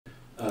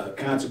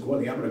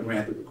Consequently, I'm going to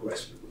grant the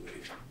request for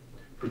relief.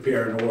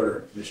 Prepare an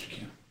order, Mr.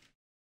 Kemp.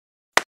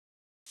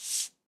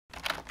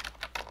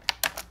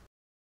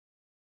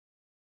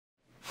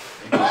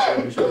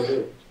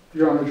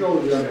 Your Honor, Joe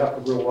would be on behalf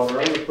of Real Water.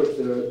 I would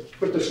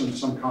put this in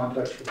some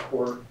context for the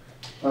court.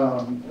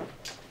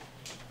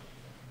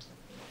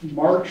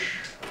 March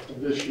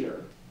of this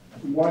year.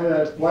 Why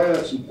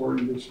that's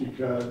important is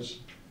because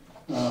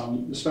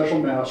the special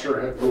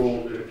master had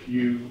ruled that if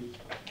you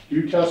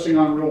do testing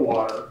on Real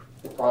Water,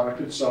 the product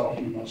itself,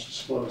 you must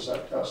disclose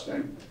that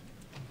testing.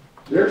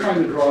 They're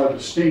trying to draw a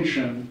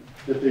distinction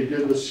that they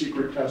did the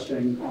secret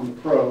testing on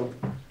the probe,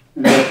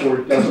 and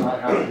therefore it does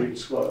not have to be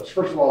disclosed.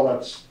 First of all,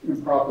 that's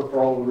improper for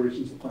all the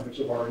reasons the plaintiffs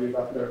have argued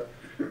about their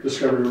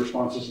discovery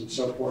responses and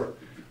so forth.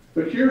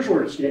 But here's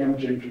where it's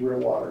damaging to Real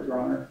Water, Your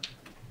Honor.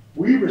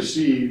 We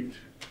received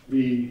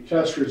the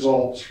test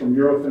results from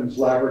Eurofin's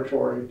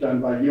laboratory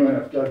done by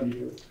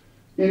UNFW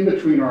in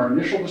between our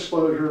initial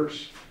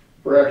disclosures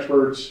for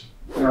experts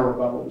and our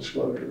rebuttal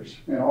disclosures.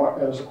 And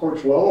as the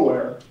court's well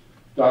aware,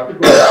 Dr.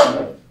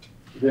 Goldsmith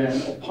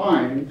then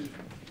opined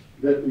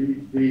that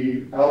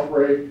the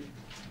outbreak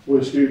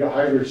was due to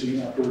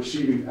hydrazine after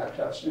receiving that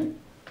testing.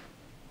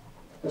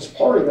 As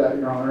part of that,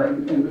 Your Honor,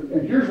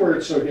 and here's where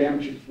it's so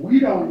damaging. We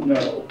don't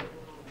know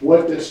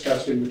what this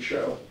testing would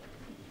show.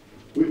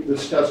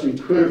 This testing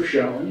could have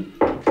shown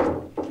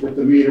that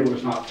the meter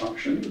was not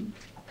functioning,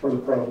 or the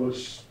probe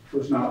was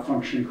not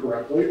functioning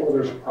correctly, or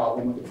there's a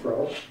problem with the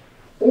probe,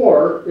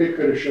 or it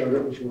could have showed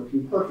it was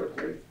working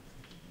perfectly,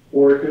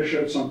 or it could have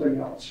showed something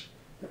else.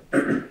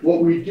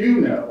 What we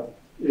do know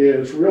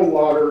is Real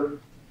Water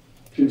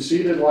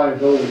conceded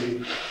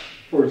liability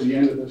towards the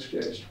end of this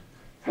case.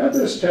 Had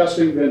this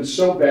testing been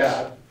so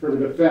bad for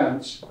the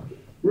defense,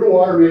 Real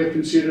Water may have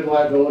conceded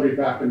liability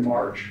back in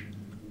March.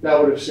 That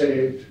would have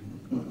saved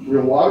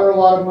Real Water a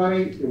lot of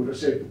money, it would have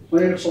saved the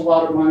plaintiffs a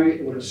lot of money,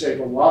 it would have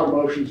saved a lot of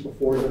motions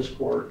before this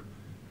court.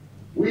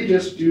 We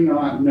just do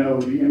not know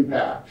the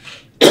impact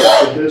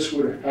that this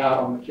would have had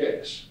on the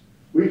case.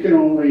 We can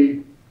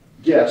only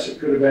guess. It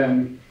could have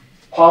been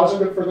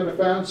positive for the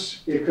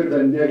defense, it could have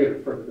been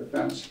negative for the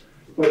defense.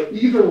 But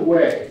either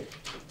way,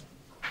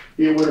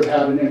 it would have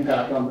had an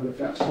impact on the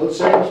defense. Let's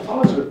say it was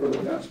positive for the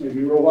defense.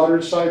 Maybe Real Water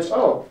decides,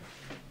 oh,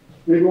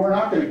 maybe we're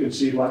not going to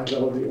concede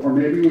liability, or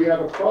maybe we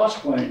have a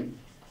cross-claim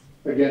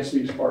against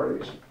these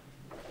parties.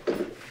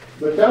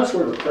 But that's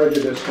where the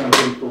prejudice comes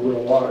in for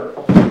Real Water.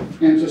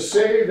 And to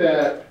say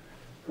that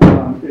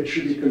it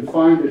should be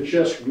confined to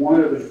just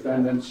one of the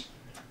defendants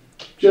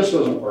just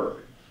doesn't work.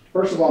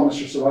 First of all,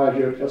 Mr.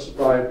 Savaggio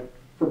testified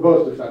for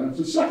both defendants.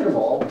 And second of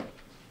all,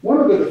 one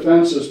of the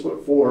defenses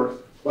put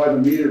forth by the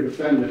meter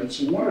defendants,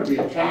 and one of the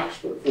attacks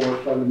put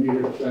forth by the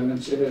meter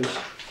defendants is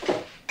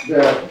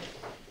that,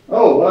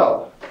 oh,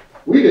 well,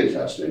 we did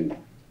testing,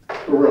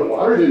 but Real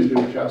Water didn't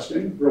do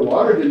testing. Real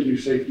Water didn't do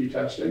safety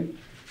testing.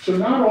 So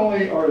not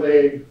only are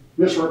they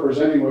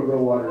misrepresenting what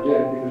Real Water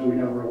did, because we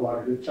know Real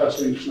Water did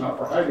testing, just not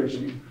for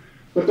hydrazine,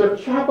 but they're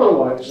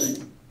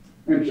capitalizing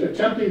and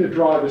attempting to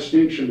draw a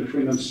distinction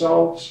between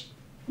themselves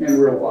and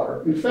Real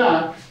Water. In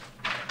fact,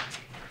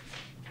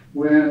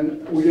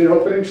 when we did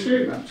opening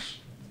statements,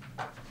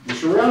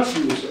 Mr.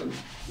 Rasmussen,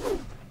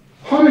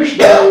 punish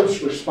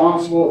those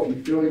responsible, if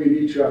you feel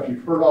you need to, after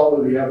you've heard all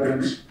of the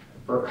evidence,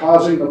 for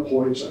causing the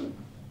poison.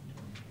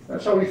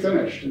 That's how we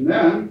finished. And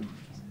then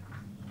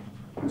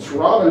Mr.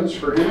 Robbins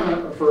for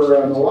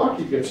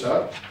Milwaukee gets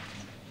up,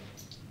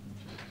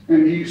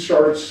 and he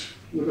starts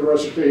with a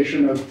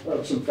recitation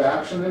of some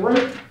facts, and then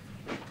right,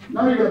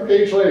 not even a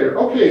page later,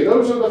 okay,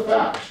 those are the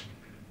facts.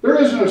 There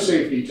is no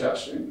safety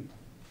testing.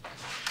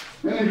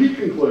 And then he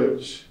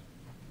concludes,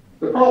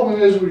 the problem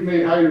is we've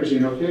made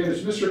hydrazine, okay? And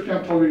as Mr.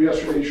 Kemp told me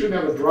yesterday, you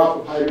shouldn't have a drop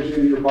of hydrazine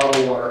in your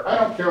bottled water. I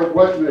don't care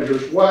what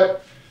measures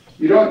what.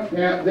 You don't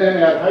then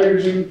add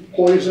hydrazine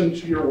poison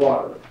to your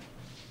water.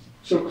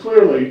 So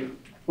clearly,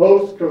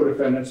 both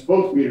co-defendants,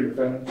 both meter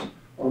defendants,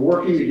 are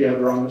working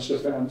together on this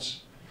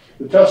defense.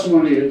 The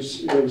testimony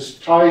is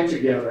tied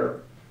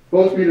together.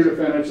 Both meter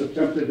defendants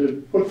attempted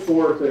to put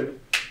forth that,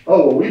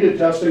 oh, well, we did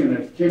testing and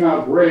it came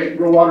out great.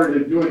 Real Water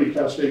didn't do any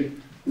testing,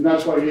 and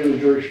that's why you and the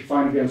jury should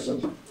find against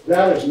them.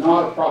 That is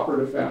not a proper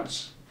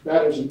defense.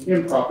 That is an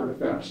improper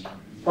defense.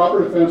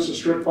 Proper defense of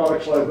strict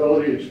products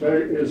liability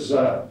is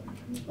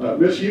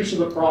misuse of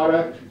the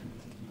product,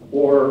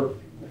 or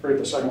I forget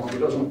the second one, it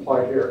doesn't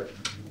apply here.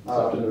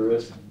 Assumption of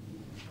risk.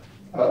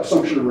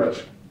 Assumption of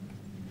risk.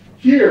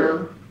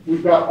 Here,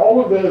 we've got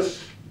all of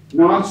this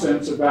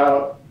nonsense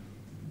about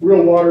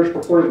Real Water's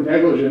purported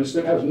negligence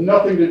that has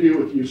nothing to do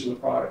with use of the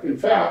product. In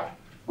fact,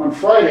 on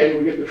Friday,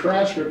 we get the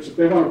transcripts, if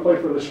they want to play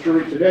for this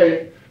jury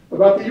today,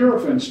 about the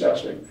Eurofins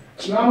testing.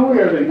 So not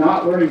only are they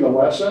not learning the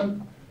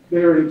lesson,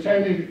 they are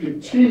intending to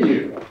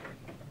continue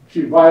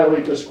to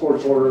violate this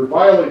court's order,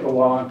 violate the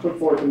law, and put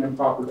forth an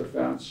improper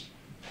defense.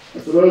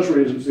 And for those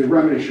reasons, the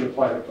remedy should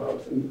apply to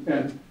both.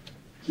 And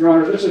Your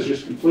Honor, this is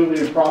just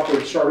completely improper.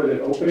 It started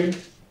at opening.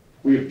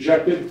 We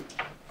objected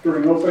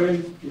during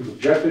opening. We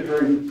objected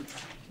during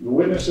the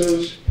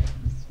witnesses.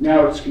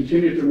 Now it's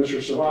continued through Mr.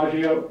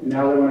 Savaggio, and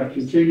now they want to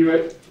continue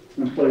it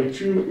and play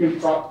two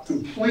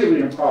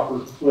completely improper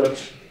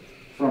clips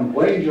from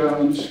Blaine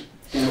Jones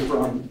and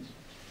from,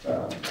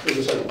 what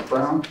is that,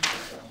 Brown?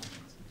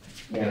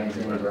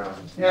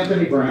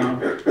 Anthony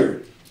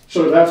Brown.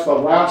 So that's the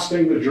last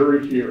thing the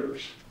jury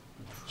hears.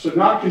 So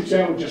not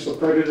content with just the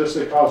prejudice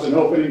that caused an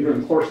opening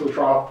during the course of the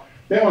trial,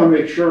 they want to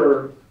make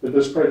sure that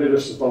this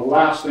prejudice is the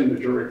last thing the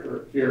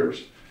jury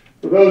hears.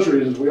 For those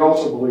reasons, we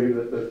also believe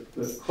that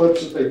the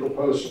clips that they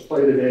proposed to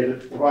play today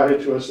that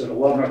provided to us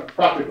at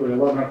practically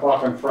 11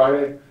 o'clock on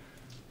Friday,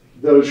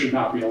 those should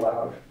not be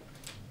allowed.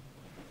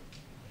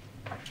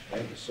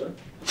 Thank you, sir.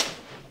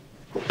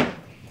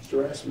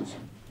 Mr.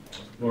 Rasmussen.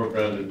 Laura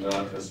Brown did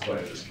not testify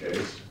in this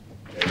case.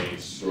 Any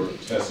sort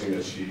of testing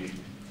that she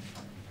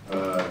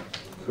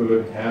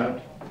could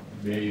have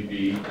may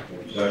be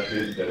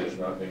conducted that has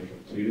not been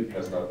completed,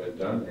 has not been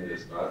done, and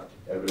is not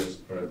evidence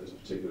in front of this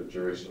particular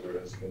jury, so there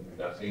has been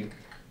nothing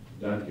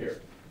done here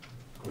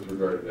with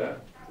regard to that.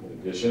 In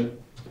addition,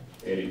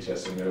 any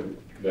testing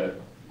that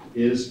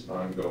is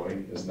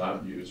ongoing has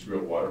not used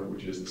real water,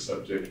 which is the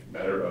subject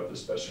matter of the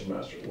special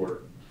master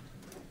order.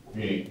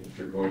 Meaning, if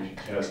you're going to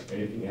test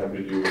anything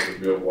having to do with a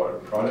real water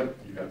product,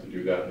 you have to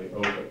do that in the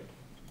open.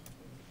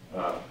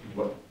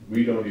 What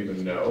we don't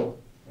even know,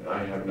 and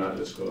I have not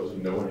disclosed,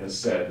 and no one has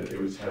said that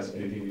it has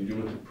anything to do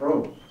with the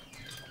probe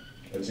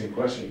that's in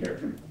question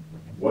here.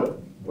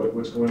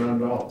 What's going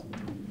on at all?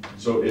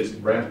 So it's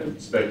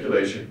rampant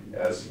speculation,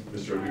 as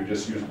Mr. Odou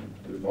just used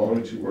the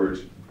following two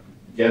words: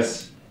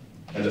 guess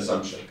and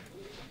assumption.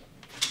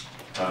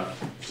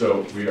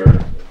 So we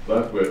are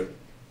left with,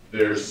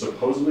 there's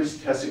supposedly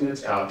testing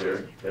that's out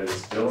there that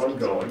is still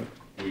ongoing.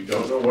 We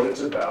don't know what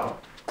it's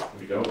about.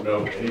 We don't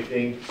know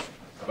anything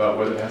about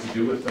whether it has to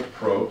do with the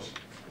probes.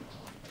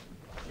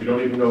 We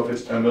don't even know if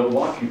it's a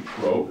Milwaukee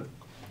probe.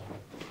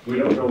 We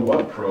don't know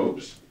what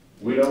probes.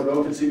 We don't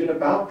know if it's even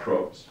about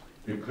probes.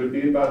 It could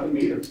be about the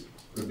meter. It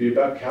could be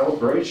about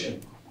calibration.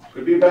 It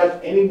could be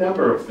about any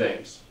number of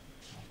things.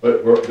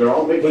 But they're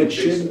all making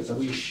decisions.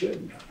 We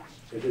should know.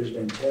 If there's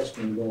been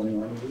testing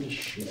going on, we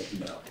should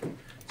know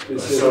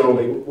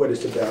specifically what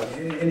it's about.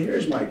 And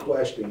here's my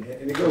question,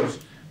 and it goes,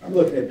 I'm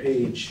looking at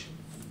page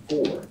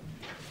 4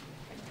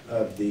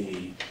 of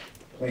the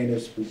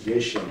plaintiff's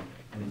position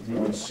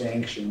on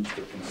sanctions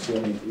for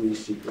concealing 3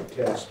 secret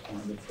tests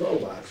on the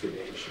probe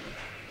oxidation.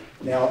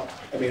 Now,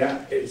 I mean,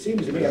 it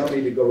seems to me I don't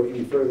need to go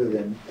any further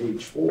than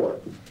page 4.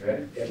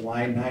 Okay. At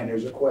line 9,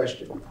 there's a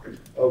question.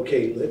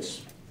 Okay,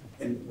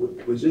 and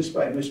was this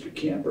by Mr.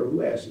 Kemp, or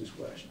who asked this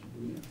question?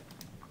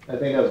 I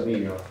think that was me,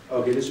 Your Honor.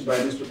 Okay, this is by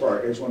Mr.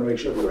 Parker. I just want to make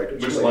sure the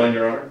record's Which clear. line,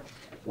 Your Honor?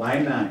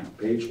 Line 9,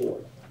 page 4.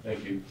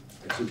 Thank you.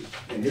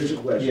 And here's a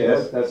question.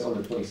 Yeah, that's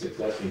on the 26th,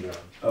 that's me, Your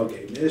Honor.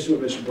 Okay, this is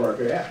what Mr.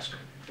 Parker asked.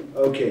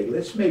 Okay,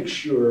 let's make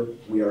sure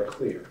we are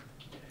clear.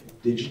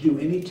 Did you do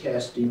any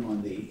testing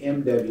on the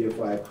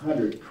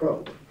MW500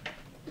 probe?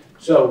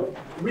 So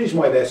the reason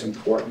why that's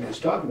important is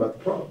talking about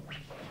the probe,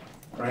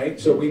 right?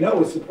 So we know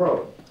it's the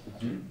probe.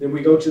 Then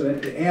we go to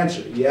the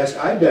answer. Yes,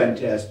 I've done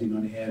testing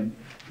on the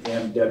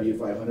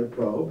MW500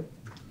 probe.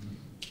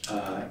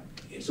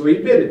 So he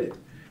admitted it.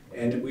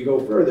 And we go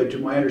further. To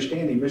my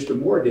understanding, Mr.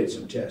 Moore did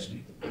some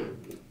testing.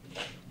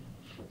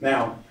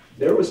 Now,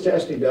 there was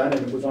testing done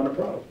and it was on a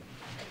probe.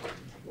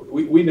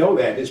 We know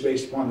that just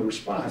based upon the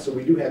response, so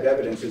we do have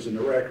evidence that's in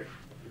the record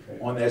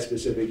on that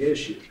specific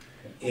issue.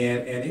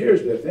 And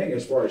here's the thing,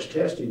 as far as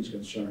testing is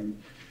concerned,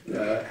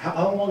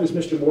 how long has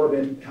Mr. Moore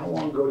been, how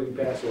long ago did he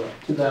pass away?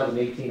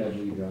 2018, I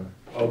believe, Your Honor.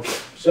 Okay,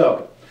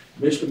 so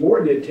Mr.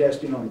 Moore did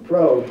testing on the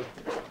probe,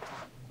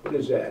 what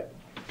is that,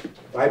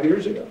 5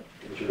 years ago?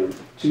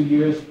 2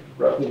 years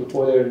roughly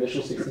before their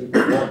initial 16th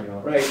Your Honor.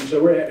 Right, and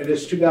so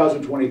it's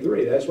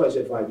 2023, that's why I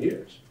said 5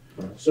 years.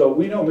 So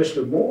we know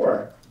Mr.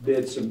 Moore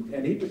did some,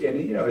 and he,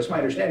 you know, it's my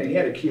understanding, he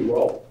had a key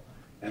role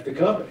at the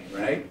company,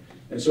 right?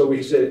 And so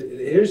we said,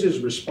 here's his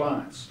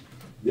response.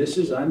 This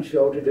is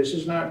unfiltered, this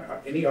is not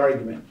any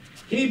argument.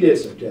 He did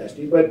some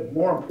testing, but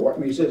more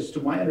importantly, he says,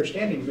 to my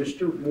understanding,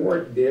 Mr.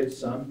 Moore did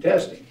some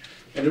testing.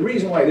 And the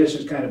reason why this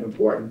is kind of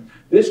important,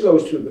 this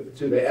goes to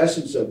the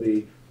essence of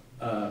the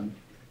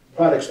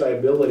products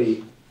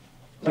liability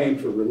claim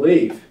for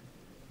relief,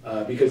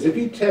 because if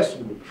he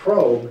tested the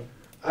probe,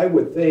 I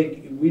would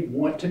think we'd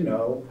want to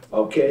know,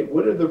 okay,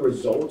 what are the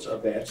results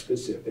of that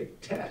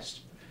specific test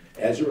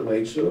as it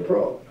relates to the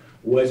probe?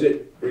 Was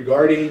it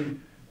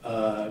regarding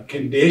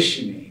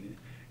conditioning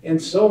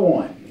and so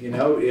on? You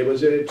know,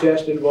 was it a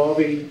test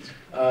involving,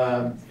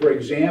 for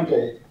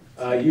example,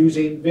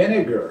 using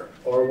vinegar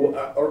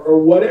or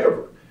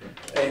whatever?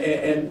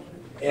 And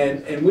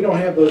we don't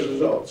have those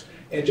results.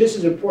 And just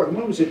as important,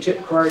 when was the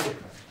tip card?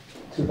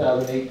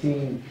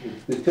 2018.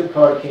 The tip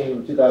card came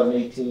in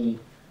 2018.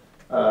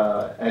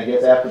 I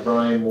guess after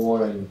Brian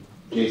Moore and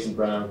Jason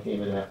Brown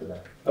came in after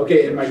that.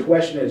 Okay, and my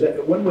question is,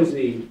 when was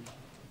the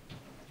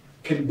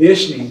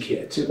conditioning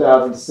kit?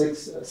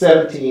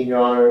 2017, Your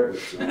Honor.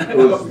 It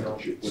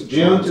was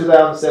June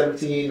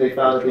 2017. They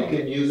found that they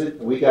couldn't use it.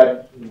 We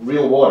got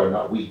real water,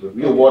 not we, but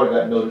real water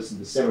got noticed in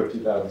December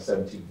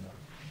 2017.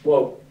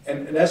 Well,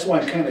 and that's why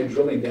I'm kind of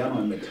drilling down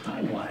on the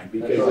timeline,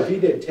 because if he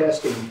did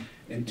testing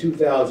in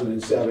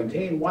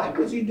 2017, why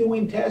was he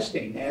doing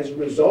testing as a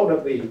result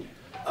of the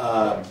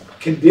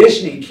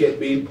conditioning kit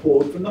being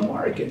pulled from the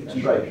market?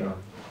 That's right,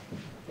 John.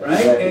 Right?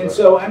 Exactly And right.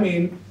 so, I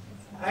mean,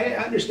 I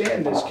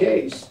understand this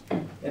case,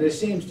 and it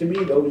seems to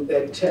me, though,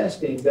 that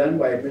testing done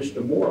by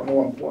Mr. Moore,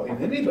 more important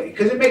than anybody,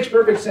 because it makes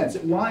perfect sense.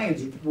 It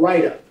lines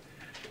right up.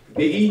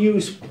 The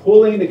EU's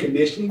pulling the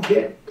conditioning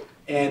kit,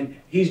 and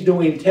he's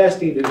doing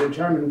testing to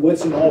determine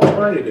what's an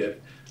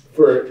alternative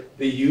for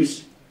the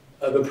use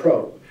of the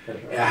probe.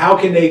 How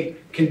can they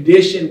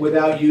condition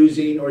without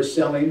using or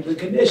selling the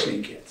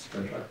conditioning kits?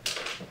 And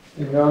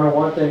Your Honor,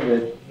 one thing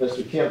that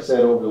Mr. Kemp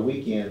said over the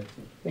weekend,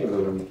 I think it was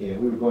over the weekend,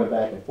 we were going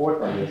back and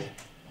forth on this.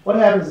 What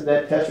happens if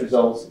that test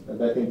results,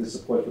 and I think this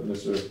supports what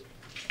Mr.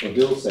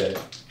 Odou said,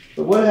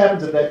 but what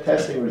happens if that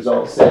testing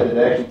result said that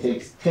it actually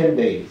takes 10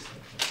 days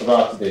of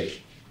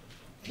oxidation?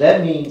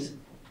 That means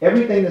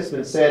everything that's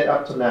been said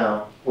up to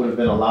now would have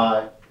been a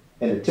lie,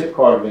 and the tip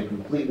card would have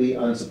been completely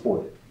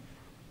unsupported.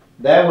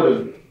 That would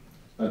have,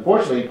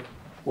 unfortunately,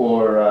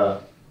 for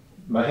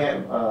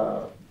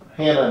Hanna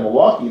and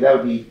Milwaukee, that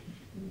would be,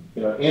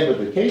 end of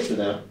the case for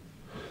them.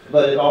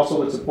 But it also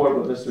would support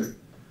what Mr.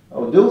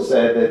 Odou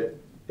said, that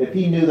if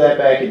he knew that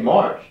back in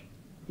March,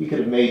 he could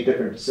have made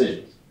different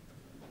decisions.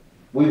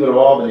 We would have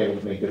all been able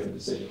to make different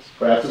decisions.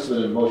 Perhaps this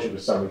was a motion for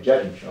summary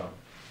judgment, Sean.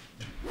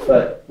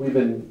 But we've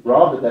been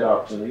robbed of that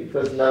opportunity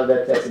because none of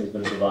that testing has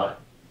been provided.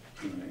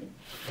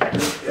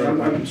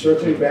 And I'm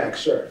circling back,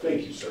 sir.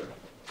 Thank you, sir.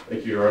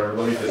 Thank you, Your Honor.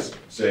 Let me just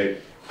say,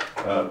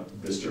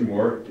 Mr.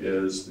 Moore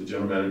is the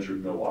general manager of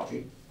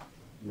Milwaukee.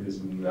 He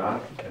is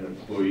not an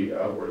employee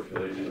of or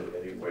affiliated in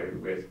any way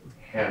with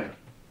Hanna.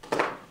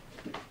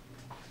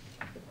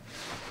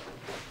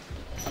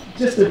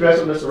 Just to address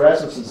what Mr.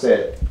 Rasmussen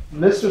said,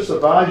 Mr.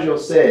 Savaggio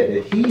said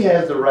that he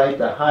has the right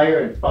to hire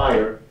and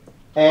fire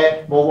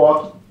at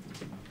Milwaukee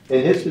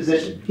in his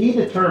position. He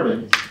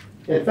determined,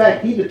 in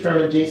fact, he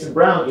determined Jason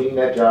Brown getting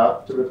that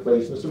job to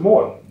replace Mr.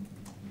 Moore.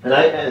 And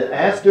I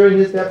asked during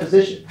his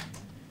deposition,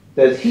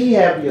 does he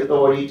have the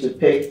authority to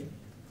pick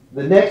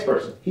the next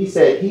person? He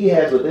said he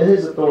has within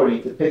his authority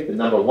to pick the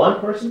number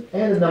 1 person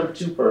and the number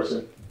 2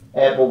 person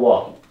at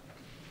Milwaukee.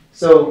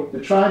 So to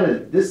try to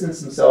distance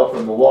himself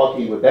from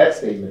Milwaukee with that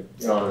statement,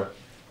 Your Honor,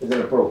 is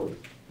inappropriate.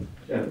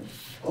 And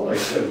all I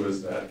said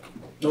was that.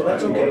 No,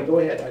 that's okay, go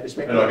ahead. I just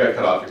make. I know I got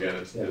cut off again,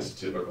 it's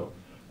typical.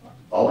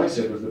 All I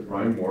said was that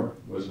Brian Moore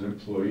was an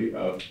employee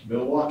of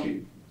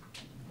Milwaukee.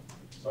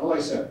 That's all I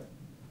said.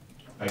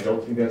 I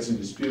don't think that's in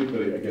dispute,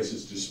 but I guess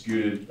it's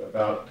disputed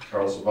about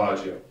Carl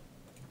Savaggio.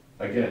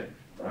 Again,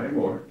 Brian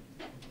Moore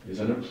is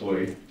an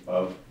employee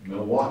of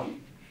Milwaukee.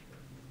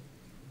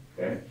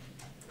 Okay?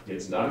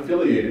 It's not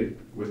affiliated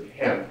with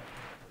Hanna.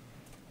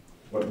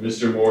 What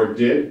Mr. Moore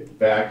did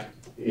back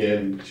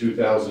in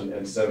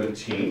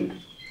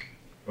 2017,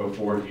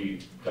 before he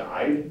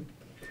died,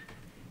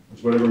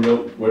 was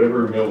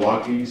whatever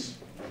Milwaukee's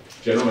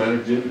general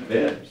manager did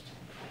then.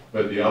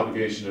 But the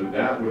obligation of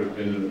that would have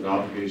been an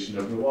obligation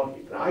of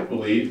Milwaukee. And I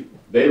believe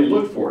they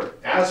looked for it,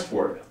 asked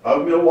for it,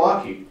 of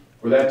Milwaukee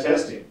for that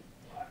testing,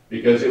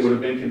 because it would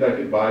have been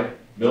conducted by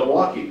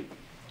Milwaukee.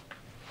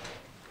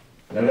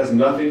 That has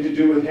nothing to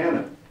do with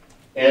Hanna.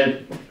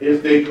 And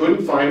if they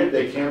couldn't find it,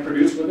 they can't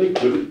produce what they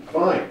couldn't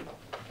find.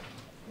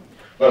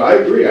 But I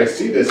agree, I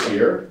see this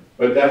here,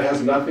 but that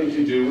has nothing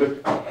to do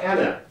with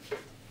Hanna.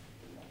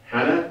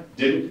 Hanna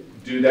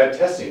didn't do that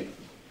testing.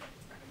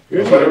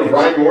 Here's What my are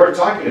Brian Moore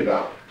talking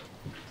about?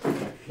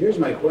 Here's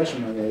my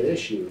question on that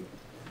issue,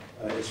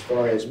 as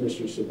far as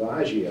Mr.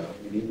 Savaggio,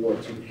 and he wore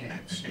 2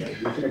 hats. Right?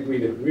 We can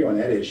agree on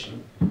that issue.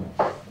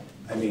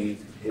 I mean,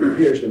 it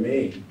appears to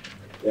me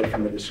that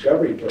from a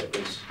discovery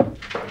purpose,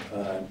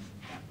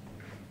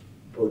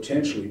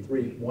 potentially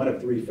one of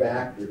 3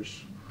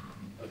 factors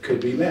could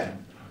be met.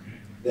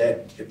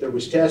 That if there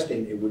was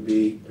testing, it would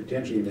be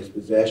potentially in his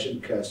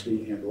possession,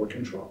 custody, and or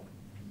control.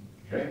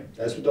 Okay.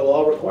 That's what the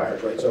law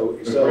requires, right? So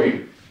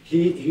Agreed.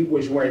 he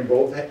was wearing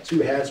both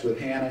 2 hats with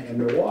Hanna and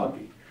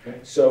Milwaukee. Okay.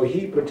 So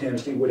he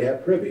potentially would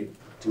have privy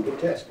to the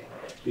testing.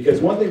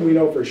 Because one thing we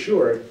know for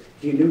sure,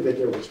 he knew that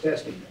there was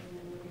testing.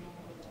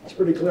 It's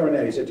pretty clear on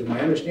that. He said, to my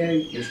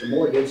understanding, Mr.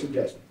 Moore did some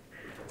testing.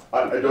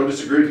 I don't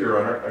disagree with you, Your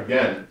Honor.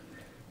 Again,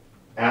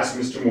 ask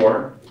Mr.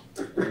 Moore,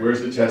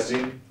 where's the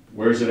testing?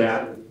 Where's it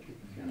at?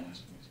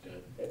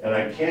 And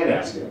I can't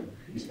ask him.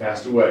 He's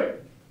passed away.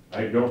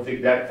 I don't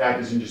think that fact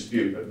is in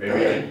dispute, but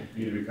maybe I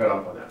need to be cut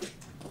off on that.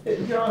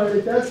 Your Honor,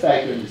 it does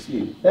factor in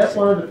dispute. That's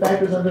one of the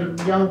factors under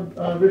Young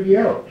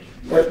Riviero.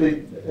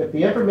 If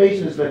the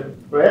information has been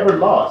forever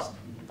lost,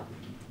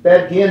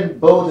 that again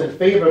bodes in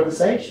favor of the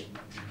sanction.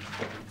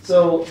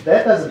 So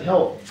that doesn't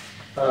help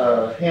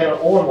Hanna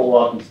or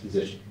Milwaukee's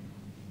position.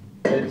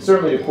 And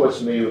certainly the court's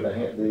familiar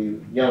with the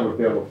Young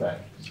Riviero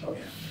factors.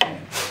 Okay.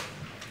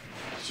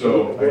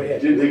 So Go I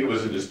ahead. didn't think it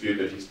was in dispute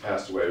that he's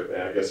passed away,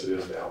 but I guess it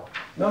is now.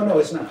 No,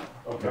 it's not.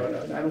 Okay.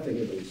 No, I don't think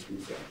it is.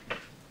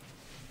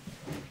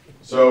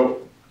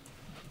 So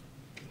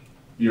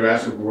you're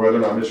asking whether or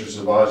not Mr.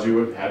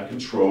 Salvaggio had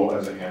control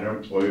as a Hanna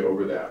employee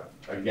over that.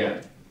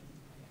 Again,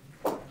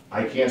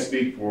 I can't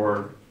speak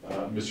for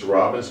Mr.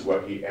 Robbins,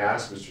 what he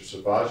asked Mr.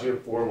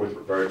 Salvaggio for with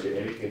regard to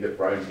anything that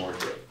Brian Moore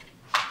did.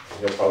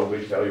 He'll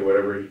probably tell you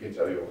whatever he can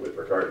tell you with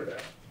regard to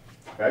that,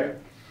 okay?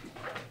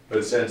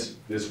 But since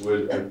this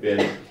would have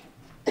been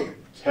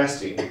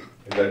testing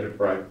conducted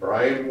by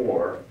Brian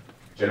Moore,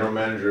 General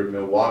Manager of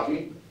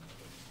Milwaukee,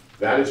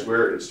 that is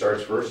where it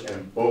starts first,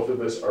 and both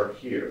of us are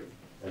here.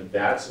 And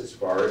that's as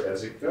far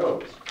as it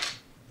goes.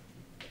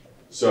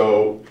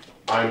 So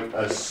I'm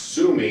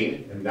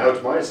assuming, and now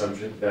it's my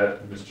assumption,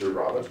 that Mr.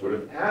 Robbins would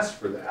have asked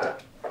for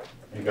that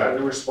and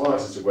gotten a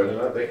response as to whether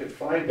or not they could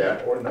find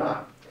that or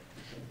not.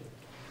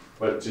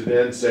 But to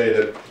then say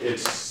that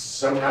it's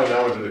somehow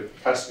now under the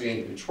custody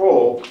and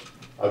control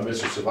of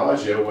Mr.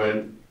 Salvaggio,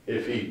 when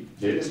if he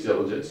did his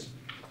diligence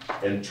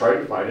and tried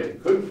to find it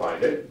and couldn't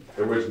find it,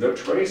 there was no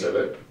trace of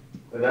it,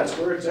 then that's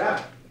where it's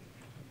at.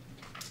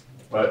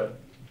 But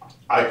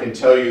I can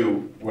tell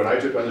you, when I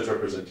took on this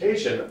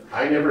representation,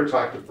 I never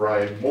talked to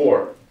Brian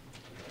Moore,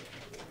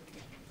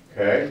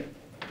 okay?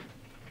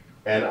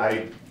 And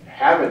I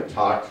haven't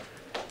talked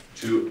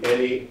to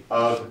any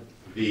of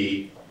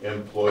the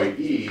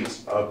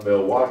employees of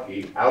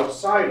Milwaukee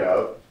outside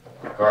of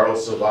Carl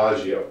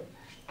Salvaggio.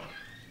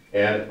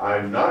 And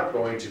I'm not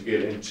going to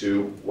get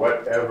into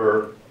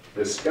whatever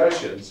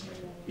discussions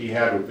he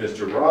had with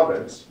Mr.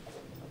 Robbins,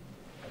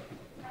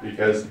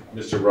 because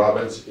Mr.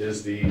 Robbins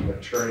is the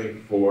attorney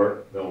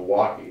for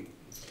Milwaukee.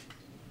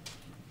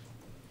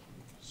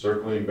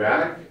 Circling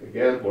back,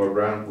 again, Laura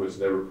Brown was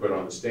never put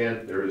on the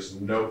stand. There is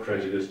no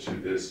prejudice to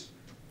this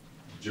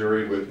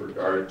jury with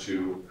regard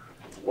to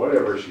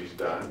whatever she's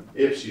done,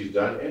 if she's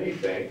done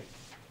anything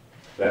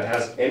that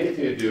has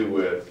anything to do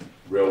with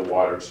Real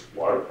Water's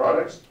water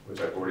products, which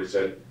I've already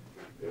said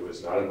it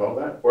was not involved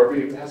in that, or if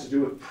it even has to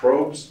do with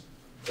probes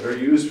that are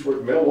used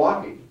for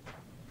Milwaukee.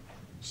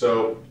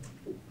 So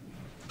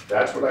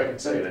that's what I can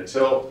say. And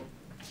until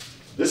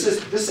this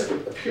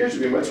appears to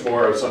be much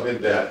more of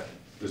something that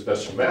the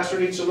special master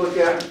needs to look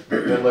at,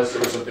 unless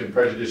there was something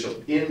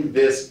prejudicial in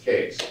this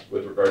case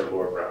with regard to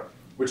Laura Brown,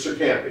 which there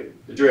can't be.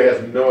 The jury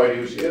has no idea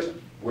who she is,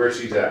 where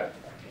she's at.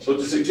 So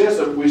to suggest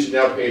that we should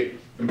now pay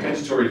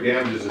compensatory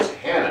damages as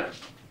Hanna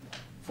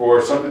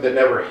for something that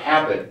never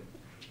happened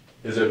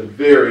is a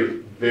very,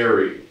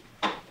 very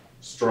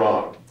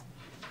strong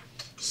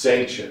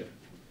sanction.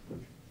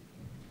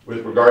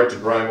 With regard to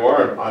Brian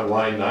Moore on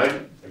line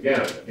 9,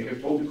 again, I think I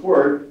told the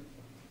court,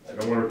 I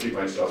don't want to repeat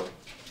myself.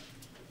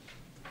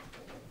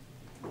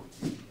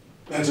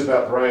 That's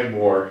about Brian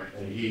Moore,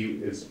 and he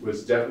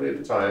was definitely at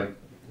the time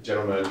the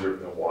general manager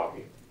of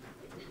Milwaukee.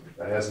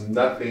 That has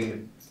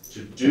nothing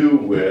to do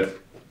with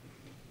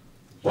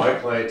my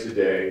client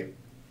today,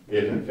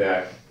 if in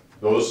fact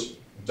those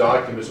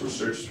documents were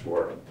searched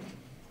for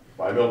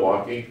by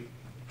Milwaukee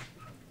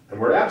and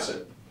were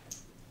absent.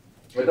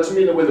 It doesn't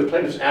mean that when the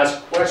plaintiffs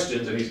ask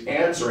questions and he's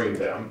answering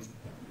them,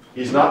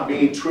 he's not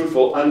being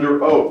truthful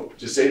under oath.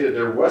 To say that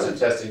there wasn't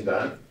testing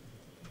done,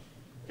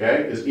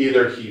 okay, is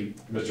either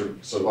Mr.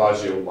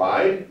 Salvaggio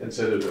lied and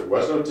said that there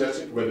was no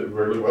testing, when there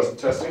really wasn't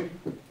testing.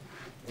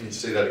 I need to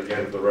say that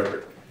again for the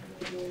record.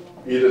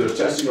 Either there's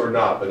testing or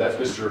not, but that's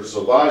Mr.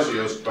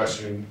 Salvaggio's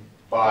questioning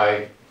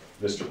by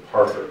Mr.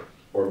 Parker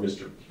or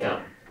Mr.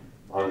 Kemp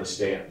on the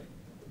stand.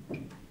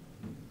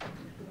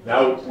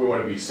 Now we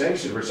want to be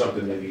sanctioned for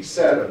something that he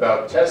said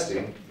about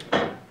testing.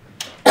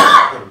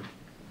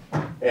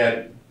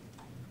 And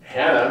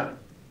Hanna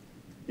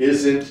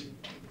isn't,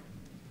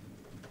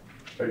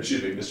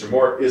 excuse me, Mr.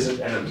 Moore isn't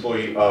an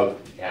employee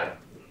of Hanna.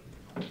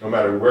 No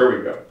matter where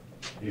we go,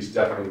 he's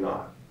definitely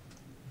not.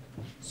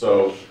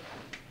 So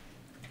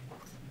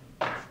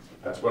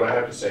that's what I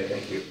have to say.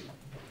 Thank you.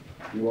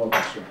 You're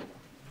welcome, sir.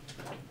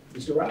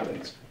 Mr.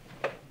 Robbins.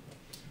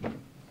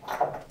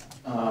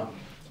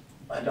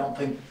 I don't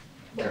think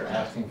they're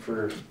asking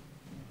for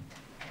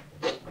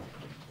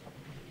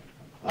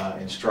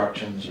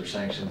instructions or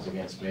sanctions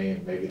against me,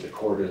 and maybe the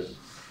court is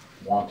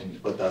wanting to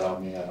put that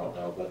on me, I don't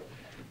know, but.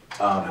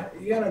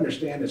 You gotta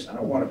understand this, I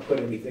don't wanna put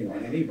anything on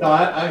anybody. No,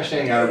 I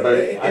understand, Your Honor, but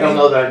I don't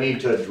know that I need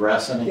to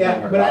address anything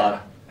Yeah, or but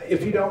not.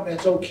 if you don't,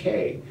 that's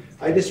okay.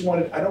 I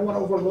don't wanna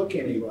overlook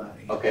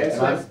anybody. Okay,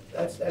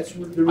 That's the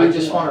reason. I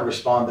just want to why.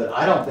 respond that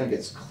I don't think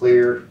it's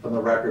clear from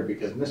the record,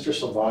 because Mr.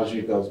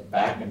 Salvaggio goes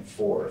back and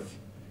forth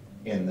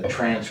in the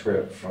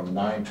transcript from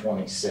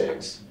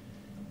 926,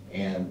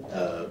 and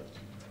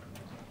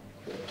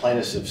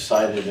plaintiffs have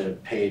cited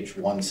at page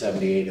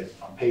 178,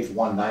 on page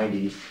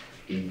 190,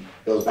 he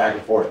goes back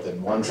and forth.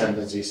 In one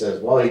sentence he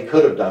says, well, he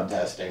could have done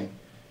testing,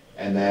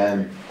 and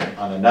then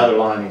on another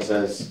line he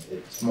says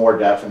it's more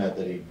definite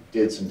that he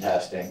did some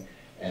testing.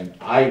 And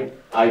I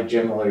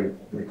generally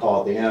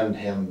recall at the end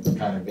him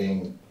kind of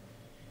being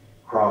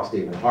crossed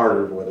even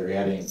harder, whether he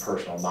had any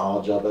personal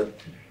knowledge of it.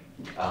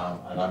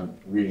 And I'm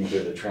reading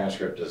through the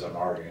transcript as I'm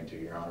arguing to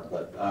you, Your Honor.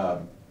 But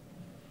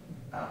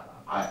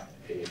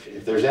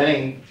if there's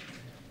any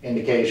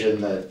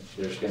indication that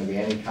there's going to be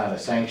any kind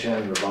of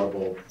sanction,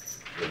 rebuttable,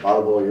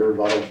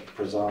 irrebuttable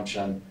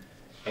presumption,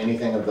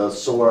 anything of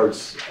those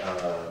sorts,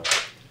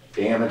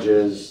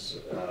 damages,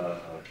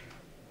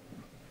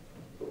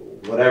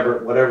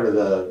 whatever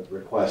the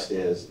request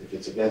is, if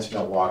it's against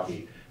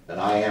Milwaukee, then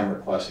I am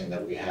requesting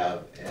that we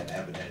have an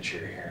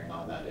evidentiary hearing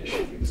on that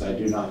issue, because I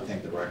do not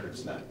think the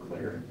record's that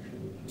clear.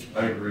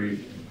 I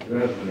agree. There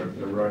has been a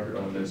record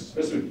on this,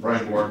 especially with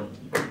Brian Moore.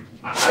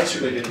 I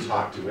certainly didn't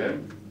talk to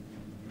him.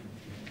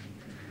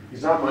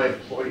 He's not my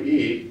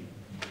employee.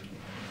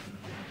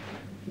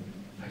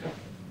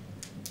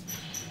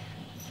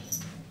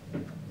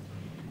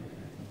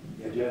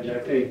 Yeah, Judge, I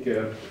think,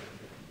 as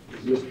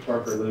Mr.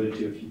 Parker alluded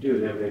to, if you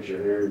do an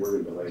evidentiary hearing, we're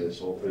going to delay this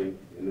whole thing.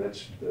 And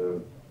that's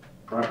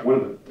one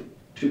of the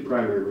two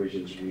primary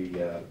reasons we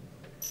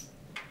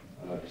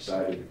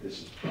decided that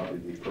this is probably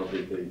the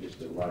appropriate thing,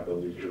 just a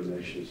liability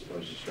determination as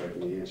opposed to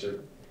striking the answer.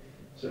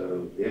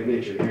 So the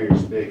evidentiary hearing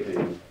is the big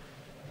thing.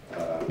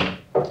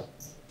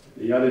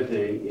 The other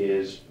thing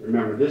is,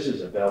 remember, this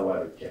is a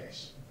bellwether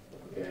case.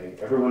 Okay,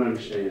 everyone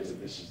understands that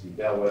this is the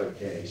bellwether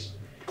case,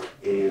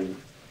 and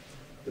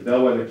the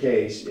bellwether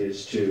case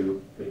is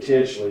to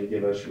potentially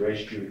give us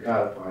res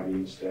judicata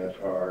findings that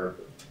are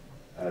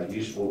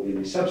useful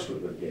in the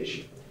subsequent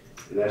litigation.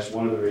 And that's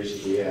one of the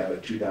reasons we have a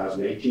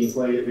 2018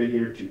 plaintiff in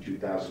here, two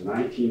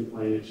 2019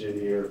 plaintiffs in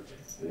here,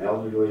 an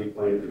elderly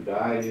plaintiff who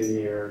died in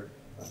here,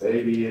 a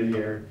baby in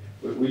here.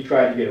 We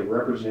tried to get a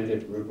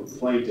representative group of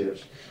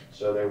plaintiffs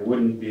so there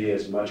wouldn't be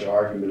as much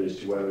argument as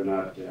to whether or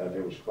not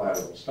there was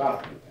collateral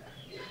estoppel with that.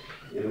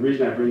 And the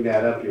reason I bring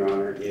that up, Your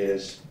Honor,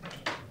 is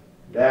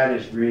that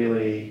is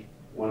really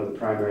one of the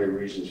primary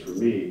reasons for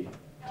me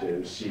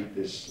to seek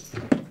this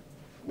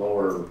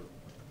lower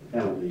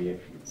penalty,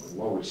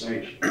 lower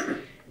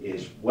sanction,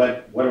 is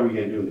what are we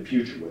going to do in the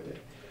future with it?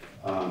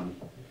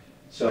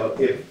 So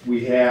if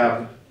we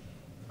have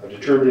a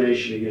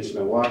determination against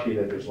Milwaukee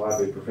that there's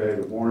liability for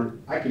failure to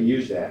warn, I can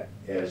use that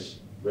as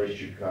res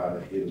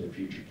judicata in the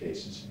future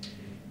cases.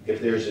 If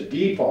there's a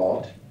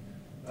default,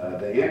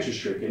 the answer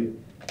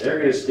stricken, they're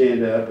going to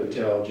stand up and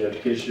tell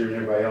Judge Kitchener and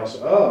everybody else,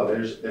 oh,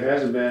 there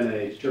hasn't been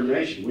a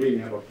determination. We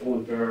didn't have a full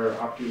and fair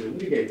opportunity to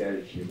litigate that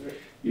issue.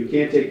 You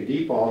can't take a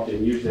default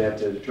and use that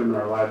to determine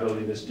our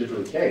liability in this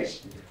different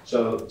case.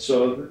 So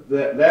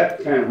that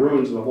kind of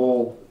ruins the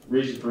whole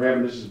reason for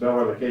having this as a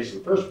bellwether case in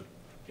the first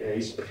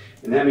case.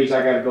 And that means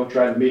I got to go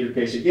try the meter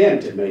case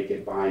again to make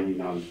it binding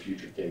on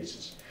future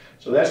cases.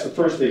 So that's the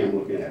first thing I'm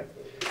looking at.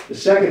 The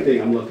second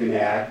thing I'm looking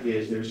at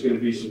is there's going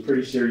to be some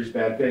pretty serious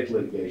bad faith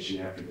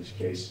litigation after this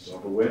case is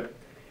over with.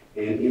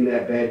 And in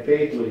that bad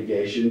faith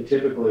litigation,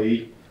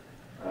 typically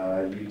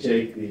you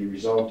take the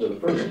result of the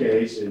first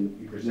case and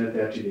you present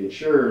that to the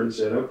insurer and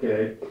said,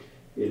 okay,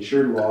 the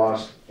insured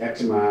lost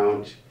X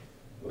amount.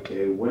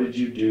 Okay, what did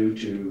you do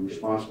to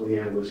responsibly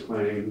handle this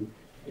claim,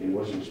 and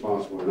was it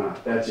responsible or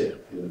not? That's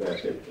it in the bad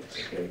faith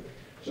case. Okay.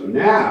 So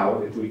now,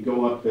 if we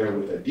go up there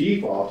with a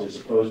default as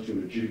opposed to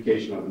an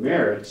adjudication on the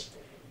merits,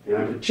 and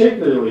I'm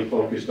particularly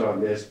focused on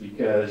this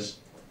because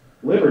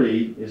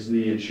Liberty is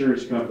the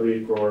insurance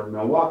company for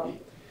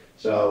Milwaukee.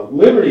 So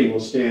Liberty will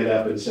stand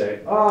up and say,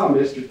 oh,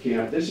 Mr.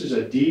 Kemp, this is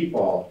a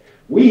default.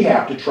 We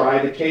have to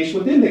try the case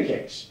within the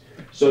case.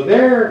 So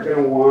they're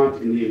going to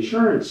want, in the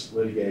insurance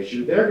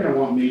litigation, they're going to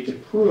want me to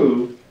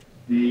prove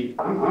I'm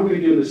going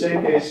to do the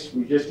same case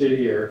we just did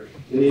here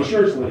in the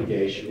insurance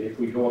litigation if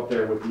we go up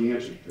there with the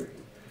answer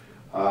stricken.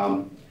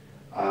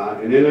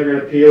 And then they're going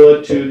to appeal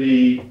it to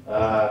the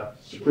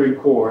Supreme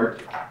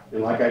Court.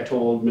 And like I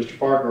told Mr.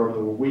 Parker over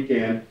the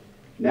weekend,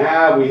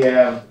 now we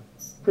have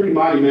pretty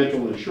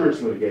monumental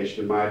insurance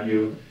litigation in my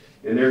view,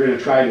 and they're going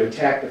to try to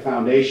attack the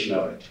foundation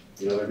of it.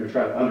 You know, they're going to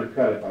try to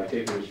undercut it by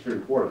taking the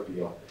Supreme Court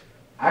appeal.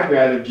 I'd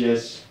rather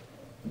just,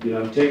 you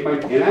know,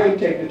 and I am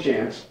taking a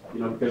chance,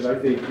 you know, because I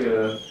think,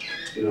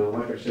 you know,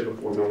 like I said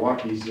before,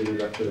 Milwaukee's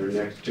ended up to their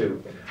next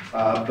two.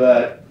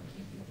 But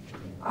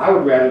I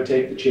would rather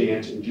take the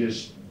chance and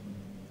just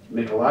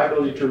make a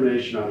liability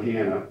determination on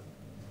Hanna,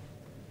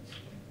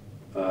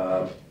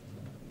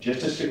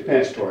 just as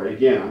compensatory.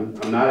 Again,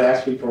 I'm not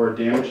asking for a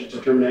damages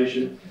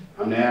determination.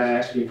 I'm not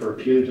asking for a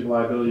punitive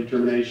liability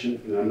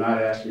determination, and I'm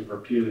not asking for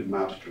a punitive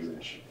amount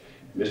determination.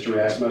 Mr.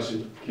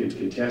 Rasmussen can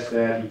contest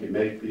that. He can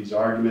make these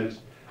arguments.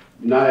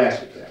 I'm not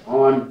asking for that.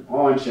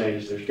 All I'm saying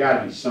is there's got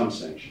to be some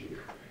sanction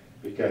here,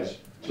 because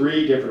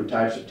 3 different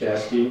types of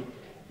testing,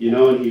 you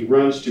know, and he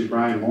runs to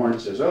Brian Moore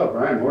and says, oh,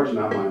 Brian Moore's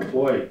not my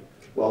employee.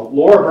 Well,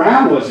 Laura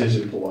Brown was his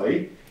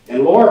employee,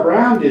 and Laura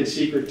Brown did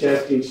secret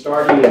testing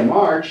starting in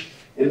March,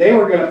 and they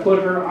were going to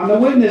put her on the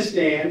witness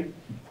stand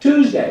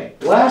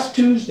last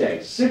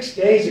Tuesday, 6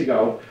 days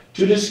ago,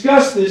 to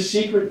discuss this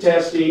secret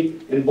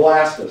testing and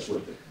blast us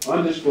with it.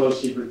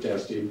 Undisclosed secret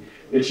testing,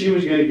 and she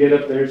was going to get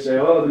up there and say,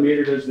 oh, the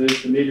meter does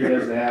this, the meter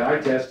does that, I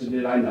tested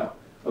it, I know.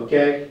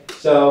 Okay?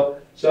 So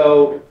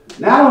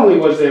not only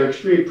was there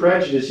extreme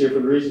prejudice here for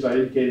the reasons I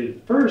indicated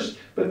at first,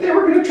 but they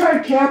were going to try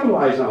to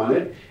capitalize on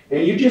it,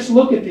 and you just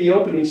look at the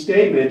opening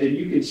statement and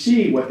you can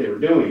see what they were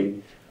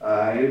doing.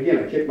 And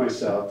again, I kicked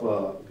myself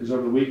because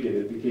over the weekend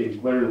it became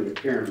glaringly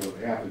apparent what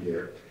happened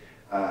here.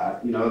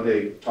 You know,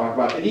 they talk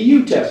about the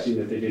EU testing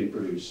that they didn't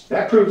produce.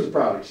 That proves the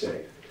product's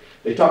safe.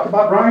 They talk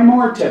about Brian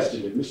Moore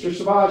tested it, Mr.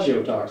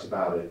 Savaggio talks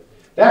about it.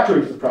 That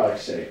proves the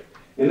product's safe.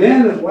 And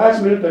then at the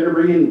last minute, they're gonna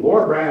bring in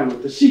Laura Brown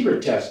with the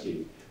secret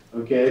testing,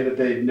 okay, that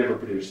they've never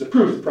produced, that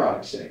proves the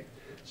product's safe.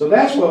 So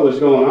that's what was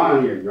going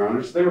on here, Your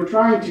Honor. So they were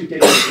trying to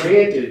take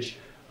advantage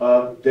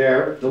of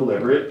their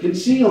deliberate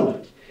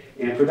concealment.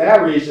 And for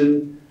that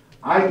reason,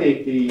 I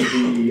think the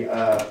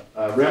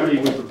remedy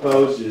we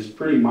proposed is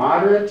pretty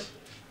moderate.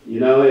 You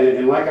know,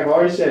 and like I've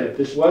already said, if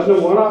this wasn't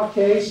a one-off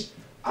case,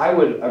 I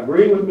would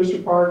agree with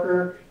Mr.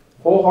 Parker,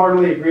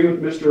 wholeheartedly agree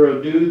with Mr.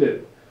 Odou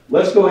that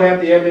let's go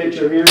have the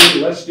evidentiary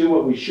hearing, let's do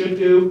what we should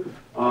do.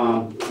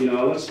 You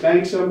know, let's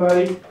thank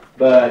somebody,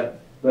 but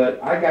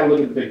I gotta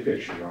look at the big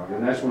picture, Your Honor,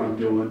 and that's what I'm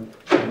doing,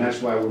 and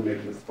that's why we're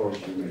making the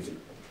proposal we're making.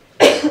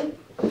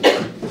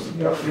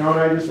 Your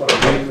Honor, I just want to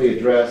briefly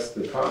address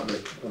the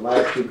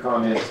last two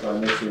comments by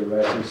Mr.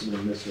 Rasmussen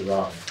and Mr.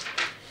 Robbins.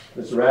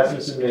 Mr.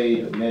 Rasmussen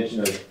made a mention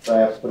of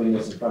perhaps putting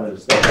this in front of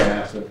the special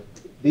master.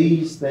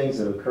 These things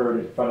have occurred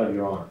in front of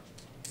Your Honor.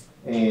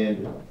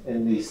 And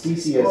in the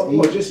CCSD...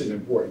 Well, just as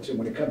important, too,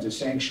 when it comes to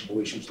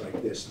sanctionable issues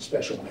like this, the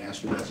special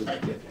master doesn't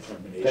make that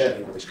determination,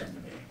 they always come to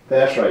me.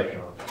 That's right,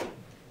 Your Honor.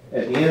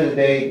 At the end of the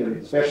day,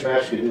 the special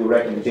master could do a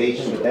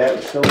recommendation, but that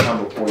would still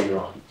come before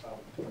Your Honor.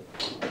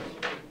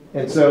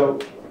 And so,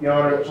 Your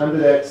Honor, under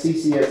that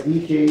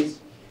CCSD case,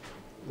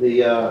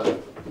 the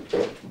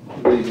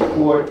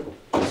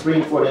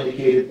Supreme Court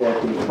indicated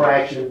that the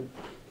infraction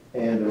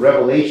and the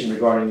revelation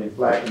regarding the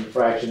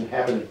infraction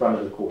happened in front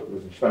of the court. It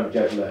was in front of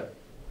Judge Levin.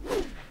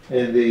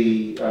 In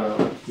the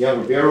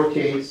Young Rivero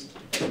case,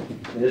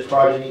 in this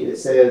progeny, it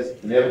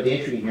says an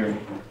evidentiary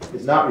hearing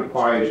is not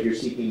required if you're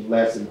seeking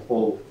less than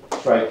full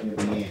striking of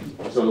the end.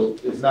 So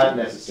it's not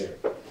necessary.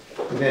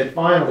 And then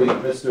finally,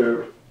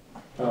 Mr.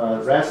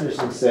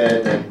 Rasmussen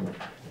said that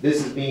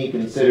this is being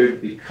considered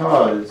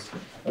because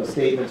of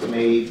statements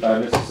made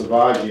by Mr.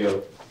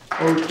 Savaggio.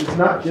 Well, it's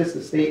not just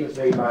the statements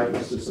made by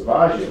Mr.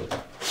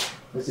 Savaggio.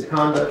 It's the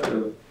conduct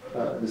of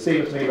the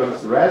statements made by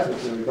Mr.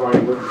 Rasmussen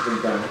regarding what has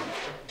been done.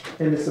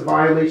 And it's the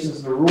violations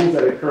of the rules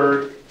that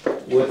occurred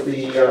with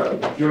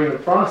during the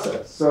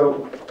process.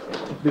 So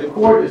the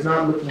court is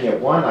not looking at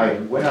one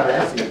item. We're not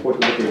asking the court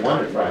to look at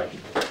one infraction.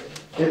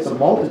 It's a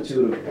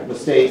multitude of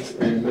mistakes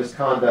and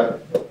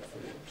misconduct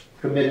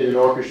committed and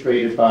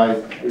orchestrated by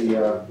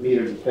the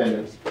meter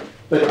defendants.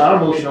 But our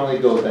motion only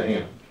goes to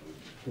him.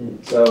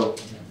 So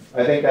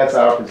I think that's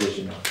our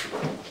position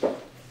now.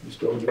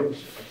 Mr. Odou?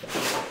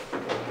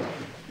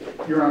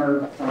 Your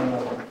Honor,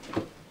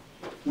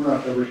 we're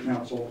not coverage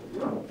counsel.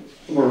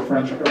 We're a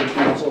French coverage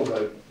counsel,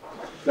 but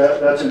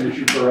that's an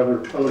issue for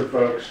other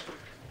folks.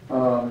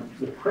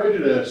 The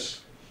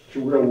prejudice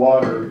to real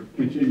water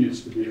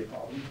continues to be a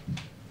problem.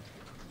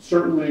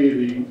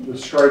 Certainly the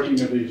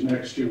striking of these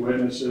next two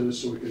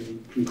witnesses so we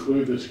can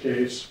conclude this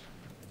case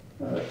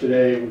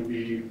today would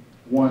be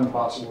one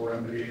possible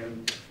remedy.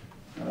 And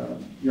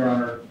Your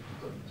Honor,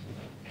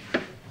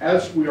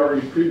 as we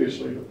argued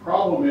previously, the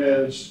problem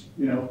is,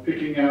 you know,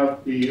 picking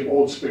out the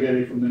old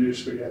spaghetti from the new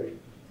spaghetti.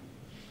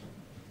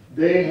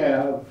 They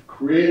have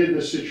created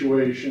a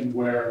situation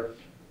where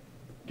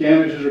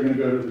damages are going to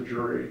go to the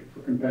jury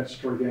for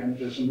compensatory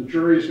damages, and the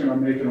jury is going to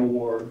make an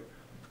award.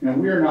 And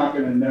we are not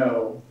going to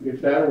know if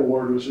that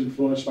award was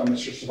influenced by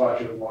Mr.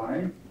 Savaggio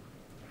lying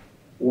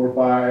or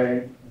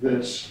by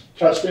this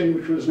testing,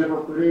 which was never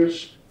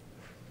produced.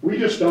 We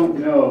just don't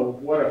know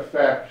what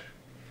effect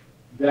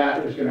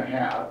that is going to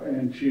have.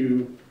 And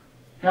to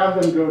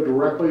have them go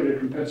directly to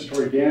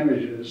compensatory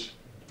damages,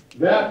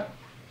 that,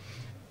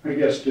 I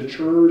guess,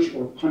 deters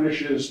or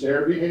punishes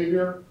their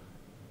behavior,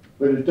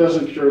 but it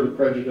doesn't cure the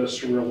prejudice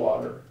to real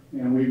water.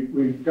 And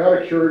we've got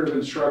a curative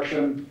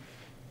instruction.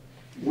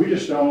 We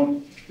just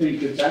don't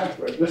think it's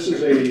adequate. This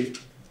is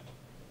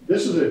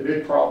a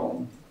big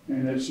problem,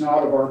 and it's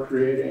not of our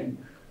creating.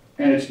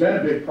 And it's been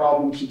a big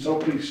problem since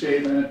opening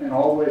statement and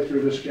all the way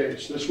through this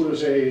case. This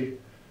was a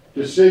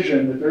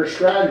decision that their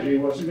strategy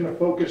wasn't going to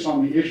focus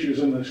on the issues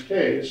in this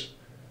case,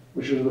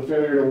 which was the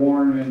failure to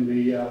warn and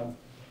the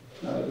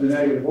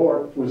negative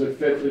or was it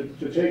fit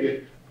to take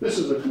it. This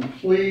is a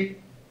complete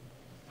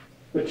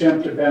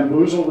attempt to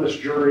bamboozle this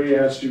jury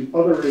as to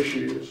other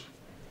issues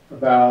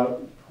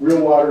about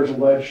real water's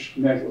alleged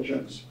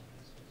negligence.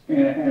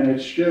 And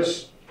it's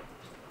just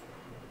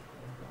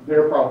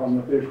their problem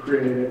that they've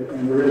created,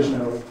 and there is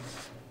no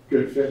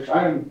good fix.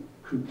 I am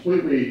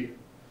completely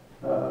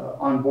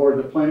on board.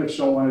 The plaintiffs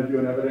don't want to do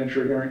an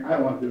evidentiary hearing. I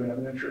don't want to do an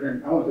evidentiary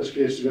hearing. I want this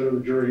case to go to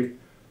the jury,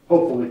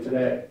 hopefully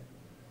today.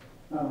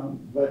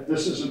 But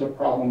this isn't a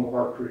problem of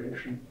our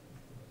creation.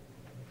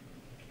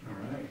 All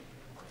right.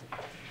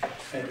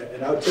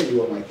 And I'll tell you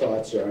what my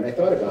thoughts are. And I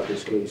thought about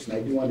this case, and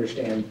I do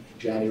understand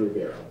Johnny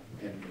Rivero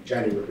and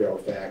Johnny Rivero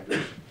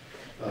factors.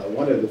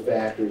 One of the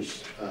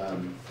factors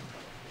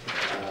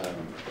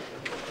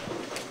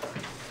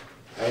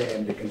I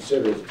am to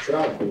consider as a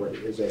trial court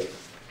is a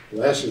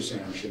lesser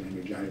sanction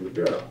under Johnny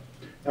Rivero.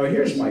 Now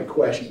here's my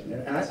question,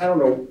 and I don't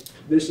know,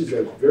 this is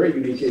a very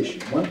unique issue.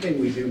 One thing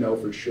we do know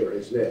for sure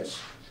is this,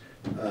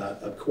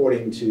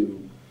 according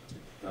to,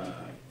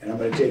 and I'm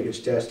going to take his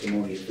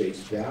testimony at face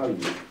value,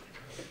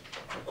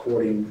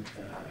 according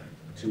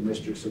to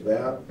Mr.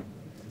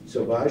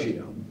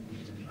 Salvaggio,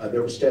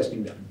 there was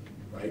testing done,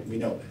 right? We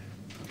know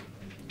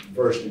that,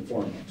 first and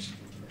foremost.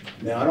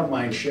 Now, I don't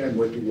mind sharing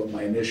with you what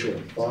my initial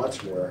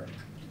thoughts were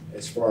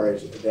as far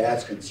as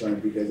that's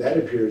concerned, because that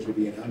appears to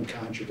be an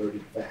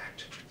uncontroverted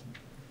fact,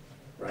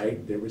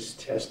 right? There was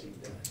testing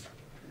done,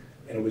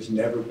 and it was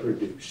never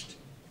produced,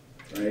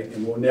 right?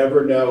 And we'll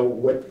never know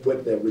what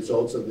the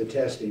results of the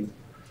testing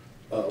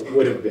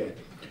would have been.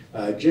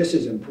 Just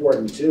as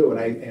important too,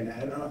 I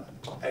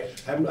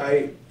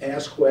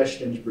asked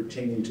questions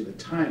pertaining to the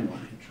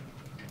timeline,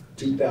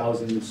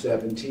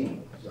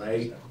 2017,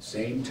 right?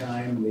 Same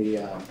time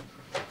the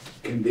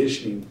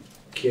conditioning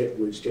kit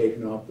was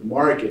taken off the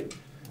market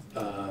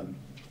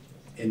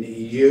in the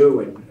EU,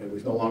 and it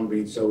was no longer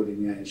being sold in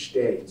the United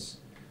States.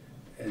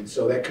 And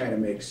so that kind of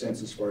makes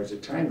sense as far as a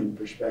timing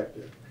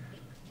perspective.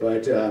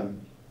 But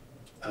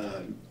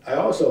I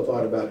also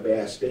thought about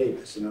Bass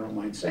Davis, and I don't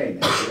mind saying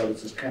that, because I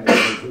was just kind of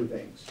going through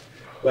things.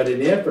 But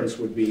an inference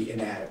would be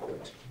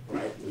inadequate,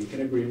 right? We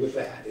can agree with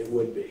that, it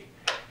would be.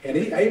 And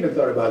I even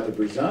thought about the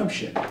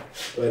presumption,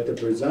 but the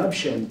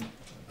presumption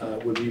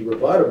would be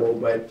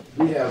rebuttable, but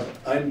we have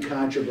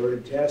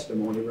uncontroverted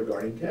testimony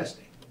regarding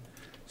testing.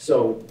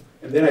 So,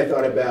 and then I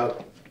thought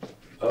about,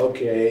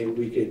 okay,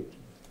 we could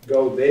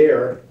go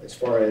there as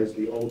far as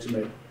the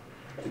ultimate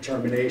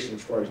determination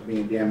as far as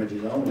being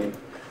damages only.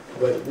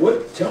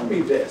 But tell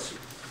me this,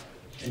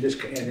 and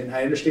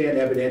I understand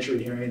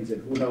evidentiary hearings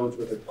and who knows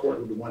what the court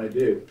would want to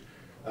do,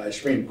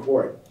 Supreme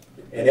Court,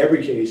 and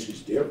every case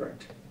is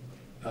different.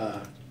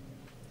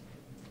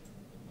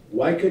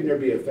 Why couldn't there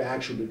be a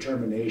factual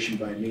determination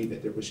by me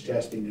that there was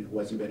testing and it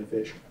wasn't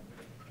beneficial?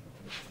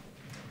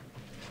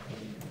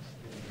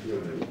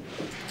 You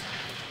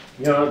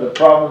know, the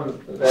problem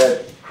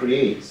that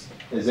creates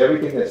is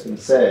everything that's been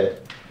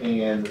said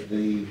and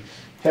the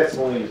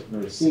testimony that's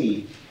been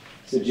received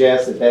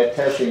suggests that that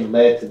testing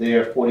led to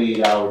their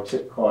 48-hour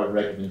tip card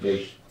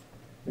recommendation.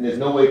 And there's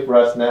no way for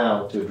us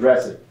now to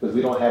address it because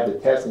we don't have the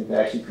testing to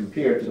actually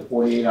compare to the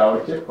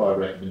 48-hour tip card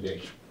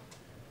recommendation.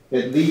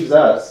 It leaves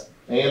us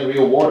and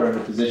Real Water in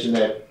a position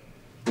that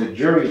the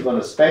jury is going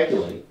to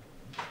speculate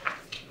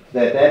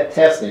that that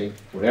testing,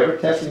 whatever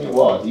testing it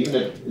was, even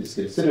if it's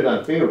considered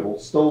unfavorable,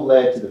 still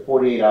led to the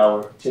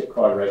 48-hour tip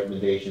card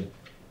recommendation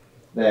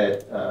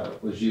that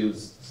was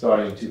used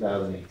starting in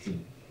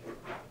 2018.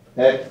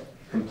 That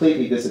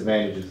completely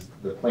disadvantages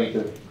the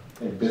plaintiff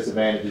and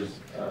disadvantages,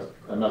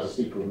 I'm not a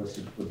speaker for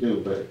Mr.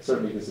 Odou, but it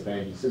certainly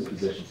disadvantages his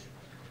position.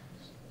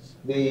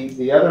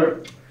 The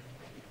other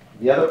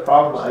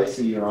problem I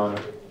see, Your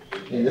Honor,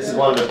 and this is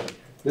one of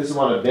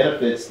the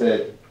benefits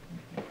that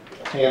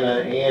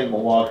Hanna and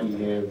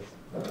Milwaukee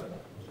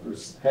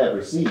have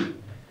received,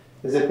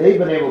 is that they've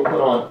been able to put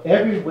on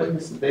every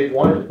witness that they've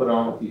wanted to put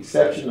on, with the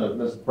exception of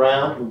Ms.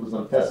 Brown, who was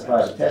going to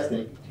testify to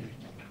testing,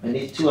 and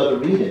these two other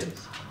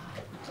read-ins.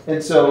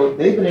 And so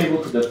they've been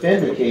able to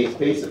defend the case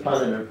based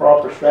upon an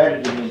improper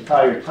strategy the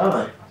entire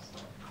time.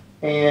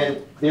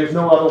 And there's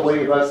no other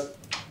way for us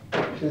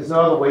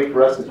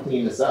to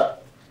clean this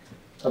up.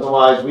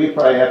 Otherwise, we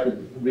probably have to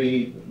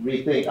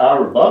rethink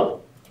our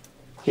rebuttal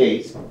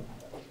case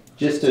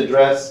just to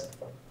address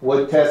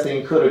what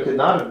testing could or could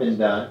not have been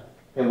done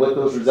and what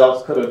those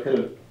results could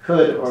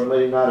or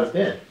may not have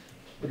been.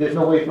 But there's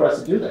no way for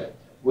us to do that.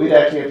 We'd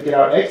actually have to get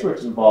our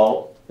experts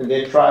involved and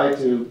then try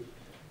to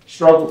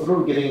struggle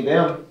through getting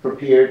them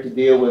prepared to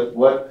deal with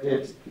what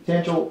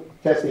potential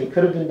testing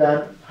could have been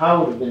done, how it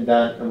would have been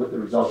done, and what the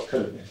results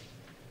could have been.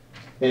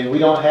 And we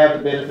don't have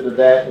the benefit of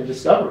that in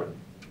discovery.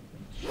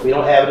 We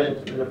don't have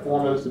it in the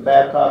form of Mr.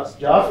 Babcock's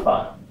job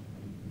file.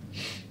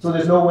 So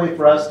there's no way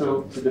for us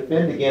to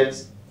defend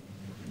against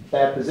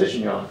that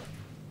position, Your Honor.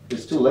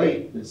 It's too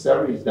late. The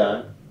discovery is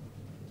done,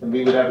 and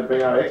we would have to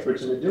bring our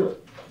experts in to do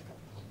it.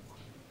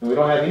 And we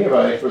don't have any of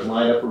our experts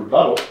lined up for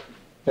rebuttal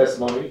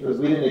testimony because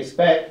we didn't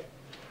expect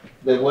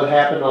that what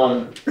happened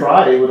on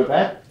Friday would have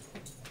happened.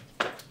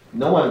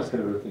 No one could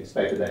have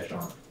expected that,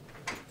 Sean.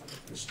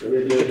 I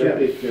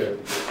think the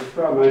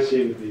problem I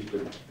see with these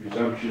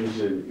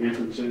presumptions and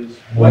inferences.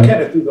 Well, I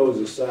kind of threw those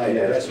aside.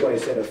 Yeah. That's why I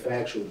said a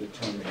factual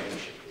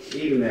determination.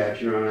 Even that,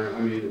 Your Honor,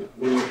 I mean,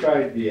 when we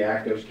tried the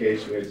Actos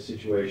case, we had a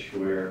situation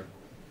where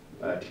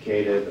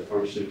Takeda, the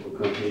pharmaceutical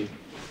company,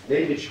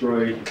 they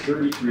destroyed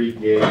 33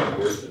 gigs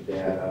worth of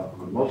data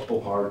on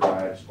multiple hard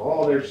drives,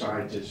 all their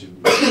scientists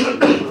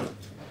who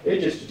they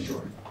just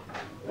destroyed.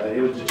 It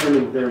was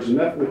determined that there was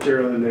enough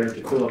material in there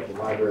to fill up the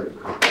library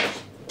of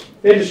Congress.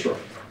 They destroyed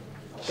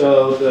it.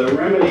 So the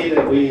remedy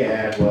that we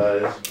had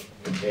was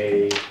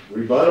a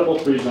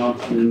rebuttable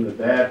presumption that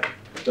that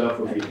stuff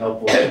would be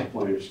helpful in the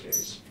plaintiff's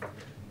case.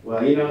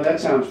 Well, you know, that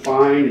sounds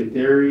fine in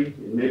theory,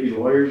 and maybe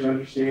lawyers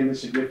understand the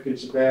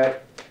significance of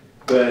that,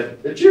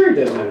 but the jury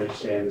doesn't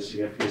understand the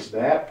significance of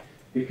that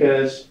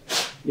because,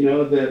 you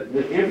know,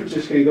 the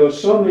inferences can go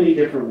so many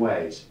different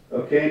ways.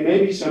 Okay,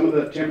 maybe some of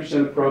the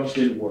 10% of probes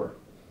didn't work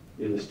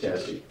in this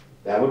testing.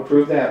 That would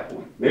prove that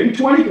point. Maybe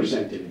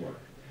 20% didn't work.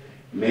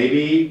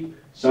 Maybe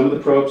some of the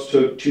probes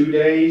took 2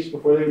 days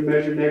before they were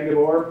measured negative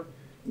orb.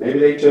 Maybe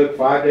they took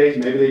 5 days,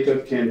 maybe they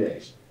took 10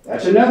 days.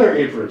 That's another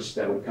inference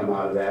that would come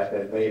out of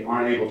that they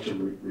aren't able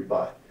to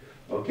rebut,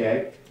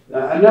 okay?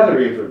 Another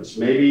inference,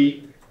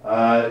 maybe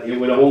it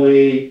would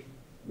only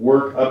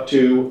work up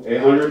to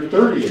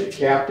 130 and it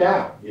capped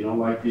out, you know,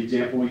 like the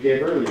example we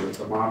gave earlier, the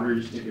thermometer,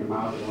 you stick your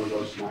mouth, it only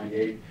goes to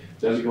 98,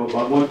 doesn't go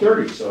above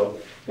 130. So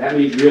that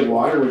means real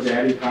water was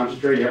adding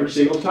concentrate every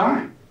single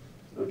time,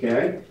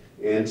 okay?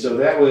 And so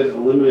that would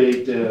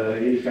eliminate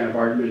any kind of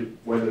argument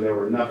whether there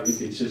were enough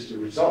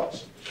inconsistent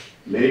results.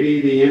 Maybe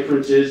the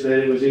inference is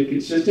that it was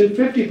inconsistent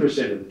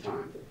 50% of the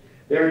time.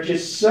 There are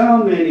just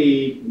so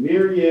many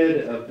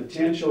myriad of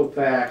potential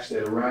facts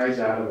that arise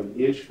out of an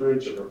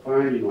inference or a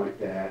finding like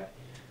that.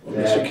 Well,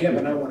 Mr. Kemp,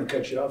 and I want to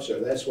cut you off, sir.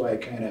 That's why I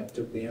kind of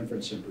took the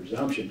inference and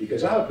presumption,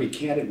 because I'll be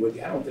candid with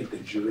you. I don't think the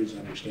juries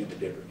understand the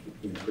difference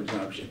between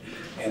presumption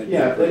and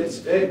Yeah, inference.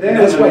 they don't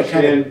That's why I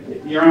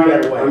understand, Your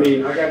Honor, I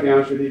mean, I gotta be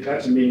honest with you,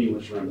 that's a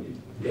meaningless remedy.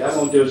 Yes. That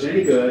won't do us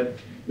any good.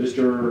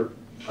 Mr.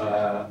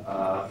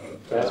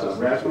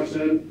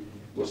 Rasmussen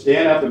will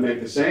stand up and make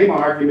the same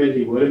argument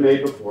he would have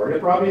made before. He'll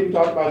probably even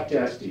talk about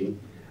testing.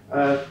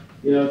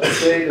 You know, to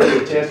say that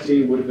the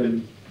testing would have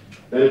been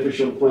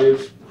beneficial to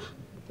plaintiffs,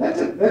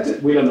 that's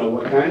it. We don't know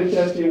what kind of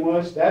testing it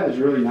was. That is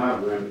really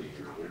not a remedy,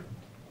 Your Honor.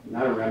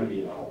 Not a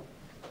remedy at all.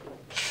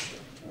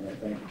 All right,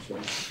 thank you, sir.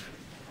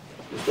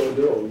 Mr.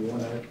 Odou, you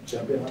want to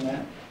jump in on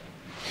that?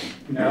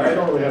 No, I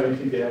don't really have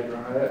anything to add, Your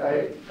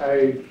Honor.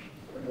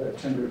 I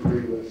tend to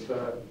agree with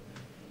the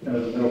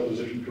middle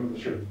position between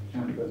Mr.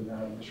 Kemp and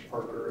Mr.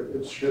 Parker.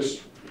 It's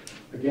just,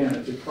 again,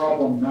 it's a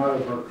problem not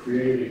of our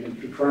creating,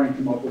 and to try and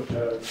come up with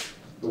a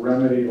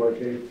remedy like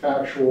a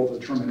factual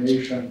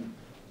determination,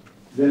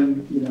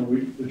 then, you know,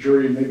 the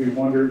jury maybe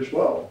wonders,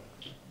 well,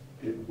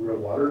 did Real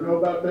Water know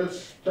about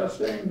this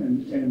testing?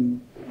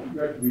 And you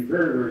have to be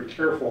very, very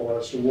careful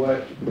as to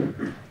what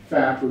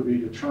fact would be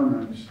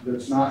determined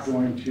that's not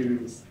going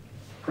to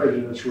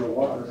prejudice Real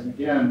Water. And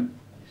again,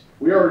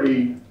 we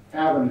already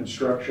have an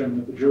instruction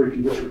that the jury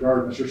can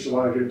disregard Mr.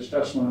 Szilagyi's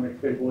testimony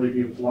if they believe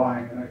he was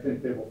lying, and I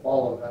think they will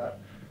follow that.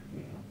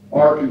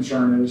 Our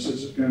concern is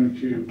it going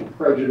to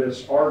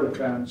prejudice our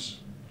defense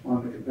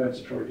on the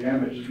compensatory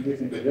damages, and we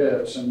think it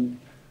is, and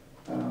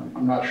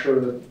I'm not sure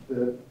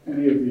that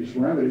any of these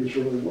remedies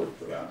really work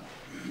for that.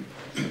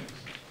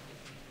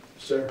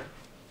 Sir?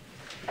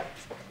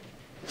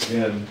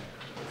 And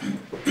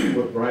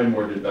what Brian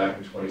Moore did back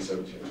in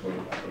 2017,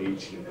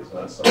 2018 is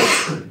not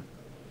something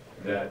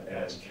that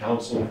as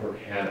counsel for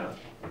Hanna,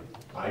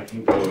 I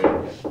can go in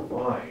and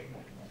find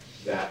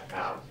that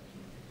out.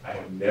 I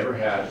have never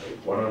had a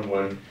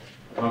one-on-one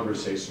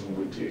conversation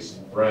with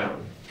Jason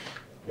Brown,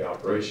 the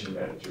operation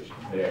managers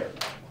there.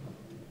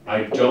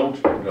 I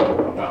don't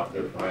know about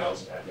their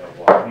files at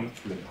Milwaukee.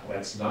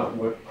 That's not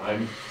what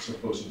I'm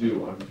supposed to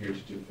do. I'm here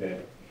to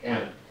defend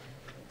Hanna.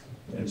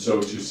 And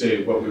so to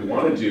say what we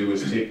want to do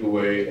is take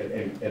away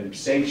and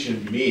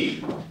sanction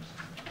me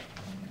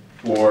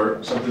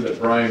for something that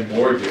Brian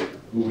Moore did,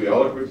 who we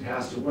all agree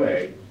passed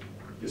away,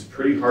 is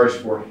pretty harsh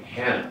for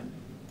Hanna.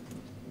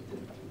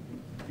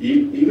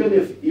 Even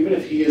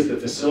if he is the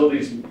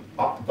facilities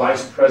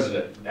vice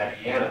president at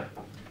Hanna,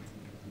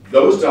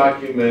 those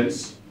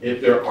documents,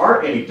 if there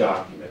are any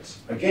documents,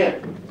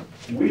 again,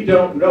 we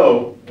don't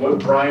know what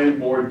Brian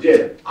Moore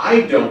did.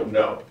 I don't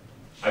know.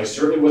 I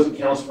certainly wasn't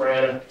counsel for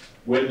Hanna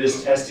when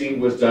this testing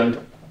was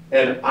done,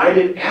 and I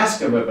didn't ask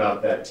him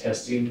about that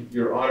testing,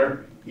 Your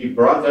Honor. He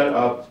brought that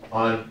up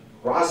on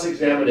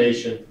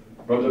cross-examination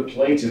from the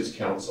plaintiff's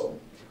counsel.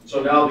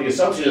 So now the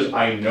assumption is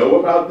I know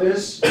about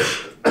this,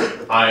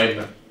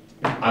 I'm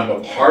a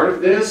part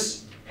of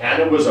this,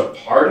 Hanna was a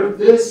part of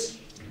this.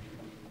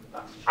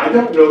 I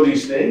don't know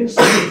these things.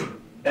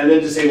 And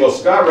then to say, well,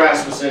 Scott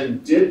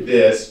Rasmussen did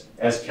this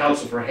as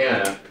counsel for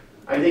Hanna,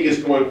 I think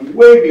is going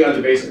way beyond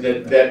the basis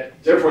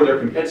that therefore they're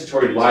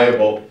compensatory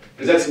liable,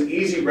 because that's an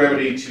easy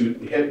remedy to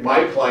hit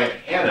my client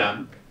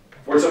Hanna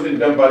for something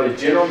done by the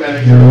general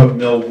manager of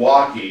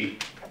Milwaukee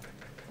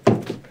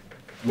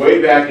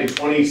way back in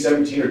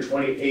 2017 or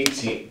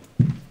 2018.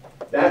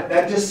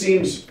 That just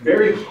seems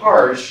very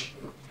harsh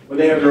when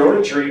they have their own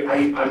attorney.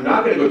 I'm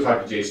not going to go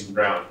talk to Jason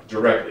Brown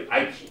directly.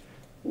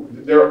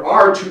 There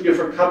are two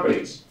different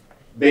companies.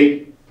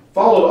 They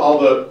followed all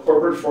the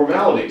corporate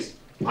formalities.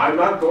 I'm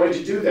not going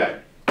to do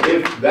that.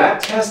 If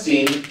that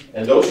testing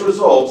and those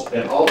results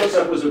and all that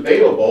stuff was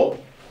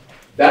available,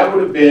 that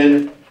would have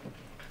been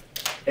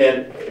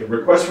a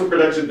request for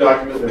production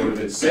document that would have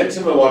been sent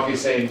to Milwaukee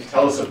saying,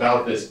 tell us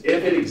about this,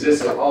 if it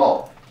exists at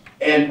all.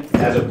 And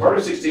as a part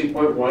of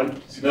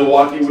 16.1,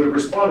 Milwaukee would have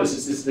responded,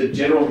 since it's the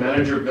general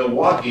manager of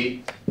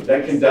Milwaukee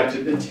that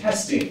conducted the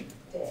testing.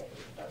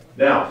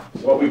 Now,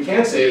 what we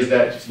can say is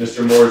that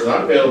Mr. Moore is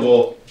not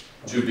available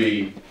to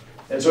be,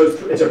 and so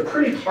it's a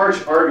pretty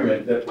harsh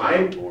argument that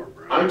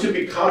I'm to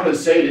be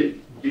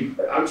compensated,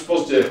 I'm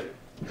supposed to,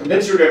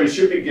 compensatory damage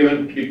should be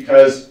given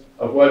because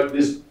of what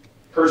this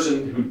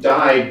person who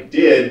died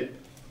did,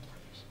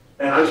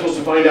 and I'm supposed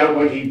to find out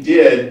what he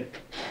did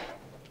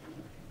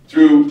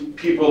through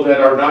people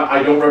that are not,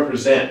 I don't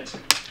represent.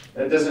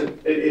 That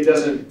doesn't, it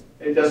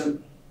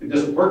doesn't It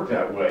doesn't work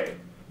that way.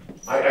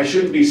 I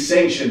shouldn't be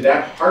sanctioned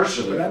that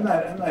harshly. But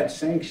I'm not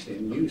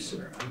sanctioning you,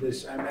 sir.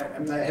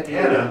 I'm not having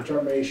Hanna. a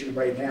determination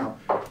right now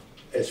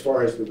as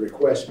far as the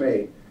request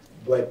made.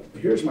 But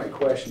here's my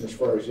question as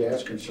far as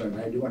that's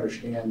concerned. I do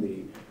understand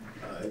the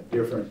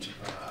different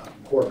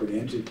corporate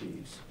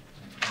entities,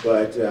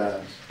 but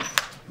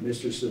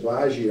Mr.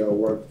 Savaggio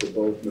worked for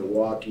both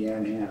Milwaukee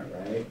and Hanna,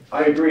 right?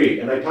 I agree,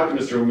 and I talked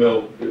to Mr.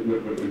 Mill,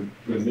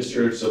 when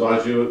Mr.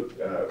 Savaggio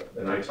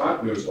and I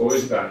talked, it was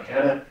always about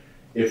Hanna.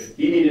 If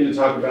he needed to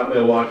talk about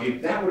Milwaukee,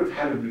 that would have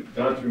had to be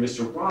done through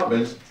Mr.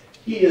 Robbins.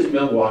 He is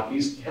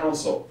Milwaukee's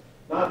counsel,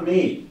 not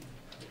me.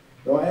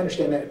 No, I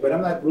understand that, but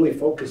I'm not really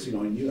focusing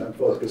on you. I'm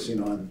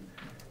focusing on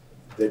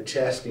the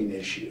testing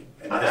issue.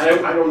 And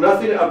I know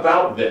nothing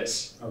about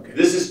this. Okay.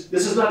 This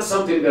is not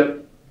something that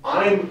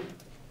I'm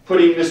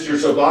putting Mr.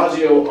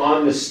 Savaggio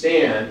on the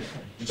stand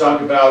to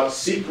talk about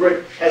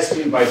secret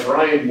testing by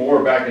Brian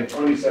Moore back in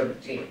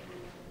 2017,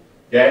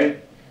 okay?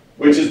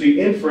 Which is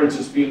the inference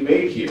that's being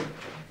made here.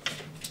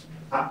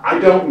 I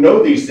don't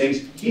know these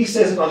things. He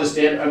says it on the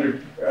stand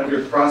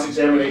under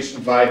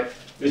cross-examination by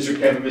Mr.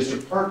 Kemp and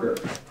Mr. Parker.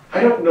 I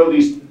don't know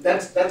these.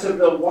 That's a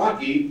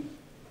Milwaukee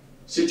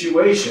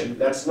situation.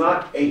 That's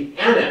not a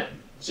Hanna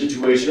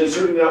situation, and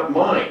certainly not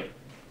mine.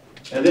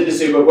 And then to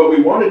say, but what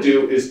we want to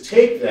do is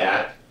take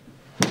that,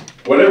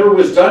 whatever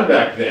was done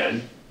back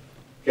then,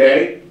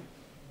 okay,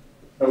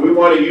 and we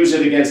want to use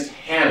it against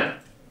Hanna.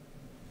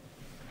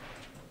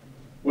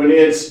 When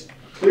it's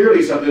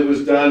clearly something that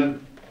was done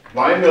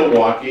by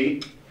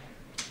Milwaukee,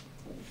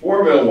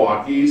 for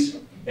Milwaukee's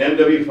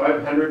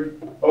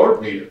MW500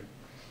 ore meter.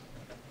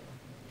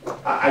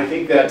 I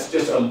think that's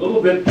just a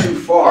little bit too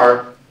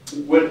far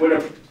when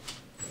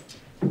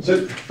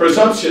so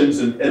presumptions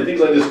and things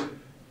like this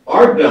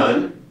are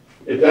done.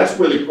 If that's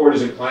where the court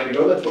is inclined to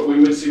go, that's what we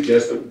would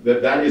suggest,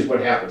 that is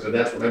what happens, and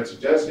that's what I'm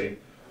suggesting.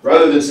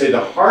 Rather than say the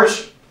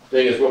harsh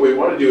thing is what we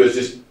want to do is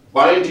just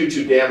bind you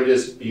to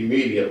damages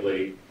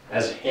immediately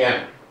as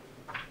Hanna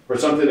for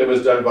something that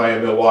was done by a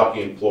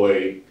Milwaukee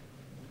employee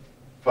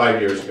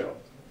 5 years ago.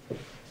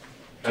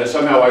 And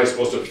somehow I was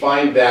supposed to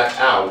find that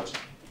out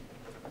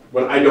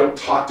when I don't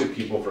talk to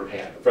people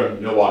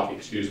from Milwaukee,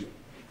 excuse me.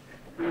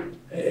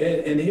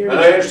 And here, And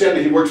I understand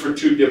that he works for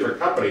two different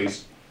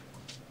companies,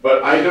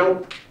 but I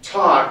don't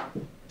talk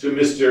to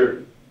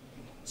Mr.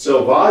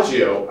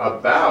 Savaggio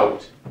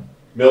about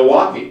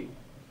Milwaukee.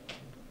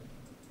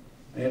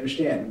 I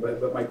understand,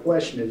 but my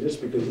question is this,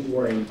 because he's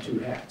wearing two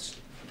hats.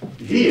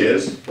 He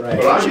is, Right.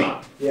 but I'm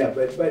not. Yeah,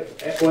 but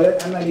well,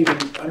 I'm not even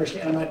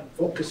I'm not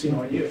focusing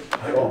on you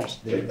at all. I'm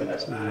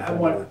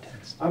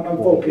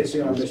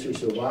focusing on Mr.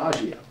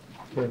 Savaggio.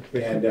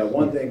 And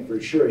one thing for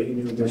sure, he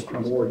knew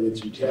Mr. Moore did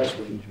some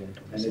testing,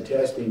 and the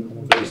testing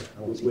would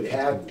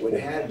have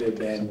to have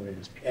been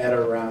at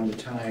around the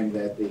time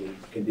that the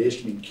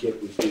conditioning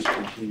kit was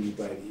discontinued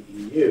by the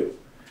EU.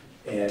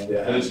 And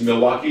it's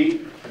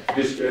Milwaukee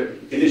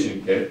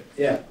conditioning kit.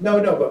 yeah,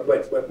 no,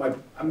 but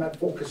I'm not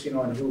focusing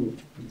on who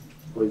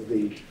was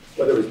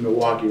whether it was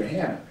Milwaukee or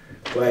Hanna,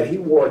 but he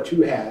wore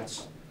two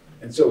hats,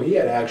 and so he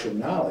had actual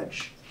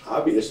knowledge,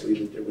 obviously,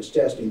 that there was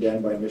testing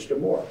done by Mr.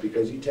 Moore,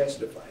 because he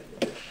testified.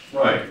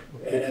 Right.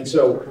 And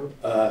so,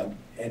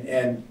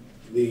 and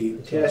the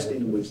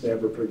testing was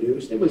never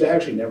produced. It was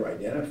actually never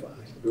identified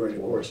during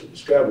the course of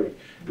discovery,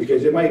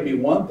 because it might be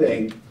one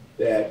thing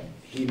that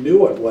he knew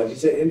what it was. He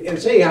said, and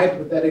say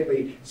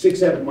hypothetically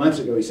 6-7 months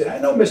ago, he said, I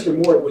know Mr.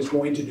 Moore was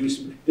going to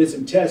did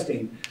some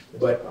testing,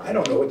 but I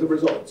don't know what the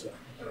results are.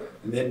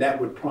 And then that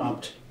would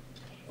prompt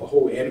a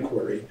whole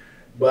inquiry.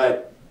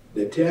 But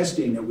the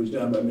testing that was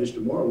done by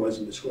Mr. Moore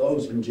wasn't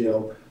disclosed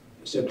until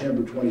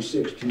September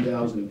 26,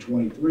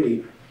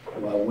 2023,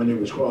 when there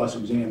was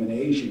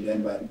cross-examination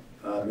done by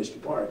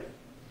Mr. Parker.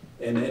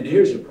 And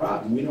here's the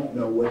problem. We don't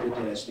know what the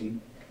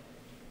testing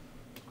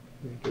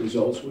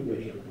results would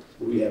be.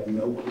 We have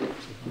no clue.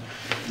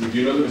 We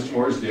do know that Mr.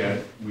 Moore is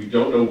dead. We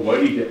don't know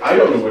what he did. I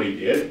don't know what he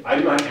did.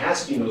 I'm not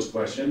asking those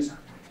questions.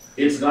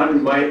 It's not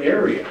in my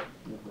area.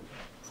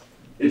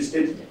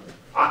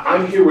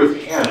 I'm here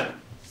with Hanna,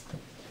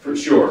 for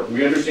sure.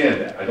 We understand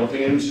that. I don't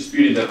think anyone's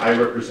disputing that I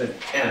represent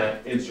Hanna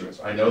Instruments.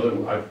 I know that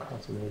I'm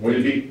going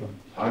to be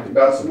talking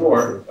about some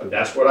more, but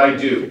that's what I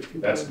do.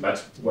 That's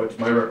what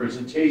my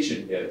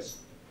representation is.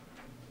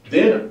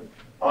 Then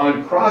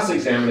on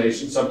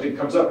cross-examination, something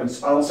comes up, and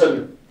all of a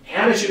sudden,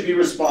 Hanna should be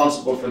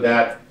responsible for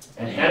that,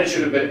 and Hanna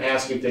should have been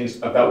asking things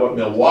about what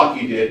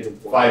Milwaukee did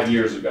 5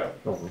 years ago.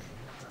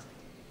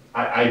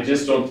 I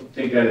just don't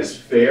think that is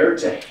fair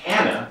to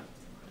Hanna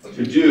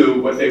to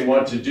do what they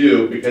want to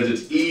do because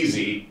it's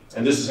easy,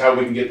 and this is how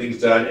we can get things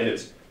done, and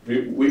it's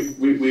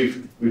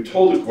we've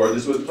told the court,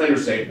 this is what the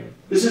plaintiffs saying,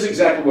 this is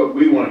exactly what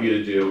we want you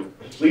to do.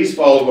 Please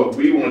follow what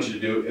we want you to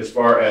do as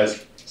far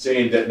as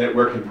saying that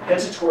we're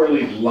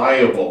compensatorily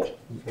liable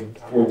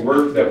for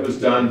work that was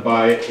done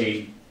by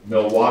a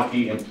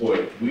Milwaukee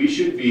employee. We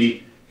should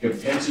be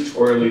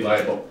compensatorily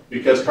liable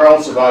because Carl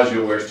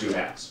Savaggio wears two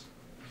hats.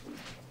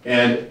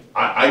 And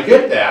I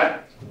get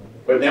that,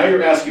 but now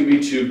you're asking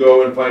me to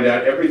go and find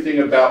out everything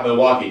about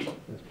Milwaukee.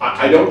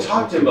 I don't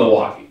talk to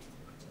Milwaukee.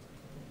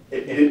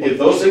 If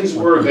those things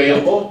were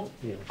available,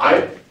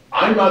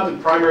 I'm not the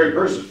primary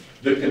person.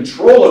 The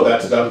control of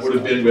that stuff would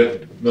have been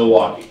with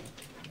Milwaukee.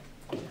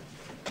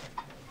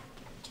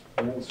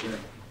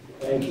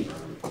 Thank you.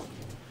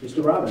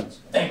 Mr. Robbins.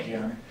 Thank you,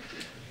 Your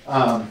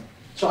Honor.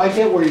 So I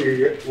get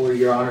where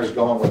your Honor is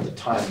going with the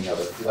timing of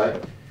it, because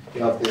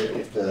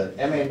if the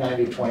MA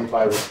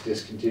 9025 was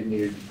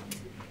discontinued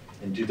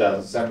in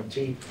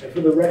 2017.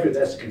 For the record,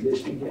 that's a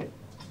conditioning game.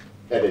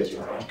 That is,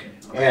 Your Honor.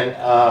 Okay.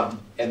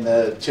 And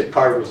the tip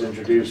card was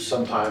introduced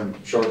sometime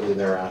shortly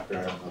thereafter.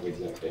 I don't know the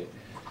exact date,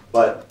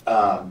 but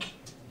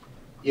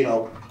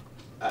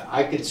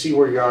I could see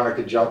where Your Honor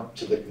could jump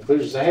to the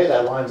conclusion, say, hey,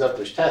 that lines up,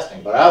 there's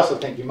testing. But I also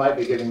think you might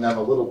be giving them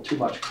a little too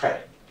much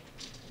credit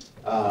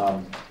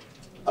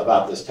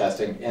about this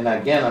testing. And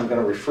again, I'm going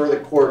to refer the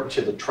court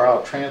to the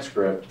trial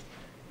transcript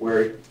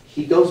where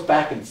he goes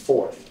back and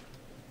forth.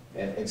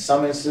 And in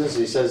some instances,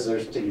 he says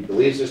he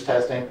believes there's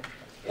testing,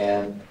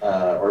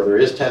 or there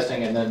is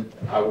testing, and then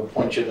I would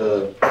point you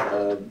to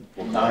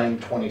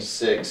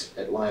 926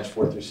 at lines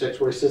 4 through 6,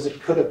 where he says it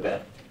could have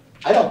been.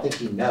 I don't think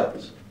he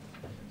knows.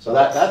 So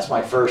that's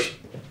my first,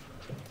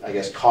 I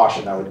guess,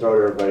 caution I would throw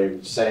to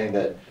everybody, saying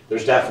that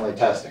there's definitely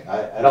testing.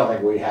 I don't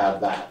think we have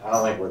that. I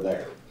don't think we're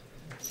there,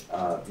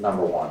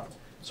 number one.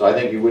 So I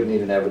think you would need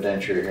an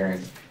evidentiary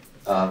hearing.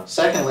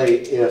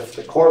 Secondly, if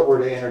the court were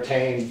to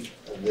entertain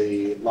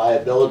the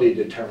liability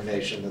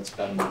determination that's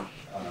been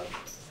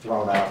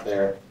thrown out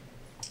there,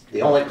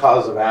 the only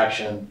cause of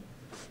action,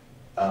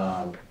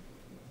 the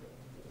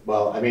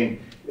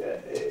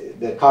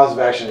cause of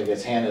action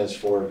against Hanna is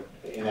for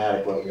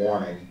inadequate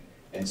warning.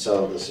 And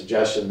so the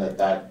suggestion that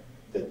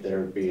there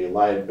would be a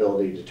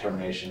liability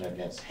determination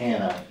against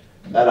Hanna,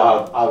 that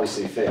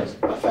obviously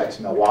affects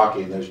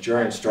Milwaukee. There's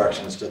jury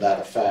instructions to that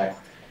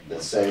effect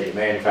that say the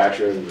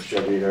manufacturer, the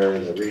distributor,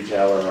 the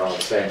retailer are all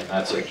the same.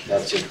 That's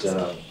it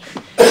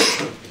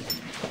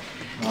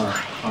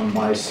on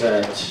my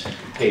set,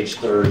 page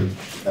 30,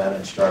 that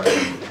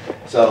instruction.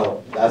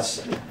 So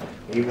that's,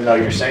 even though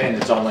you're saying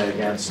it's only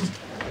against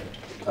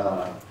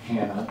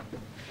Hanna,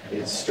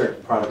 it's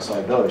strict products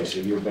liability, so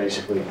you're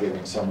basically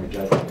giving summary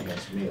judgment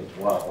against me as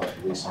well,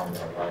 at least on the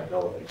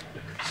liability.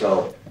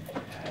 So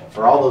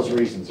for all those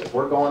reasons, if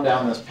we're going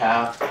down this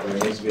path, there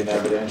needs to be an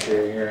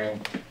evidentiary hearing.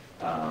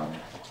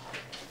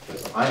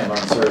 Because I am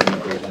uncertain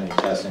if there's any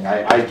testing.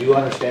 I do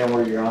understand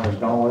where Your Honor's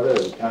going with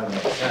it. It kind of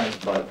makes sense,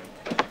 but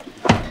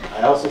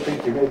I also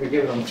think you're maybe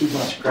giving them too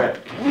much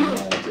credit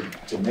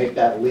to make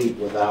that leap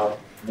without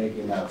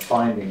making that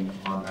finding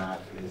on that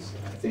is,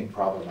 I think,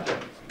 problematic.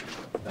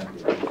 Thank you.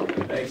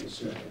 Thank you,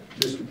 sir.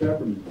 Mr.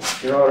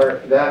 Pepperman. Your Honor,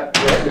 that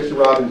Mr.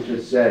 Robbins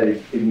just said,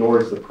 it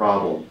ignores the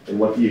problem and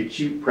what the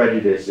acute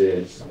prejudice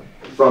is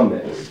from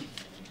this.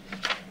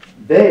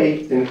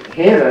 They, and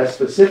Hanna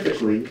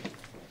specifically,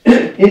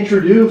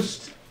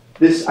 introduced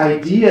this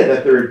idea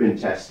that there had been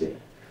testing.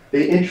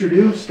 They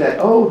introduced that,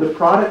 oh, the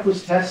product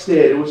was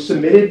tested, it was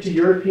submitted to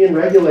European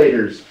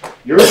regulators.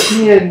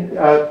 European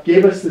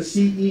gave us the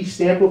CE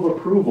stamp of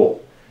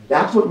approval.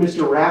 That's what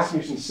Mr.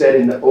 Rasmussen said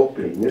in the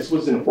opening. This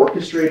was an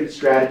orchestrated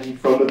strategy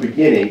from the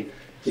beginning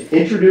to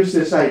introduce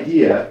this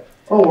idea,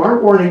 oh, our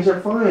warnings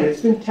are fine,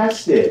 it's been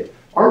tested.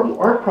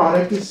 Our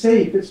product is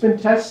safe, it's been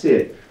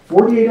tested.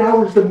 48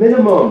 hours the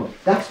minimum,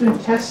 that's been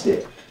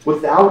tested,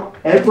 without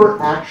ever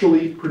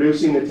actually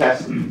producing the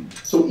testing.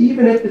 So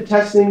even if the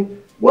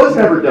testing was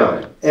never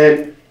done,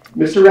 and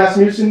Mr.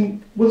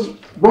 Rasmussen was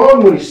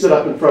wrong when he stood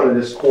up in front of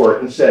this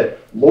court and said,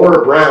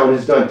 Laura Brown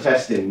has done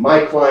testing,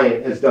 my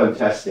client has done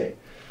testing.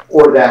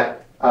 Or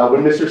that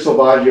when Mr.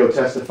 Salvaggio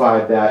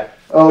testified that,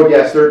 oh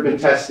yes, there had been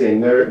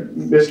testing,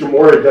 Mr.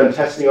 Moore had done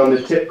testing on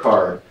the tip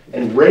card,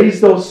 and raised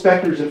those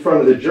specters in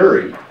front of the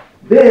jury,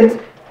 then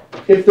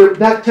if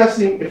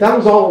that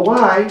was all a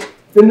lie,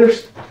 then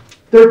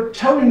they're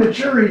telling the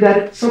jury that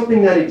it's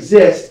something that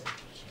exists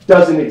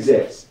doesn't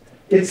exist.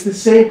 It's the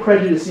same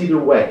prejudice either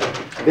way.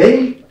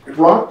 They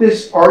brought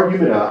this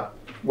argument up,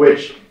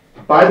 which,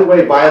 by the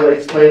way,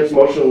 violates plaintiff's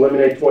motion to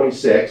eliminate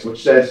 26,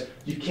 which says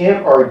you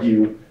can't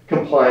argue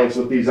compliance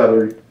with these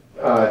other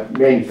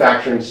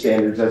manufacturing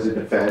standards as a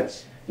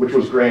defense, which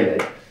was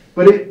granted.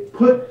 But it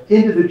put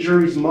into the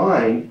jury's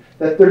mind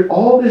that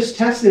all this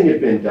testing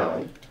had been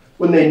done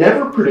when they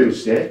never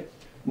produced it,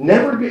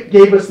 never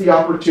gave us the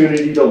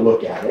opportunity to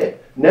look at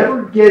it,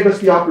 never gave us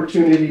the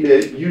opportunity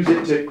to use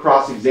it to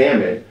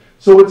cross-examine.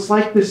 So it's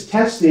like this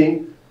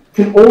testing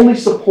can only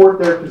support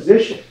their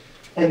position.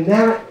 And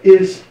that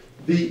is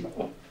the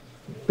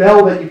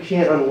bell that you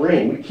can't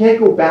unring. We can't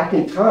go back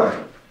in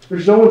time.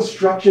 There's no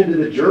instruction to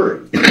the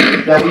jury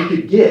that we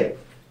could give.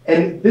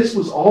 And this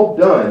was all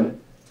done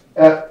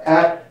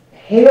at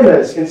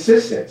Hanna's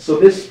insistence. So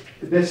this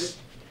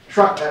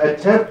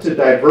attempt to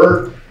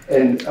divert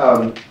and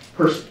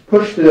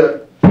push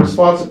the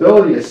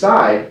responsibility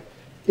aside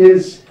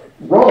is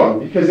wrong,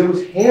 because it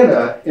was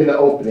Hanna in the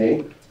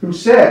opening who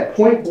said,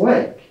 point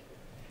blank,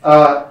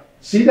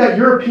 see that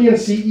European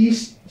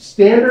CE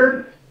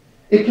standard?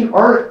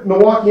 Our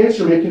Milwaukee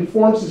Instrument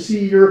conforms to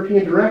CE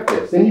European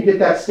directives. Then you get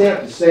that stamp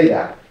to say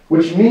that.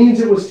 which means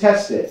it was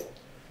tested.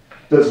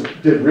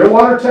 Did real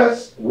water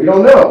test? We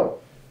don't know.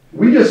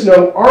 We just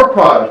know our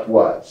product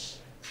was,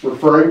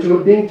 referring to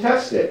it being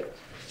tested.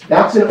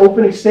 That's an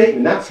opening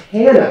statement. That's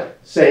Hanna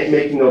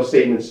making those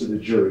statements to the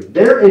jury.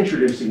 They're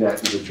introducing that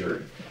to the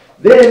jury.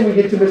 Then we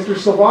get to Mr.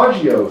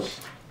 Salvaggio's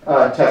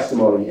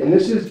testimony, and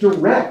this is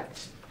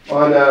direct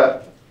on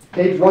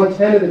page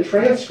 110 of the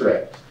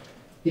transcript.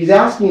 He's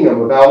asking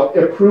him about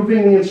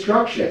approving the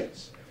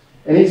instructions,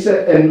 and he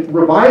said, and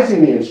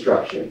revising the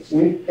instructions.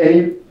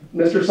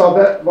 Mr.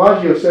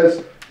 Salvaggio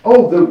says,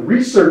 oh, the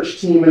research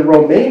team in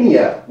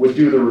Romania would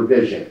do the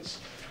revisions,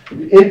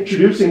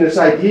 introducing this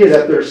idea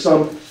that there's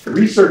some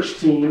research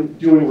team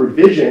doing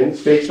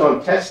revisions based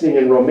on testing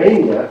in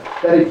Romania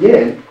that,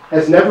 again,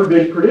 has never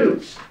been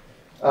produced.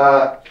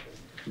 I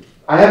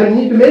haven't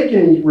need to make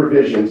any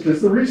revisions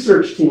because the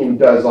research team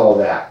does all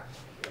that.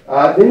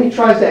 Then he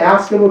tries to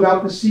ask him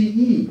about the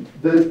CE,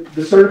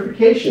 the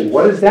certification.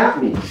 What does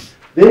that mean?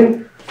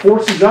 Then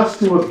forces us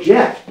to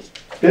object.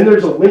 Then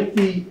there's a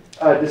lengthy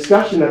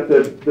discussion at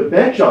the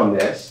bench on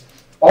this,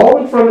 all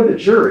in front of the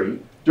jury,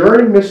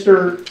 during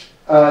Mr.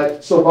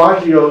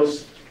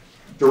 Salvaggio's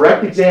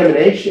direct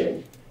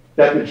examination,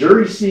 that the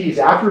jury sees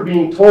after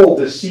being told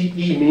the CE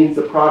means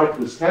the product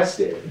was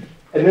tested,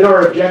 and then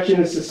our objection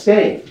is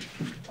sustained.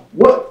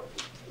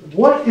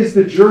 What is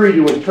the jury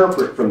to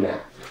interpret from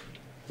that?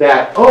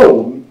 That,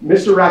 oh,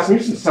 Mr.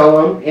 Rasmussen's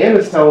telling him,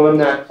 Hanna's telling him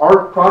that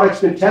our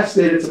product's been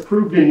tested, it's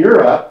approved in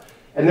Europe,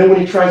 and then when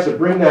he tries to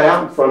bring that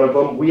out in front of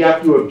them, we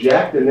have to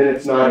object, and then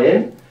it's not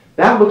in?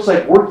 That looks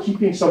like we're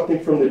keeping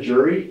something from the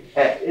jury,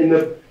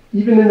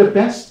 even in the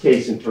best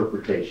case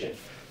interpretation.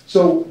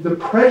 So the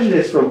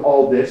prejudice from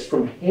all this,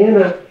 from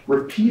Hanna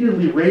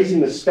repeatedly raising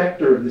the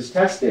specter of this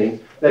testing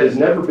that has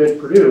never been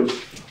produced,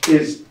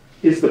 is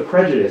the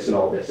prejudice in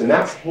all this. And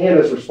that's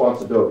Hanna's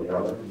responsibility, Your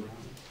Honor.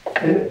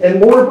 And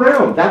Laura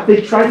Brown, that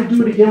they tried to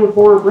do it again with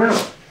Laura Brown.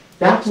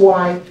 That's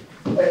why,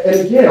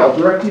 and again, I'll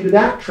direct you to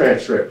that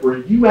transcript where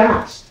you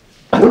asked,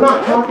 we're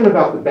not talking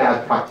about the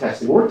Babcock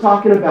testing, we're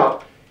talking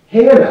about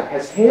Hanna.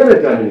 Has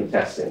Hanna done any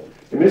testing?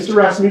 And Mr.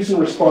 Rasmussen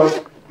responds,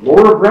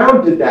 Laura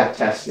Brown did that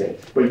testing,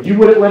 but you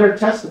wouldn't let her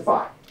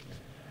testify.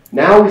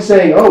 Now he's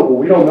saying, oh, well,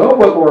 we don't know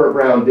what Laura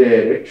Brown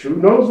did. Who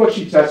knows what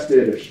she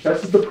tested? If she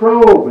tested the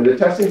probe and the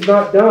testing's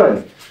not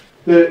done.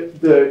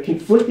 The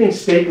conflicting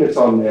statements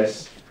on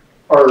this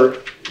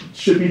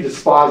should be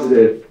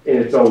dispositive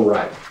in its own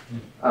right.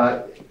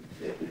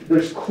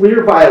 There's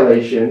clear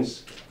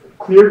violations,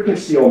 clear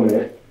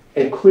concealment,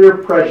 and clear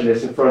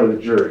prejudice in front of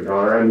the jury, Your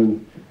Honor. I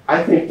mean,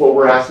 I think what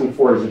we're asking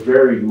for is a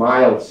very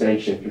mild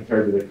sanction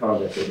compared to the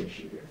conduct at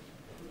issue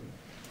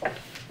here.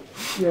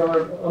 Your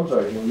Honor, I'm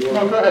sorry.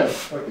 No, go ahead.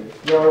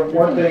 Okay. Your Honor,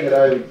 one thing that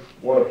I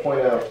want to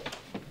point out,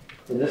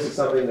 and this is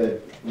something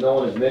that no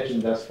one has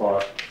mentioned thus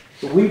far,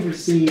 so we've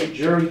received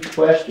jury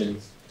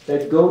questions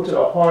that go to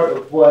the heart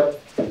of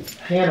what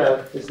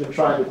Hanna has been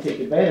trying to take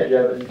advantage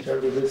of in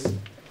terms of this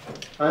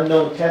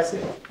unknown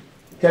testing.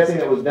 Testing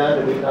that was done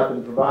that we've not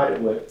been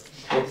provided with,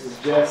 and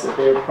suggests that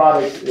their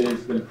product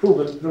has been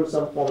proven through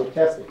some form of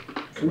testing.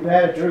 We've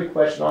had a jury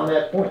question on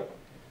that point.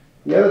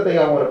 The other thing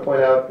I want to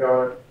point out,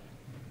 Your Honor,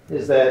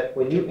 is that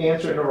when you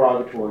answer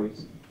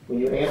interrogatories, when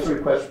you answer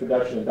requests for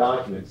production of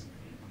documents,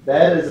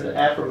 that is an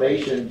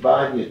affirmation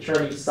by the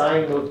attorney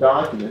signing those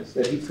documents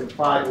that he's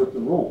complied with the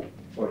rule,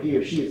 or he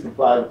or she has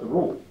complied with the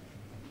rule.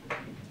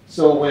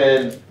 So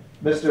when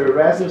Mr.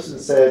 Rasmussen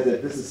says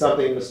that this is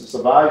something Mr.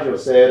 Salvaggio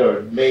said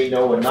or may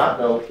know or not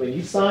know, when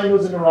he signed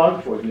those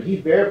interrogatories, when he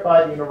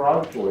verified the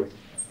interrogatories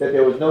that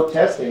there was no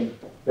testing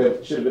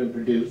that should have been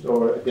produced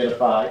or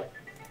identified,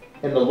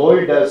 and the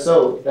lawyer does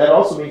so, that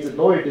also means the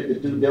lawyer did the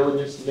due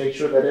diligence to make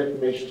sure that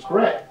information is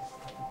correct.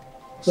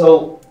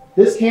 So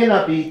this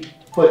cannot be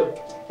put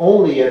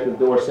only at the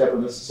doorstep of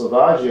Mr.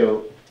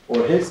 Salvaggio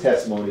or his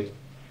testimony.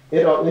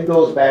 It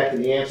goes back to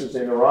the answers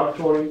to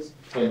interrogatories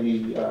and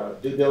the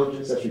due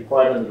diligence that's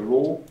required under the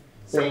rule.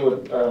 Same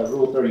with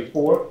Rule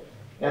 34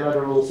 and under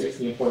Rule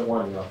 16.1, Your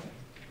Honor.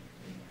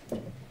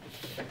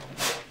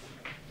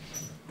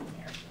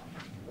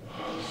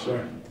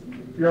 Sir.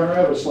 Your Honor, I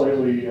have a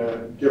slightly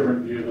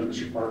different view than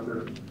Mr.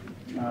 Parker.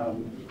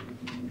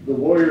 The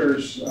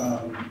lawyers,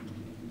 let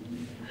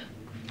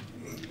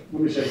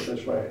me say it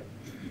this way.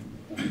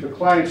 The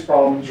client's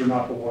problems are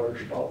not the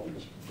lawyer's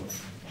problems.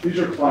 These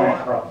are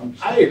client problems.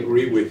 I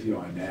agree with you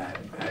on that.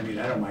 I mean,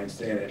 I don't mind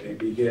saying it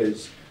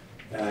because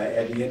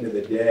at the end of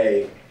the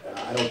day,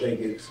 I don't think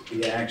it's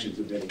the actions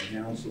of any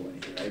counsel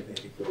in here. I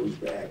think it goes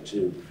back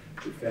to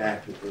the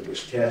fact that there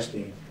was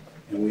testing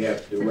and we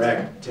have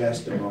direct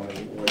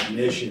testimony or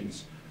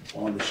admissions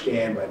on the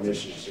stand by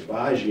Mr.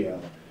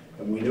 Salvaggio.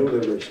 And we know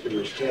there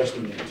was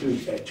testing at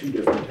two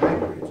different time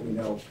periods. We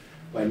know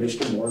by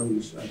Mr. Moore,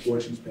 who's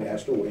unfortunately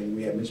passed away, and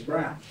we have Ms.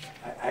 Brown.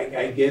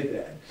 I get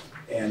that.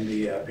 And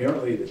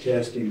apparently the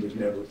testing was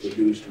never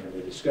produced or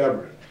never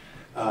discovered.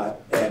 But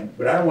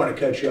I don't want to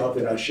cut you off,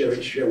 and I'll share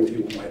with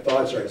you what my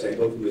thoughts are as I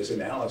go through this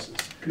analysis.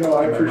 No,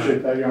 I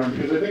appreciate that, Your Honor,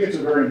 because I think it's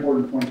a very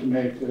important point to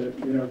make that,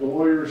 the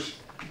lawyers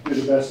do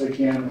the best they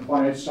can, and the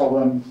clients tell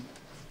them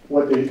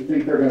what they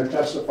think they're going to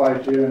testify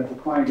to, and if the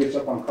client gets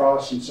up on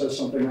cross and says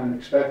something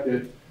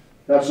unexpected,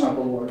 that's not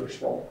the lawyer's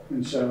fault.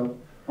 And so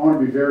I want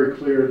to be very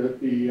clear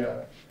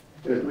that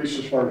at least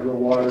as far as Real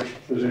Water's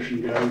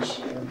position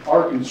goes,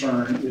 our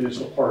concern is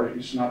the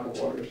parties, not the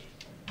lawyers.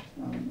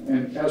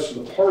 And as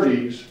to the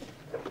parties,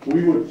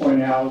 we would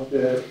point out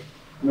that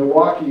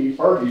Milwaukee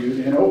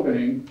argued in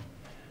opening,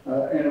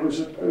 and it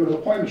was a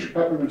point Mr.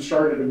 Pepperman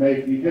started to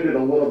make. He hit it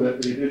a little bit,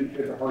 but he didn't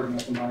hit it hard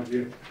enough in my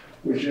view,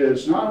 which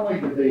is not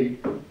only did they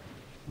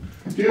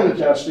do the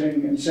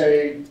testing and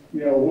say,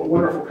 you know, what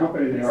wonderful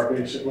company they are,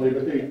 basically,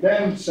 but they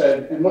then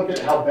said, and look at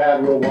how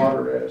bad Real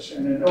Water is.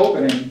 And in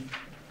opening,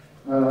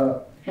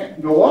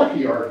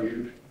 Milwaukee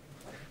argued,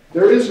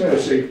 there is no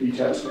safety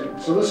testing.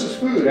 So this is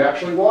food.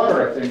 Actually,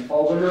 water, I think,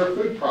 falls under a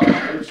food product,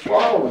 but it's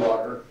bottled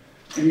water.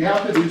 And you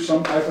have to do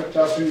some type of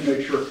testing to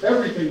make sure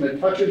everything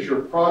that touches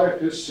your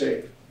product is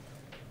safe.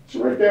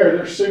 So right there,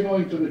 they're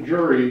signaling to the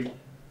jury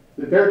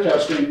that their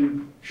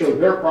testing showed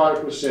their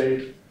product was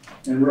safe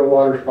and Real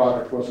Water's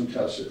product wasn't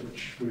tested,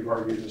 which we've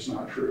argued is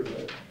not true,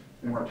 that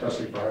they weren't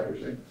testing for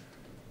hydrazine.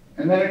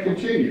 And then it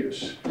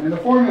continues, and the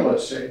formula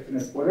is safe,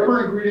 and if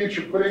whatever ingredients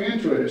you're putting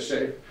into it is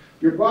safe,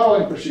 your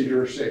bottling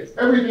procedure is safe.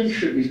 Everything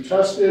should be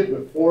tested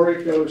before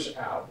it goes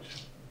out.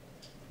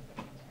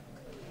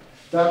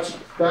 That's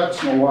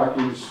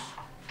Milwaukee's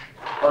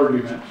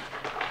argument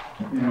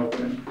in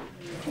opening,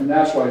 and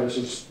that's why this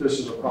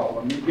is a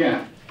problem. And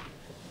again,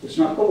 it's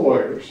not the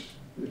lawyers,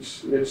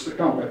 it's the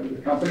company.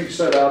 The company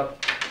set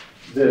up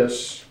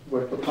this,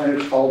 what the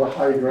plaintiffs call the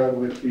Hydra,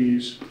 with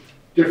these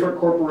different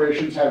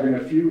corporations having a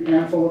few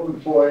handful of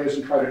employees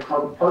and try to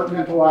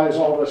compartmentalize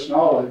all this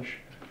knowledge.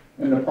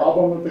 And the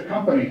problem that the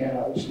company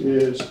has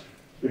is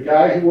the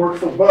guy who worked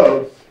for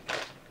both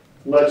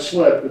let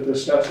slip that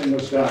this testing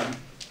was done,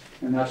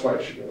 and that's why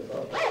it should go to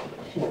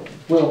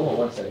both. Will, hold on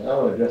one second. I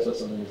want to address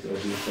something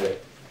that you said.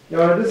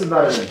 Your Honor, this is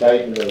not an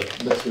indictment of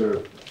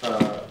Mr.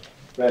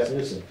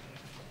 Rasmussen.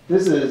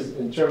 This is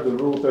in terms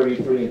of Rule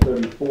 33 and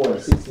 34 and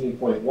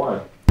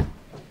 16.1.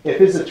 If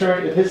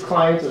his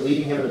clients are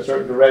leading him in a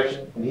certain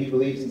direction and he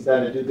believes he's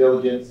done a due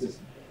diligence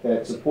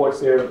that supports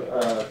their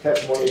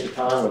testimony at the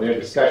time or their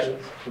discussions,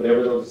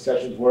 whatever those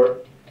discussions were,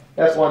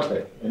 that's one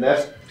thing, and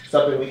that's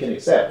something we can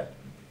accept.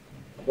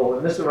 But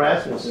when Mr.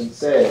 Rasmussen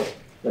said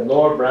that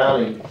Laura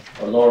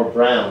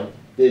Brown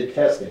did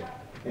testing,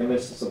 and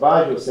Mr.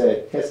 Savaggio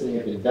said testing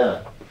had been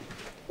done,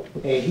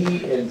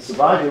 and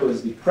Savaggio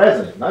is the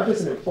president, not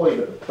just an employee,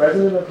 but the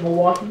president of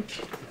Milwaukee,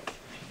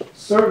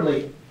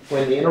 certainly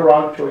when the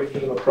interrogatory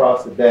came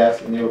across the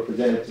desk and they were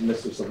presented to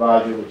Mr.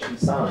 Savaggio, which he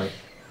signed,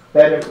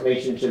 that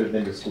information should have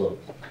been disclosed.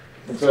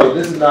 And so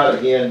this is not,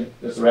 again,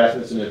 Mr.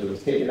 Rasmussen, if it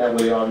was taken that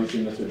way,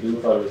 obviously Mr.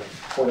 Odou thought it was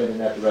pointed in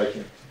that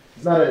direction.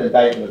 It's not an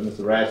indictment of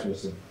Mr.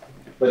 Rasmussen,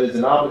 but it's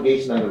an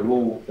obligation under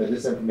rule that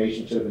this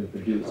information should have been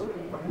produced,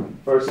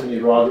 first in the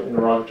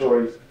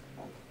interrogatories,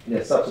 and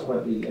then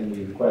subsequently in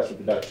the request for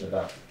production of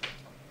documents.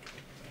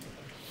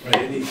 Right,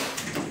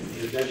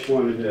 I just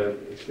wanted to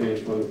expand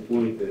upon the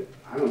point that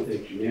I don't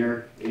think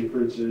generic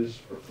inferences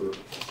or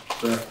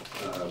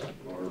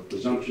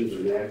presumptions are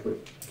an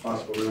adequate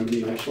possible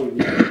remedy. I just want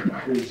to give you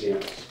 3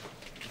 examples.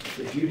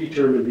 If you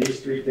determine these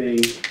 3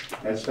 things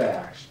as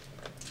facts,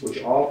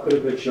 which all could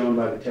have been shown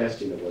by the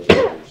testing that was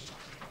used.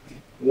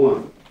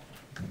 1,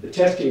 the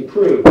testing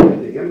proved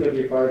that the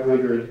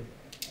MW500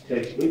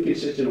 takes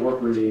inconsistent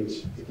work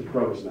readings if the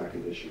probe is not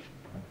conditioned.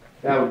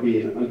 That would be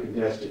an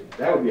uncontested,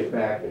 that would be a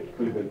fact that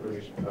could have been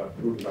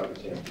proven by the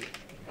testing.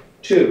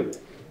 2,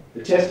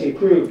 the testing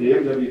proved the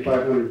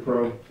MW500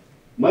 probe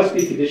must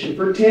be conditioned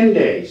for 10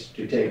 days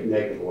to take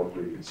negative work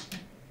readings.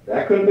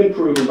 That could have been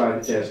proven by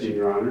the testing,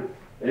 Your Honor.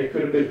 They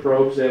could have been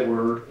probes that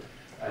were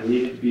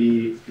needed to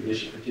be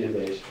conditioned for 10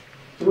 days.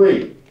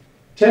 3,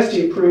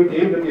 testing proved the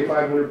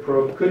MW500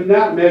 probe could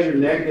not measure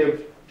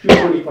negative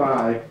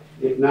 225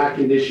 if not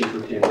conditioned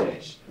for 10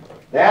 days.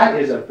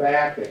 That is a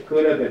fact that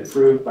could have been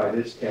proved by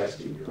this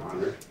testing, Your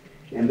Honor.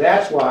 And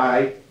that's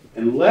why,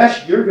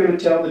 unless you're going to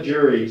tell the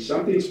jury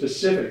something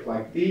specific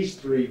like these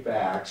 3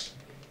 facts,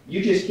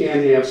 you just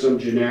can't have some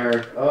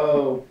generic,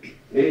 oh,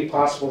 any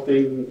possible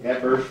thing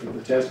adverse from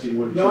the testing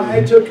would. No,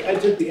 I took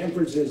the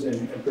inferences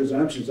and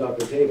presumptions off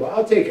the table.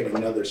 I'll take it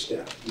another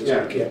step,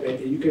 Mr. Kemp, and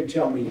you can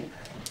tell me,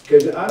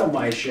 because I don't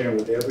mind sharing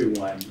with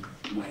everyone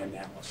my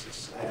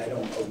analysis. I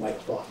don't know my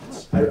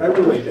thoughts. I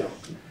really don't,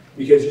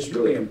 because it's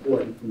really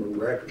important from a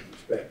record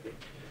perspective.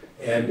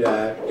 And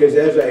because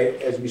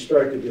as we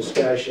start the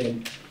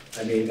discussion,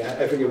 I mean,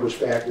 I think it was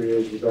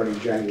factored in regarding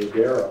Johnny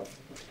Rodero,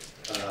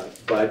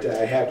 but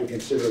I have to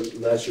consider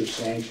lesser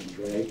sanctions,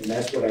 right? And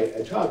that's what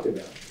I talked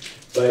about.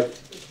 But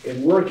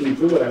in working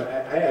through it,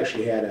 I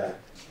actually had a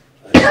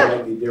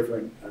slightly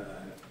different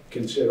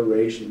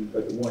consideration,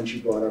 but the one she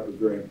brought up was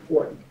very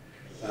important.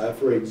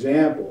 For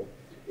example,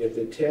 if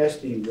the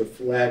testing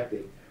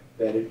reflected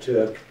that it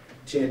took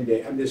 10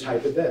 days, I'm just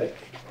hypothetical,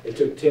 it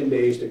took 10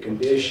 days to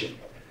condition,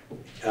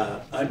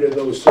 under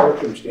those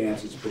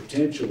circumstances,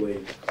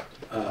 potentially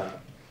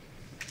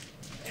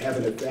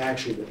having a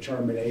factual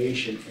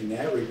determination in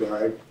that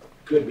regard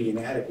could be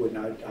inadequate,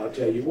 and I'll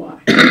tell you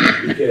why.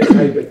 Because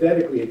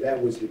hypothetically, if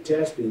that was the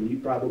testing,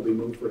 you'd probably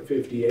move for a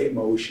 50A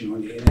motion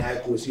on the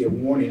inadequacy of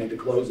warning at the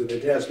close of the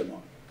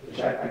testimony.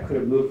 Which I could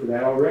have moved for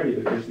that already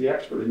because the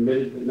expert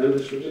admitted that none of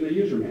this was in the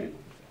user manual.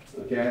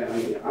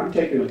 Okay, I'm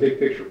taking a big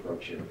picture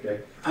approach here,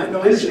 okay? I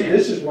know, This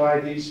is why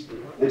these,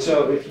 and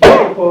so if you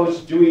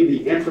propose doing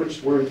the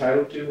inference we're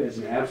entitled to as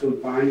an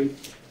absolute finding,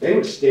 they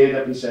would stand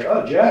up and say,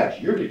 oh,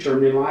 Judge, you're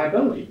determining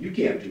liability. You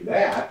can't do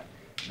that.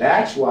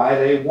 That's why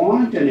they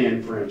want an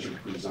inference or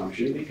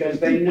presumption, because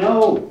they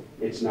know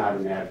it's not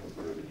an adequate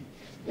remedy.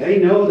 They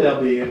know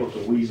they'll be able to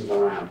weasel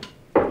around,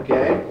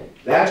 okay?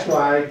 That's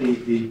why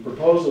the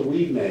proposal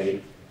we've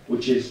made,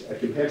 which is a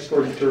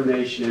compensatory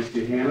determination as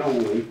to Hanna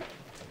only.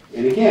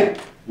 And again,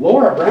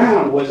 Laura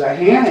Brown was a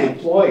Hanna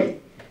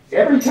employee.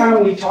 Every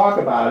time we talk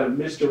about it,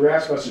 Mr.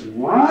 Rasmussen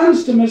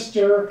runs to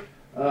Mr.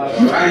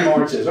 Ryan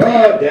Moore and says,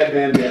 oh, dead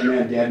man, dead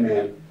man, dead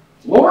man.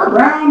 Laura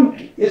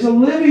Brown is a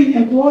living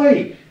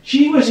employee.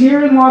 She was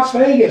here in Las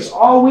Vegas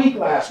all week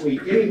last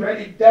week getting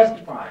ready to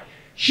testify.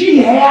 She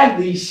had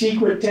these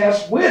secret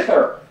tests with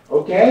her,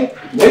 okay?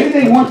 Maybe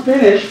they weren't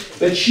finished,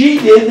 but she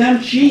did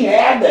them, she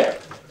had them.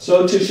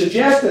 So to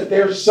suggest that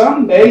there's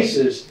some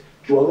basis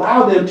to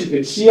allow them to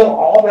conceal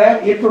all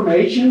that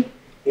information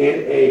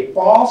in a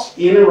false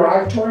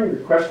interrogatory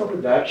request for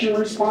production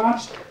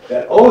response,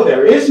 that, oh,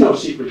 there is no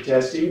secret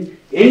testing,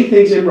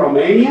 anything's in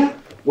Romania,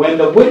 when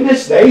the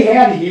witness they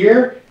had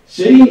here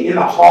sitting in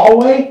the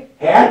hallway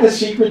had the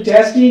secret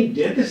testing,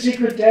 did the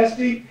secret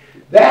testing,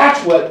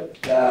 that's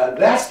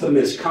the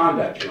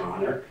misconduct, Your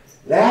Honor.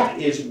 That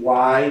is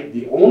why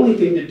the only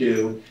thing to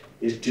do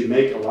is to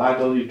make a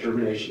liability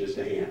determination as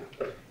to Hanna.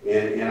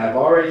 And I've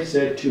already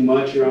said too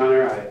much, Your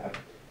Honor. I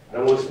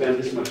don't want to spend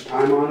this much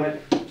time on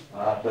it,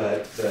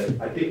 but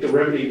I think the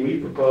remedy we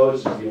propose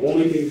is the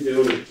only thing to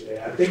do.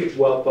 I think it's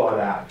well thought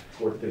out.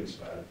 Court thinks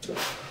about it.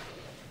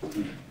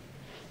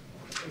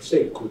 Let's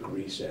take a quick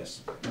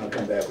recess, and I'll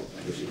come back with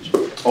my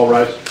decision. All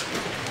rise.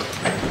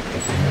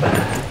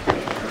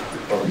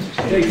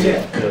 Take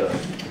 10.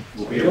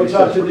 We'll be Go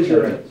talk to the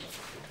jury.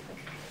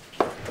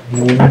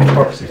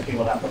 Court 16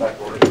 will not go back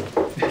to order.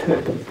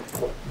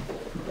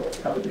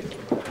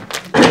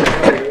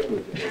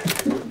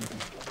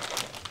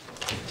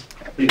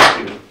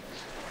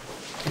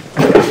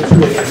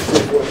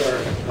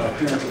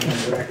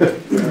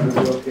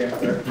 Will Kemp,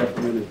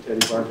 Pepperman, and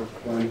Teddy Barber for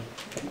playing.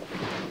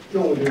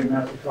 Joel doing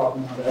that for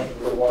Kaufman on behalf of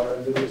the water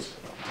entities.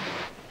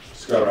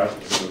 Scott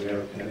Rasmussen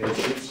with Hanna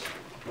Instruments.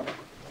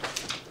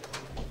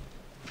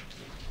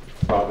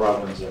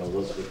 Robbins and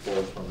Elizabeth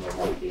Ford from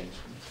Milwaukee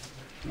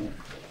Instruments.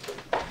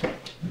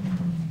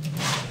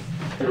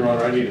 Your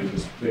Honor, I need to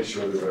just make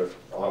sure that I've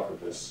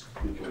offered this,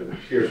 because it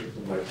appears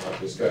from my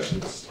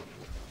discussions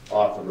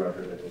off the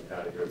record and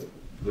out of here, that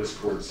this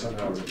court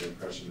somehow was the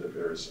impression that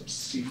there is some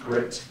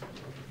secret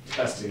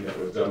testing that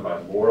was done by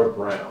Laura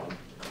Brown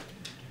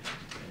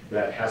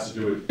that has to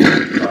do with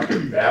Dr.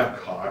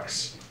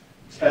 Babcock's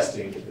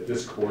testing that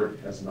this court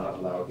has not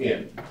allowed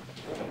in,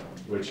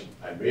 which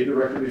I made the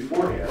record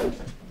beforehand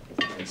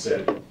and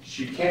said,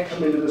 she can't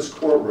come into this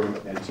courtroom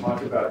and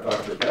talk about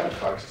Dr.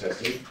 Babcock's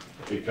testing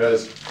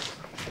because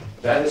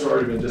that has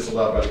already been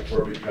disallowed by the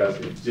court because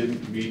it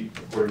didn't meet,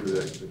 according to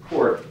the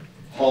court,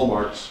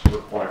 Hallmark's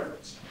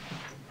requirements.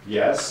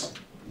 Yes,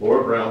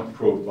 Laura Brown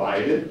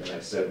provided, and I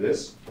said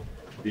this,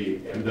 the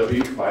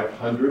MW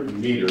 500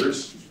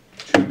 meters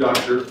to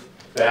Dr.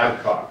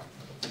 Babcock.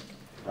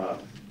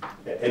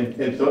 And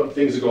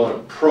things that go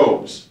on,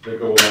 probes that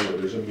go along with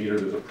it. There's a meter,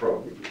 there's a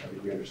probe. I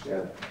think we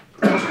understand that.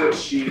 That's what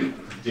she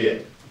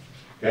did,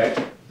 okay?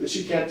 But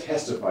she can't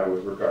testify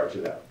with regard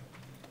to that.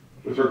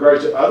 With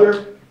regard to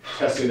other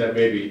testing that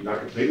may be not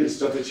completed,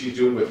 stuff that she's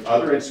doing with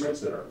other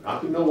instruments that are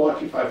not the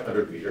Milwaukee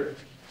 500 meter,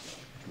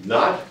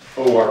 not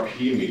ORP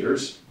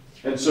meters,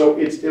 and so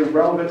it's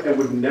irrelevant and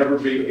would never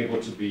be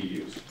able to be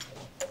used.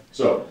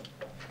 So,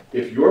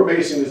 if you're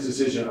basing this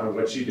decision on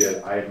what she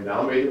did, I have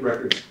now made the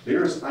record as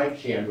clear as I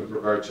can with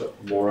regard to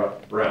Laura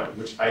Brown,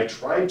 which I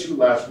tried to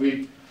last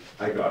week.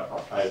 I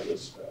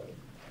was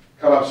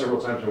cut off several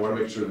times. I want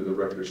to make sure that the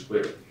record is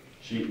clear.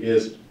 She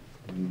is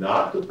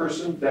not the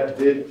person that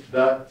did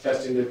the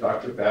testing that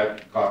Dr.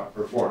 Babcock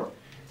performed.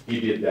 He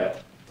did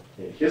that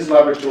in his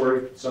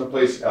laboratory,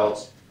 someplace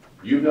else.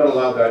 You've not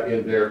allowed that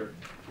in there.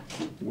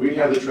 We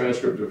have the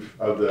transcript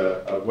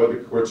of what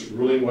the court's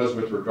ruling was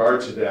with regard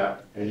to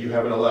that, and you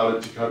haven't allowed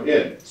it to come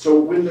in. So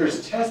when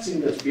there's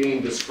testing that's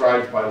being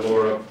described by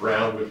Laura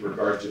Brown with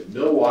regard to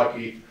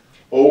Milwaukee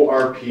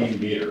ORP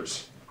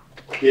meters,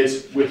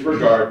 it's with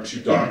regard to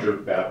Dr.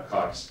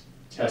 Babcock's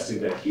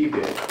testing that he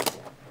did.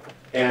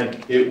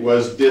 And it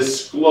was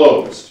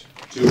disclosed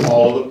to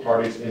all the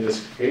parties in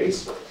this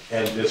case,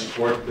 and this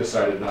court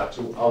decided not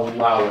to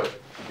allow it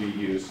to be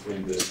used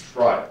in this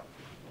trial.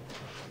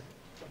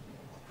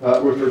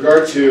 With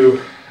regard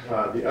to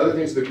the other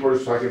things the court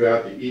is talking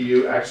about, the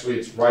EU, actually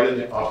it's right in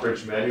the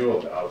operator's manual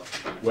about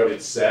what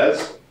it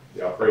says.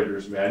 The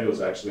operator's manual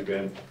has actually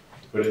been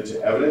put into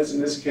evidence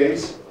in this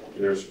case.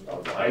 There's a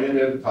line in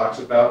there that talks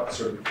about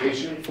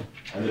certification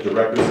and the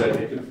directives that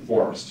it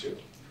conforms to.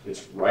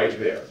 It's right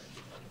there.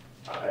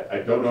 I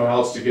don't know how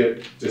else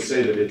to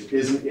say that it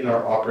isn't in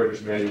our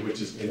operator's manual,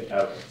 which is in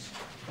evidence.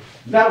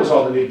 That was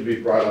all that needed to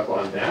be brought up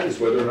on that, is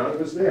whether or not it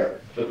was there.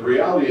 But the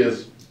reality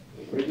is,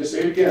 let me just say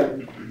it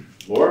again,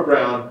 Laura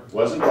Brown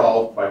was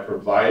involved by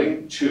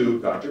providing to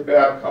Dr.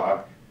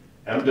 Babcock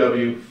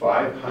MW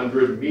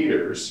 500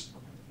 meters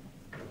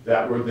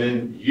that were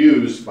then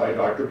used by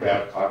Dr.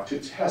 Babcock to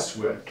test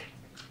with.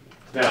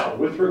 Now,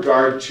 with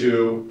regard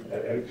to,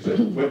 and because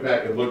I went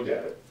back and looked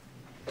at it,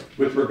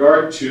 with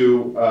regard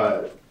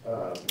to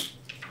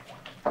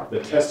the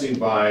testing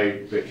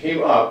that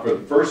came up for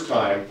the first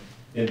time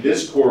in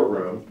this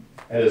courtroom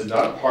and is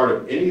not part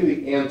of any of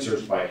the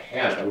answers by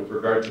Hanna with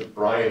regard to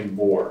Brian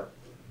Moore,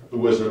 who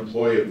was an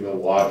employee of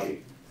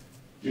Milwaukee.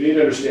 You need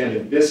to understand,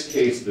 in this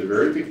case, at the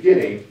very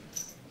beginning,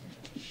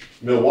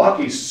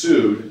 Milwaukee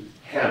sued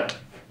Hanna.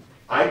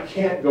 I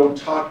can't go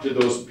talk to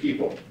those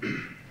people.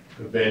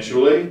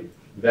 Eventually,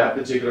 that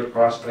particular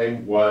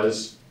cross-claim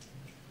was,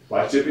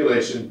 by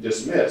stipulation,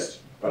 dismissed.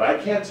 But I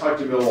can't talk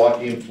to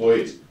Milwaukee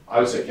employees.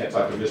 Obviously, I can't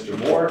talk to Mr.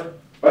 Moore,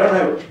 but I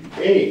don't have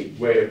any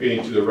way of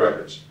getting to the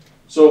records.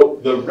 So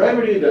the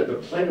remedy that the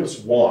plaintiffs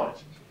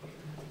want,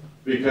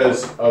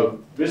 because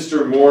of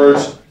Mr.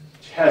 Moore's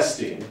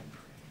testing,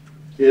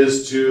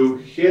 is to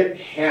hit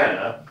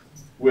Hanna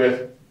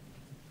with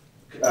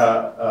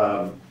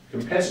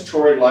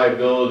compensatory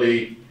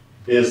liability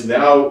is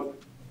now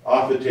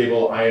off the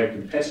table. I am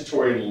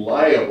compensatory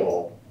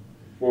liable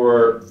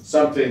for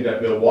something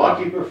that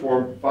Milwaukee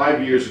performed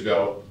 5 years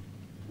ago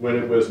when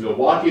it was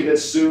Milwaukee that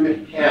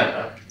sued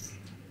Hanna,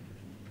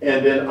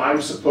 and then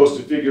I'm supposed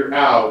to figure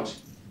out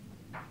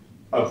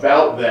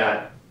about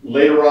that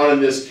later on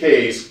in this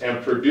case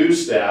and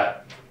produce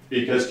that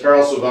because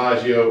Carol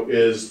Salvaggio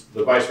is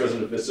the Vice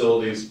President of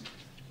Facilities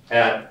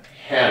at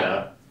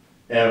Hanna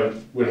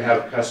and would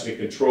have custody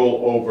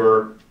control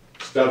over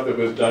stuff that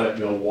was done at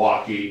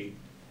Milwaukee.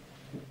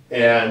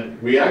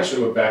 And we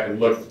actually went back and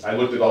looked. I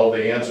looked at all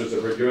the answers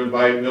that were given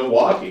by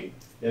Milwaukee,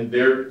 and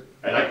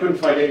I couldn't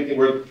find anything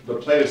where the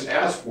plaintiffs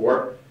asked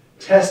for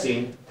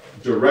testing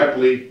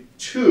directly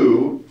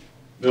to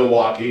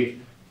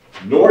Milwaukee,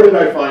 nor did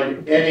I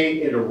find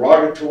any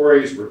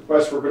interrogatories,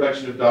 requests for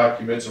production of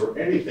documents, or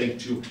anything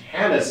to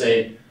Hanna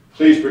saying,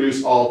 please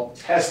produce all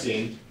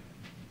testing.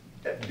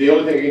 The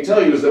only thing I can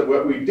tell you is that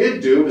what we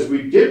did do is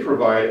we did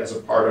provide as a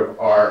part of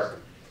our,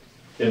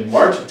 in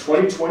March of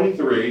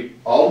 2023,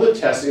 all the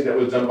testing that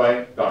was done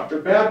by Dr.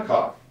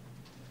 Babcock.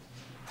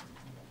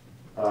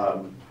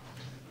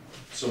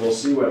 So we'll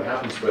see what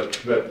happens,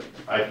 but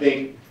I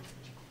think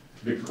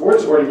the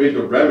court's already made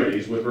the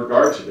remedies with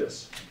regard to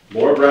this.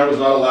 Laura Brown was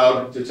not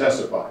allowed to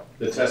testify.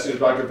 The testing of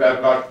Dr.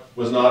 Babcock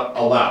was not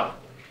allowed.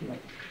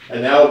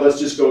 And now let's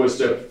just go a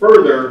step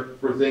further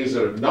for things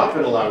that have not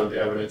been allowed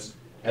into evidence,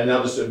 and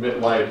now just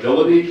admit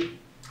liability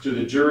to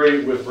the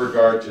jury with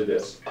regard to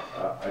this.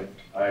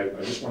 I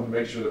just wanted to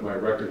make sure that my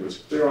record was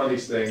clear on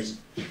these things,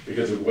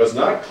 because it was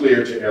not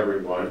clear to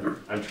everyone.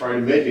 I'm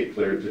trying to make it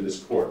clear to this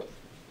court.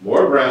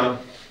 Laura Brown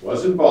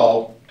was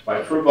involved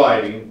by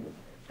providing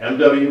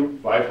MW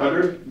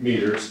 500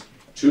 meters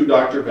to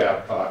Dr.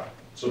 Babcock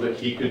so that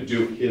he could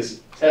do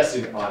his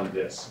testing on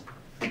this.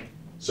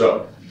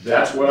 So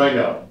that's what I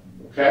know,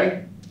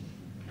 okay?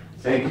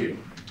 Thank you.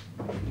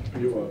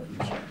 You're welcome.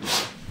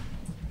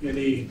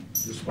 Any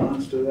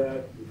response to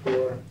that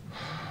before?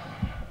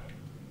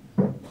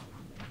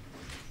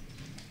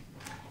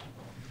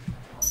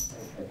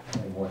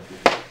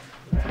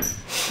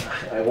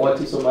 I want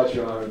to so much,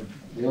 Your Honor.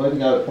 The only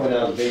thing I would point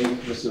out is maybe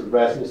Mr.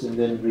 Rasmussen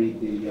didn't read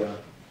the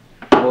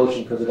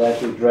motion because it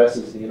actually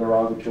addresses the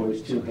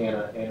interrogatories to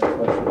Hanna and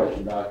request for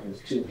production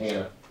documents to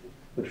Hanna,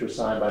 which were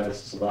signed by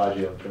Mrs.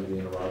 Salvaggio from the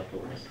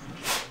interrogatories.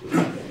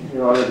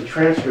 Your Honor, the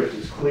transcript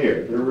is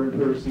clear. There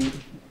was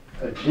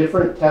a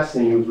different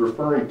testing he was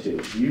referring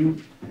to.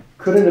 You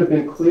couldn't have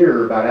been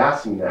clearer about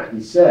asking that.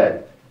 He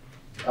said,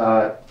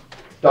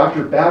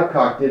 Dr.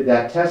 Babcock did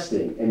that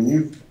testing, and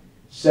you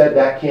said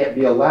that can't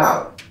be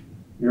allowed.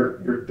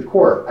 You're the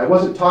court. I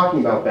wasn't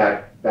talking about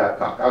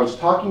Babcock. I was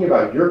talking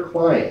about your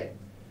client,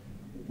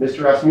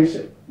 Mr.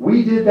 Rasmussen.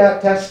 We did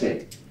that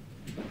testing.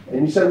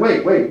 And you said,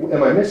 wait,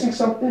 am I missing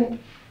something?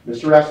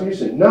 Mr.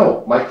 Rasmussen,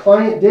 no, my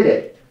client did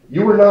it.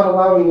 You were not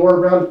allowing Laura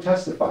Brown to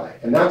testify,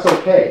 and that's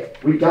okay.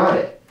 We got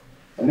it.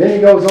 And then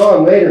he goes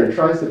on later and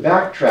tries to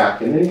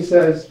backtrack, and then he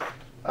says,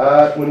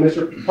 when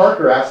Mr.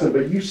 Parker asked him,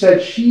 but you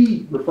said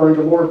she, referring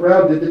to Laura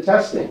Brown, did the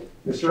testing.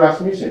 Mr.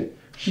 Rasmussen,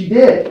 she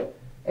did.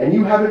 And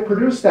you haven't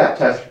produced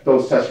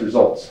those test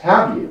results,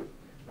 have you?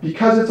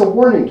 Because it's a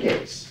warning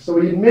case. So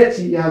he admits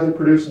he hasn't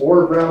produced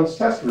Laura Brown's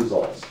test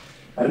results.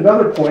 At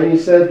another point, he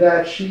said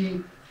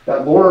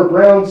that Laura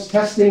Brown's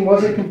testing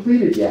wasn't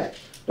completed yet.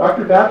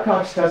 Dr.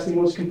 Babcock's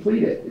testing was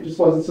completed. It just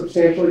wasn't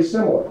substantially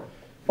similar.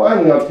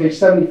 Finally, on page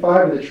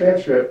 75 of the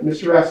transcript,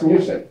 Mr.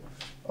 Rasmussen,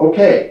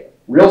 okay,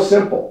 real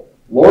simple.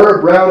 Laura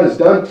Brown has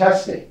done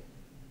testing.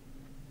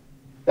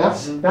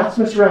 That's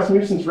Mr.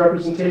 Rasmussen's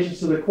representation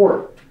to the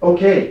court.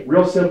 Okay,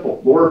 real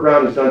simple. Laura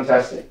Brown has done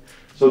testing.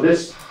 So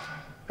this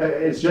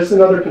is just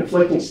another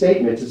conflicting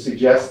statement to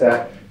suggest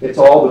that it's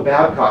all the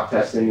Babcock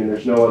testing and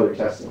there's no other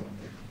testing.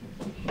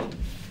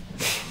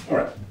 All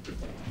right,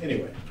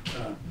 anyway,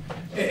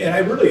 and I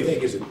really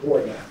think it's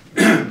important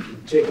to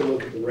take a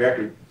look at the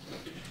record.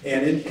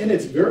 And in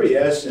its very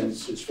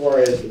essence, as far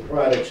as the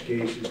products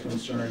case is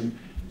concerned,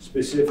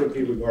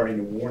 specifically regarding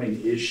the warning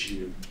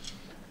issue,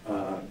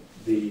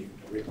 the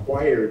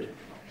required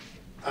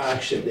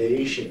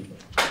oxidation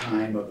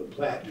time of the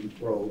platinum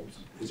probes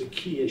is a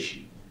key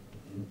issue.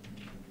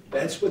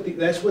 That's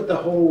the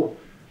whole,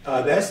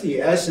 that's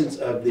the essence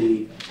of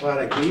the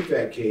product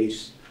defect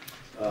case.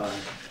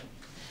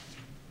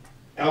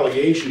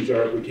 Allegations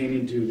are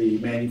pertaining to the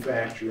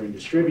manufacturer and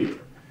distributor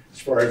as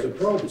far as the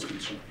probe is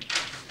concerned.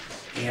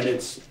 And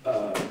it's,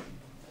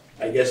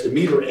 I guess, the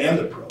meter and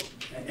the probe.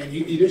 And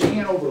you just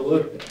can't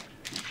overlook that.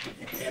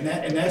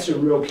 And that's a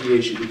real key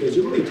issue because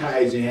it really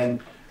ties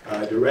in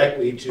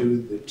directly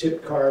to the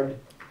tip card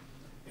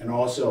and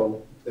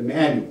also the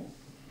manual.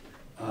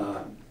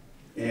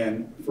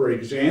 And for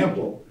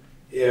example,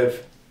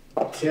 if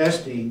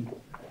testing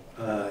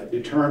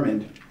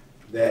determined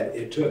that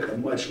it took a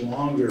much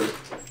longer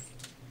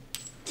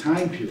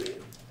time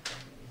period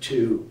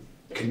to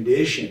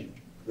condition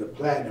the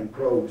platinum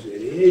probes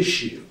at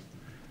issue,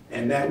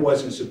 and that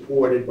wasn't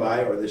supported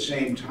by, or the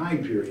same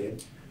time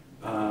period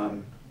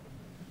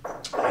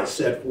as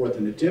set forth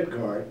in the tip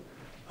card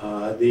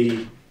and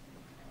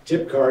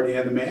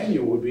the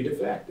manual would be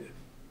defective.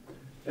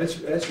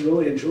 That's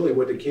really and truly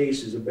what the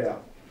case is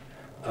about.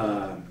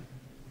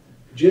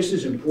 Just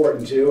as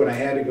important too, and I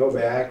had to go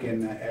back,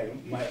 and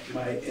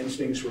my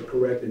instincts were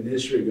correct in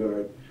this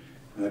regard,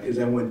 because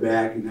I went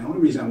back, and the only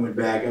reason I went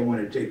back, I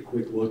wanted to take a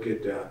quick look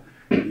at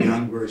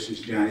Young versus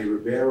Johnny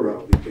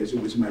Ribeiro, because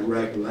it was my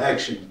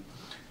recollection,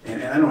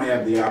 and I don't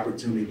have the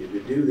opportunity to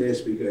do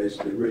this because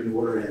the written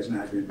order has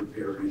not been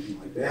prepared or anything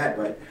like that,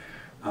 but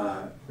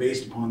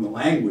based upon the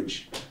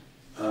language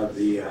of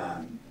the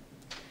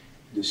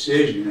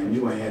decision, I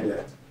knew I had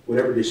to,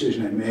 whatever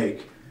decision I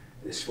make,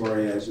 as far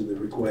as the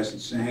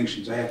requested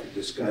sanctions, I have to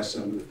discuss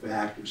some of the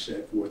factors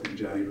set forth in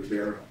Johnny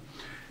Ribeiro.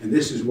 And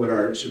this is what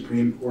our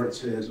Supreme Court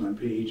says on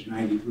page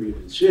 93 of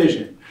the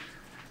decision.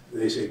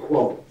 They say,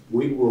 quote,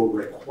 "We will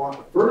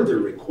further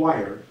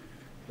require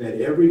that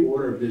every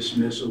order of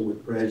dismissal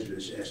with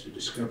prejudice as to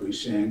discovery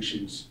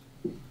sanctions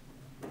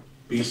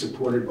be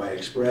supported by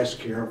express,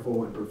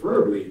 careful, and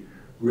preferably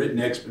written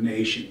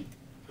explanation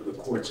of the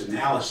court's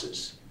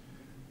analysis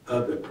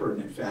of the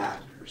pertinent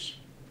factors."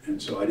 And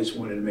so I just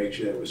wanted to make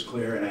sure that was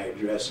clear, and I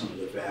addressed some of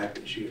the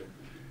factors here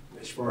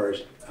as far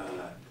as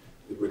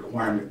the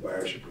requirement by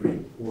our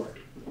Supreme Court.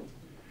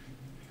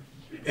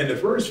 And the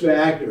first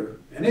factor,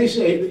 and they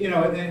say, you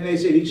know, and they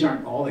say these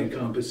aren't all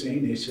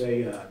encompassing. They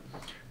say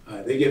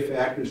they give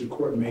factors the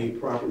court may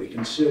properly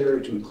consider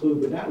to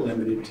include, but not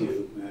limited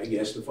to, I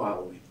guess, the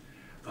following.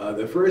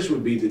 The first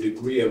would be the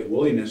degree of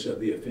willingness of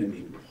the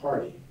offending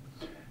party.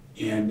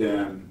 And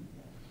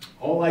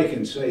all I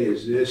can say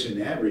is this in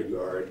that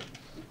regard.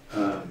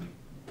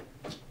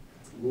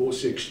 Rule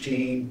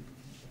 16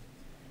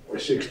 or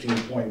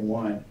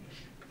 16.1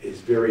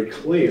 is very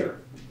clear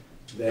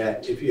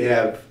that if you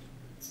have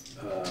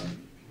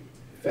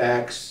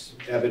facts,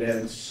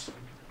 evidence,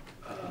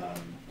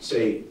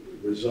 say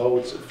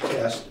results of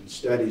tests and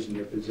studies in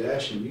your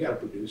possession, you got to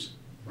produce them,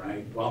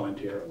 right,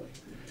 voluntarily.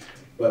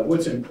 But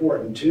what's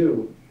important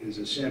too is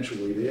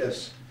essentially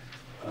this.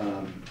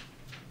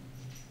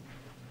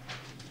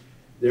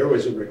 There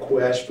was a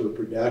request for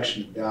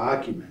production of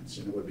documents,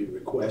 and it would be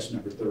request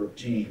number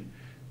 13,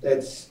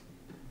 that's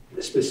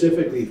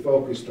specifically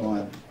focused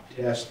on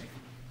testing.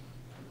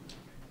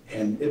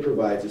 And it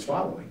provides as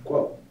following,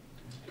 quote,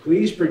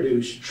 "Please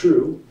produce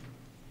true,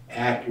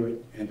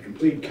 accurate, and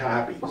complete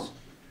copies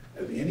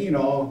of any and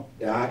all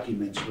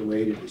documents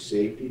related to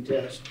safety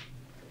tests,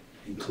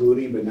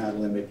 including but not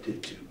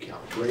limited to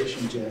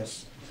calibration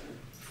tests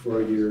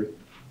for your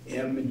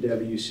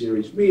M&W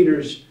series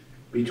meters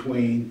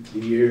between the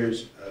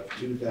years of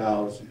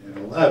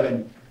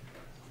 2011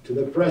 to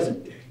the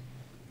present day."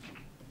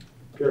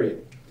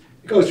 Period.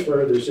 It goes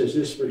further, it says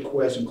this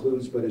request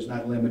includes but is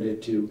not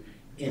limited to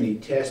any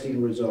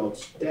testing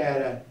results,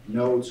 data,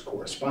 notes,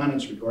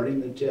 correspondence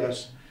regarding the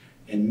test,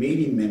 and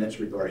meeting minutes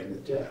regarding the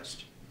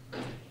test.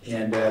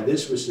 And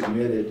this was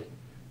submitted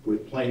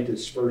with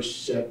plaintiff's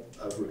first set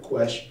of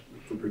requests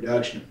for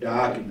production of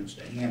documents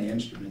to Hanna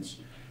Instruments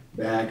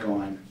back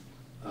on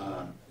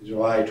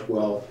July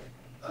 12th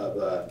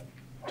of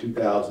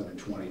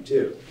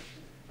 2022.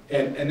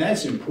 And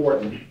that's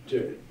important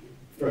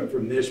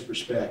from this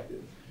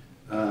perspective.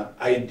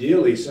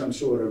 Ideally, some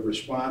sort of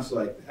response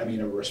a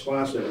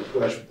response to a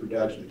request for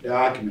production of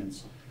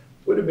documents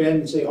would have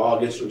been, say,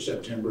 August or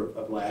September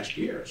of last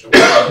year, so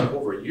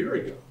over a year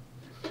ago.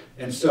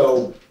 And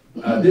so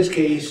this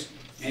case,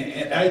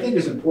 and I think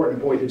it's important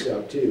to point this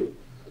out too,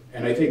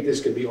 and I think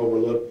this could be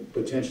overlooked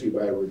potentially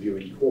by a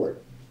reviewing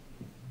court.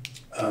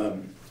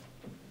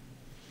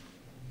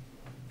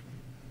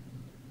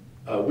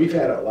 We've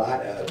had a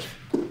lot of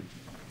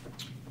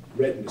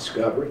written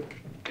discovery,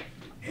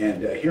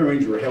 and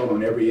hearings were held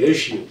on every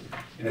issue.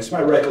 And it's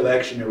my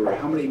recollection, there were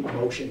how many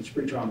motions,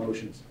 pretrial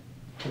motions?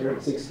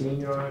 116,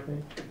 Your Honor, I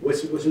think.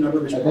 What's the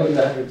number, Mr. I think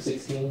Parker? it's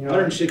 116, Your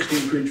Honor.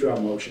 116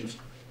 pretrial motions.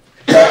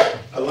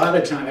 A lot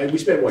of time, we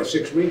spent, what,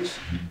 6 weeks?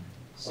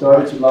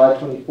 Started July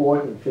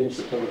 24th and finished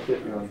September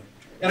 5th, Your Honor.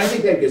 And I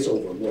think that gets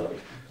overlooked.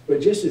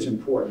 But just as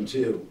important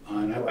too,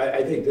 and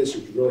I think this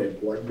is really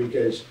important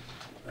because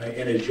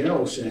in a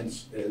general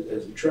sense,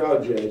 as a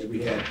trial judge,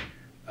 we had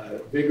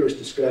vigorous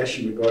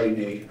discussion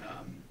regarding a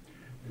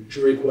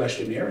jury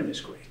questionnaire in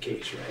this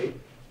case, right?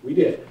 We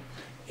did.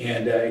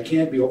 And it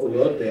can't be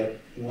overlooked that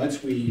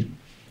once we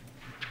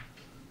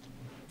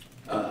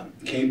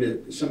came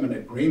to some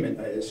agreement,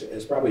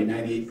 as probably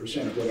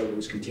 98% of whatever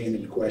was contained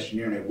in the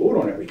questionnaire, and I wrote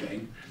on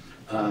everything,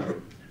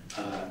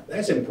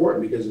 that's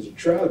important because as a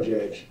trial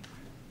judge,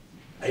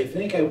 I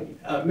think,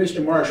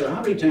 Mr. Marshall,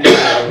 how many times did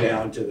I go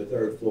down to the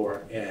 3rd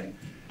floor and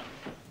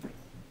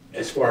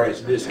as far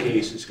as this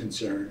case is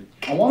concerned?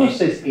 I want to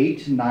say it's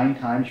 8 to 9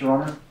 times, Your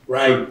Honor.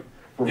 Right.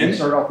 We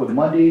start off with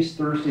Mondays,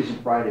 Thursdays,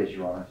 and Fridays,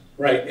 Your Honor.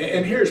 Right,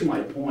 and here's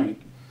my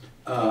point.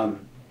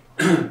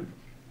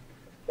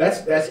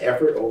 That's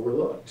effort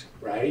overlooked,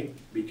 right?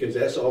 Because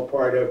that's all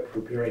part of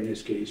preparing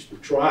this case for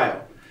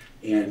trial.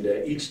 And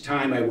each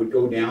time I would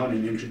go down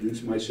and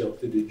introduce myself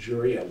to the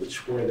jury, I would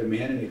swear them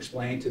in and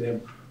explain to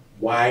them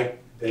why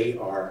they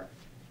are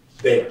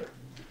there,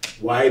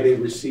 why they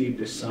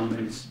received a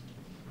summons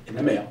in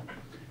the mail,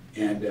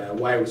 and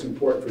why it was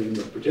important for them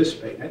to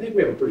participate. And I think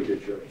we have a pretty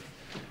good jury.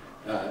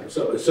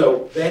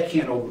 So that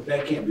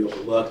can't be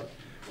overlooked,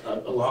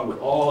 along with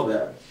all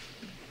the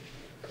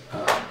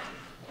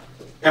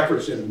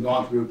efforts that have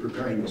gone through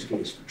preparing this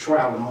case for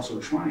trial and also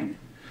trying it.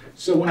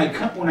 So when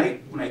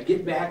I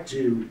get back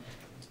to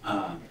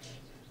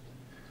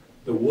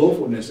the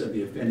willfulness of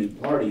the offending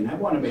party, and I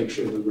want to make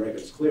sure the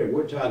record's clear,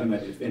 we're talking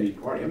about the offending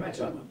party. I'm not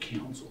talking about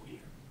counsel here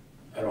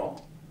at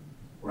all,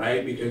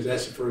 right? Because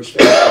that's the first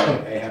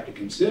factor I have to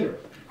consider.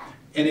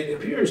 And it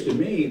appears to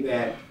me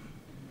that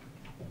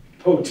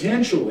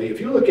potentially, if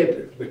you look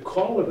at the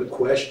call of the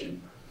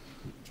question,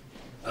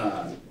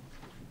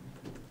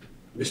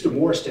 Mr.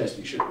 Moore's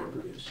testing should have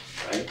been produced,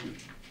 right?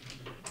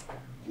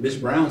 Ms.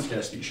 Brown's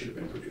testing should have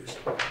been produced.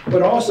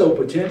 But also,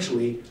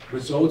 potentially,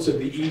 results of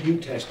the EU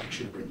testing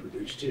should have been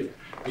produced, too.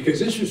 Because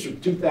this was from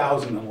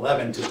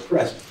 2011 to the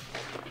present,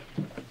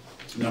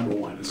 number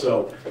one. And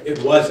so it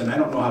wasn't. I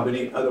don't know how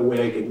any other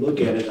way I could look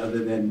at it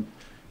other than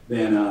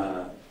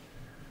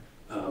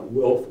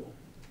willful.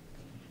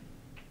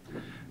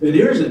 Then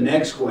here's the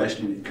next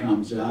question that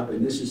comes up,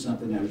 and this is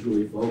something I was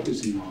really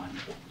focusing on.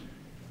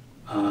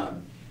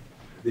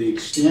 The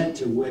extent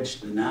to which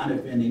the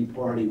non-offending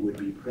party would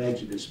be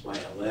prejudiced by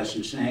a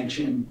lesser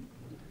sanction.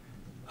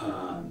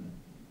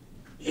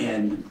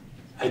 And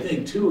I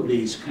think two of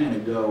these kind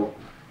of go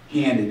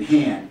hand in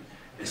hand.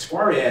 As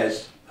far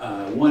as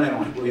one I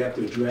don't really have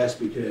to address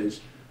because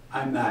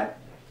I'm not,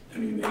 let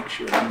me make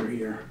sure I'm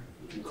here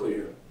and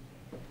clear.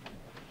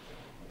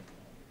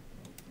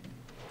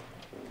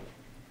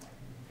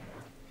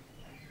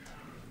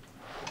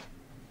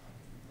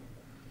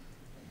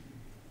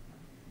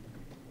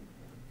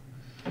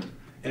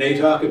 And they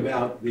talk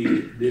about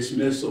the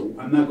dismissal.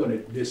 I'm not going to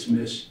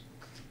dismiss,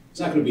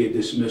 it's not going to be a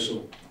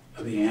dismissal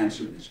of the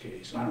answer in this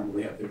case. I don't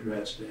really have to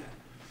address that.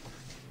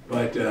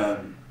 But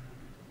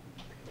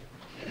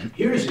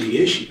here's the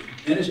issue,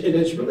 and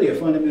it's really a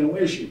fundamental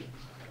issue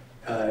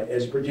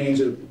as it pertains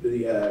to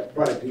the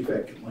product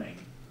defect claim.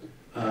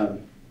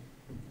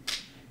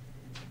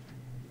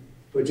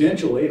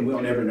 Potentially, and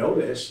we'll never know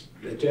this,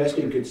 the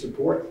testing could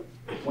support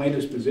the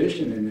plaintiff's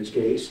position in this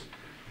case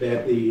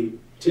that the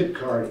tip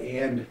card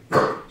and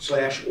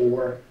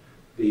 /or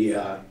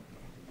the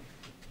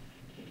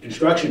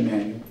instruction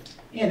manual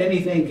and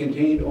anything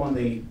contained on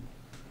the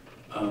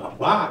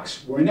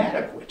box were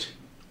inadequate,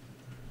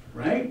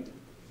 right?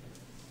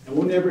 And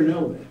we'll never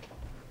know that.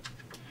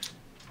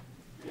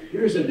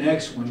 Here's the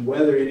next one,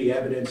 whether any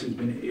evidence has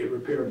been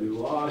irreparably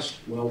lost.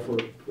 Well, for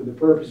the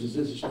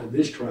purposes of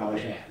this trial,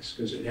 it has,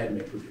 because it hadn't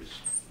been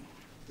produced.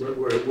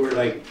 We're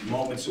like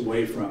moments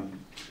away from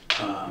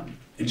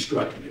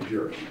instructing the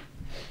jury.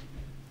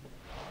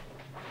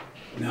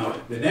 Now,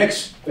 the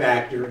next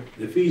factor,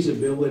 the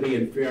feasibility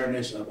and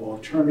fairness of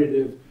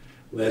alternative,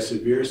 less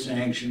severe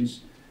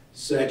sanctions,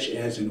 such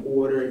as an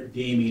order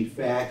deeming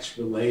facts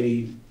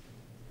relating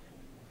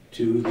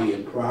to the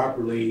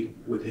improperly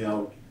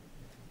withheld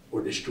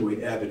or destroyed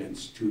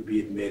evidence to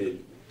be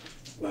admitted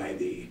by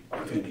the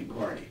offending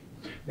party.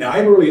 Now,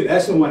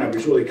 that's the one I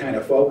was really kind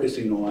of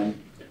focusing on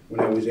when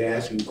I was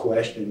asking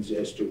questions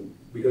as to,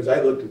 because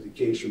I looked at the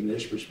case from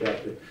this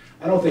perspective.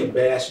 I don't think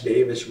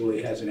Bass-Davis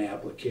really has an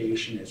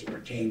application as it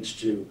pertains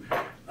to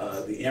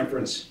the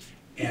inference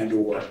and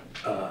or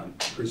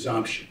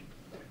presumption.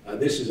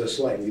 This is a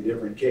slightly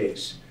different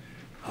case.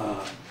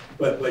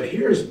 But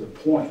here's the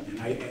point, and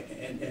I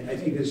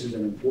think this is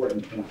an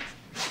important point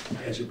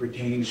as it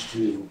pertains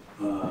to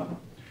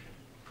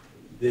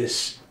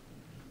this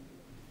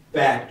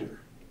factor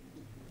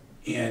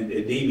and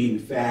deeming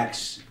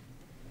facts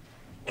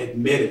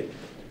admitted.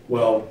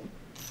 Well,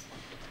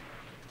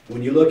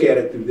 when you look at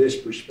it through this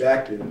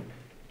perspective,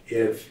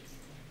 if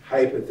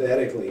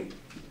hypothetically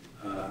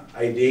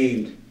I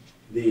deemed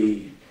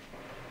the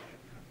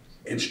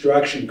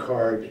instruction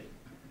card,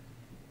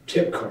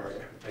 tip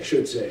card, I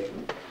should say,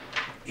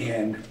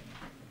 and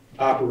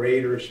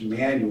operator's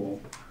manual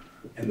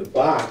and the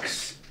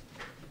box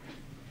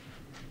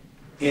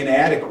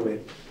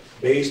inadequate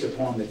based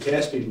upon the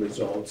testing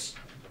results,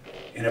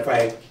 and if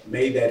I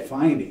made that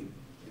finding,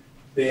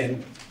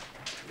 then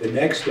the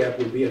next step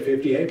would be a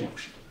 50A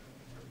motion.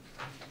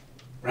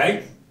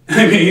 Right?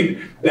 I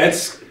mean,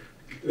 that's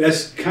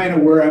kind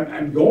of where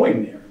I'm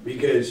going there,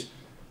 because,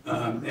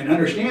 and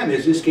understand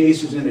this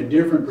case is in a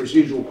different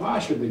procedural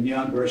posture than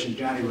Young versus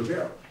Johnny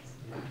Rivera.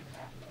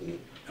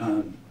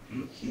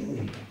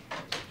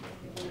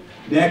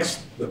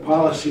 Next, the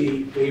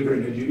policy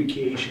favoring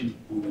adjudication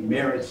on the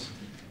merits,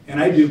 and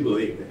I do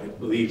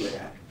believe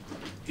that.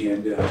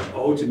 And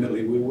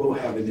ultimately, we will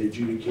have an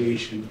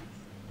adjudication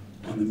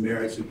on the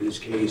merits of this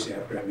case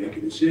after I make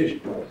a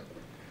decision.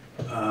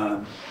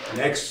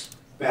 Next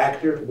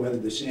factor, whether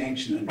the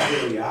sanction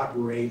unfairly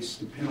operates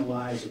to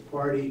penalize a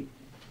party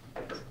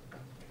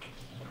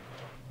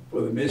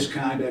for the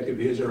misconduct of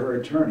his or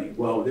her attorney.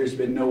 Well, there's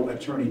been no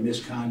attorney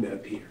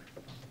misconduct here.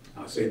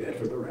 I'll say that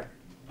for the record.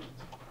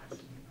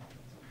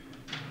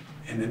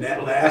 And then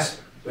that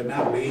last but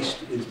not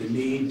least is the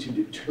need to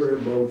deter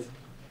both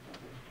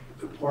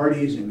the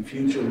parties and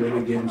future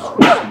litigants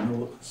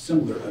from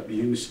similar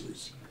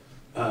abuses.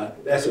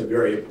 That's a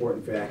very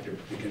important factor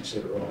to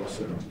consider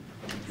also.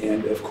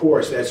 And of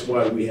course, that's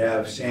why we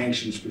have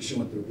sanctions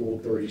pursuant to Rule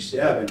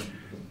 37,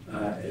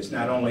 is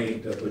not only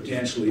to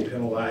potentially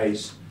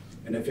penalize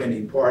an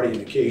offending party in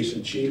the case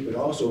in chief, but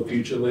also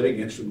future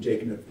litigants from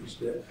taking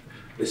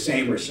the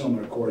same or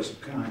similar course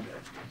of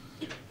conduct.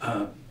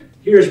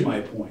 Here's my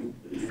point,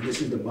 and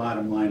this is the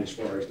bottom line as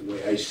far as the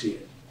way I see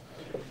it.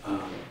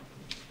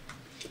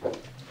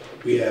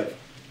 We have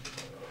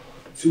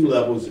 2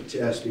 levels of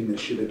testing that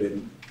should have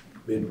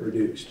been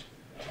produced.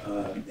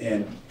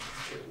 And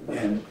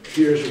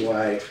here's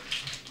why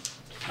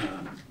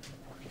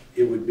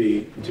it would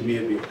be, to me,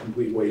 it'd be a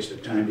complete waste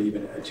of time to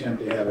even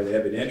attempt to have an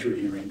evidentiary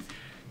hearing,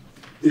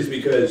 is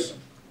because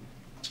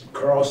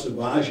Carl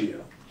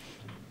Savaggio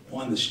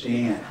on the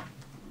stand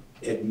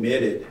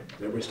admitted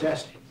there was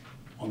testing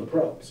on the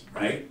probes,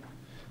 right?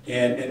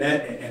 And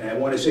I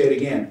want to say it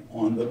again,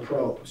 on the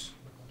probes.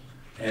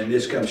 And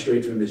this comes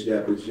straight from his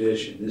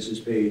deposition. This is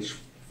page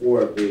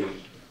 4 of the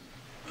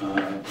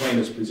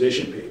plaintiff's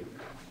position paper.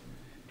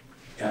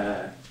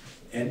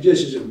 And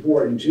just as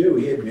important too,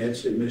 he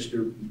admits that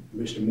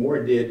Mr.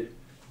 Moore did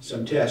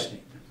some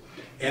testing.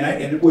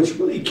 And what's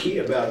really key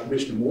about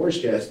Mr.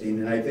 Moore's testing,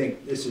 and I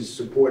think this is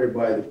supported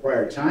by the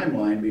prior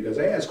timeline, because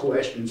I asked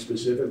questions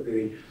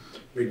specifically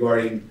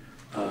regarding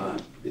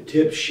the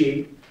tip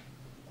sheet,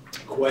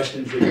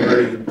 questions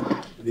regarding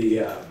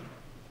the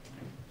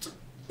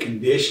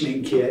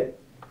conditioning kit,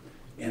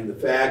 and the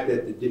fact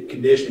that the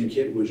conditioning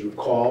kit was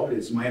recalled.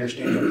 It's my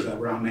understanding it was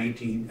around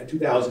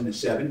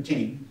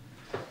 2017.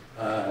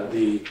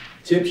 The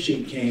tip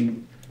sheet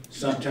came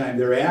sometime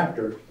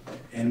thereafter,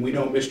 and we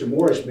know Mr.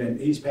 Moore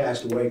he's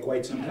passed away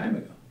quite some time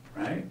ago,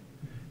 right?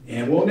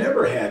 And we'll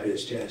never have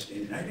his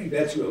testing, and I think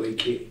that's really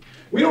key.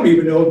 We don't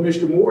even know if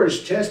Mr.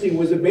 Moore's testing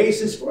was the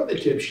basis for the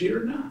tip sheet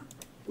or not.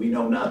 We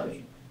know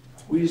nothing.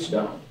 We just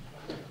don't.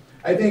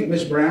 I think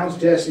Ms. Brown's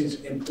testing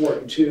is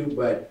important too,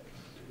 but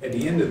at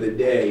the end of the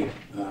day,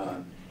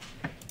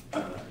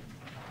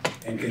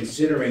 and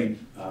considering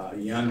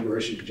Young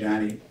versus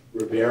Johnny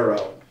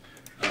Rivero,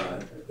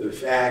 the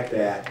fact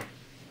that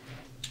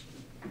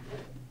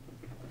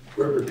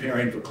we're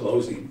preparing for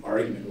closing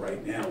argument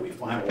right now, we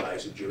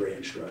finalize the jury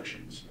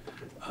instructions.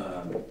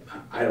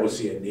 I don't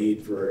see a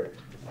need for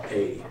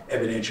a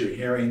evidentiary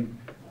hearing.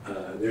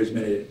 There's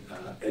been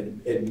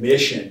an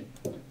admission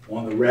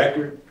on the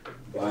record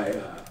by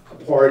a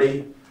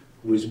party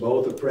who was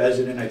both a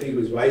president, I think he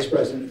was vice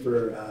president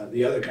for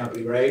the other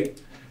company,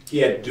 right? He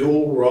had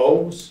dual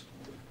roles.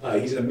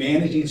 He's a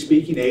managing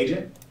speaking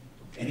agent,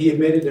 and he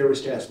admitted there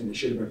was testing that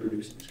should have been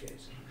produced in this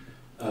case.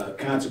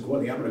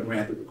 Consequently, I'm going to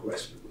grant the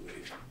request for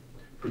relief.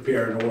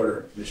 Prepare an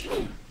order, Mr.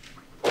 Kemp.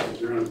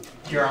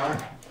 Your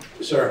Honor?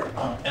 Sir.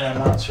 And I'm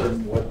not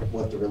certain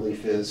what the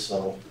relief is,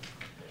 so.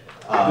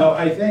 No,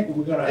 I think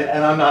we're going to.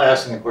 And I'm not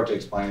asking the court to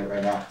explain it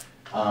right now.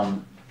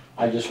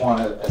 I just want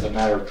to, as a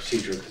matter of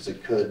procedure, because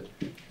it could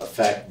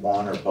affect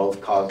one or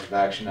both causes of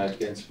action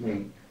against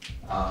me,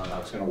 I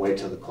was going to wait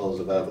till the close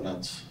of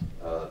evidence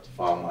to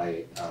file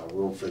my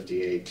Rule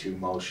 58-2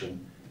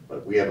 motion,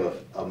 but we have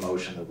a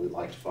motion that we'd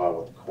like to file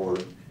with the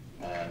court,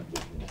 and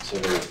we can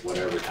consider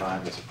whatever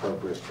time is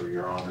appropriate for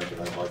Your Honor,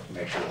 but I'd like to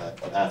make sure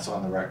that that's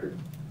on the record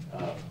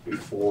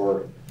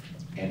before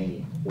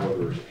any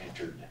orders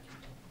entered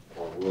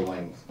or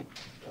ruling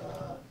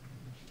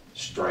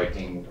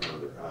striking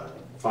or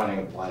finding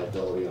of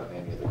liability on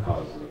any of the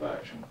causes of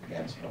action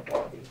against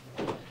Milwaukee.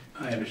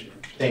 I understand.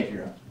 Thank you,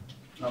 Your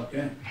Honor.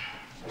 Okay.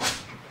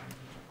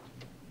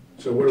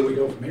 So where do we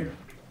go from here?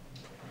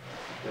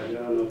 I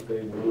don't know if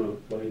they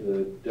want to play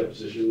the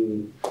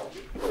deposition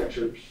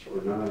excerpts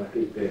or not. I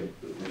think they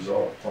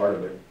resolved part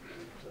of it,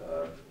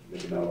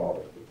 maybe not all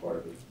of it, but part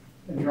of it.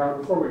 And Your Honor,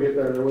 before we get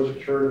there was a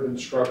curative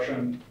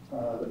instruction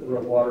that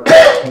Real Water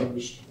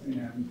proposed,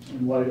 and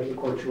in light of the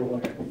court's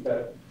ruling, I think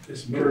that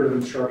This curative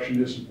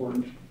instruction is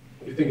important.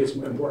 You think it's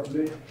important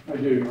to you? I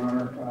do, Your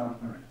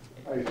Honor.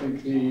 I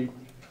think the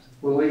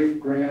relief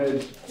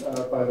granted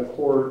by the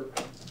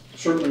court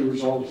certainly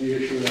resolves the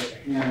issue as to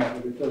Hanna,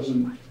 but it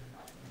doesn't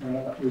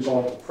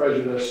resolve the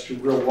prejudice to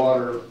Real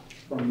Water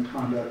from the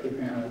conduct of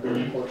Hanna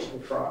during the course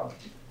of the trial.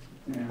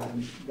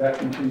 And that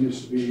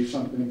continues to be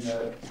something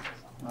that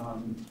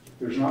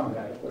there's not an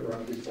adequate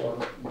remedy for.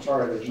 I'm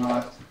sorry, there's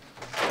not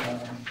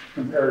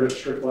comparative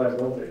strict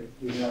liability.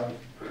 We have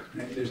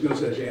There's no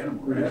such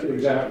animal, right?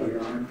 exactly,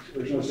 Your Honor.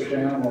 There's no such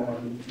animal,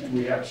 and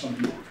we have some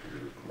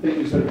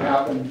things that have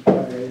happened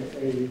by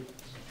a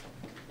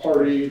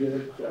party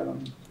that,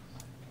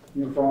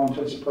 for all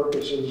intents and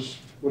purposes,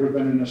 would have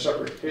been in a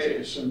separate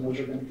case, and those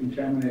are going to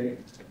contaminate,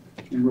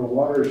 in Real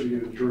Water's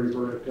view, the jury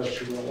verdict as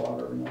to Real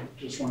Water. And I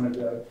just wanted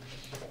to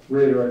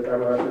reiterate that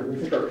record. We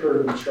think our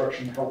curative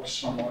instruction helps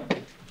somewhat.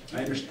 I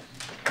understand.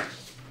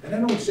 And I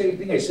don't say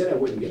anything I said I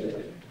wouldn't get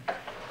it.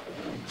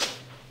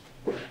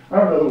 I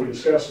don't know that we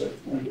discussed it.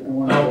 I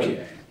wanted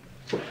to-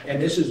 Okay.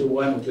 And this is the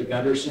one with the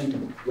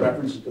Gunderson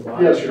reference at the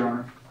bottom? Yes, Your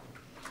Honor.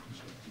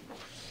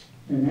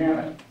 And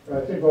Hanna,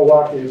 I think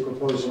Milwaukee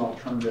proposed an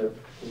alternative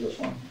to this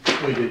one.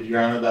 We did,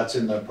 Your Honor, that's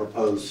in the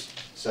proposed,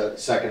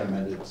 second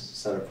amended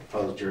set of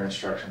proposed jury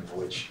instructions,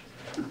 which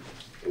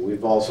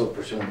we've also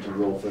pursuant to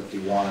Rule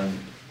 51,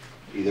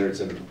 either it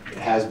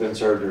has been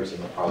served or it's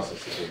in the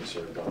process of being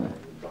served on it.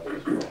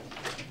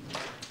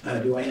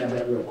 Do I have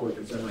that real quick?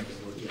 Because I like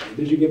to look at it.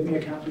 Did you give me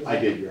a copy? I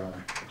did, Your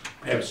Honor.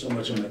 I have so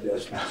much on my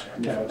desk.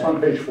 Yeah, it's on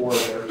page 4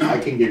 there. I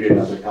can give you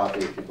another copy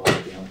if you'd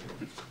like, Your Honor.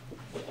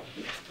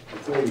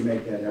 Before you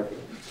make that effort.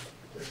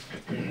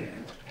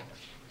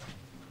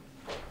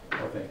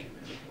 Oh, thank you.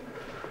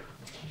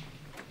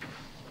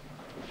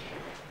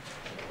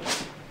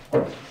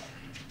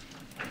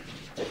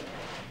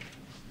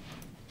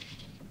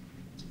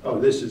 Oh,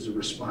 this is a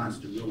response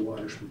to Real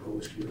Water's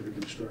proposed curative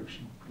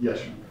instruction. Yes,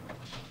 Your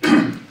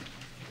Honor.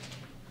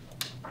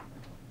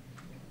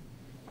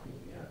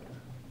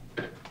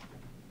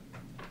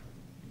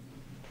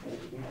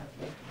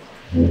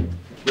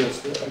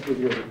 Yes, I gave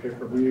you the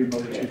paper. We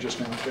emailed it to you just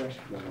now, Jeff.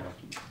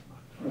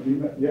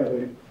 Yeah,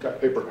 they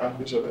got paper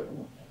copies of it.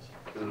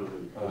 I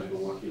don't know if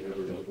Milwaukee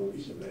ever does one of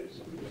these.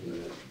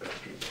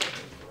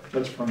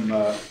 That's from,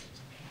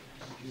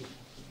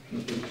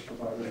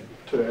 provided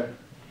today.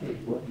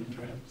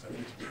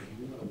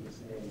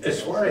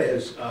 As far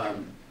as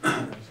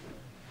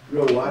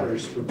Real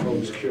Water's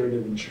proposed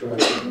curative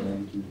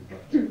instruction,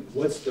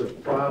 what's the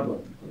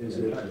problem? Is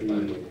it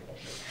the,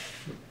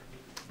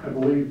 I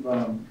believe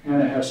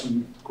Hanna has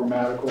some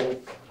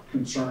grammatical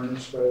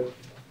concerns, but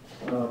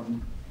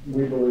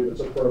we believe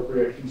it's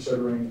appropriate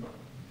considering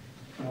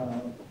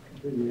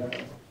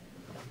the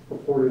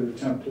purported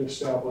attempt to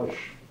establish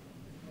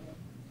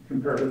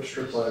comparative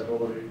strict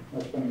liability.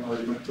 That's been an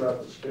argument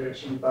throughout this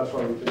case, and that's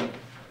why we think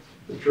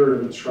the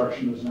curative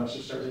instruction is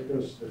necessary,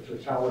 because the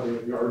totality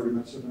of the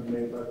arguments have been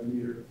made by the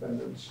meter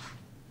defendants.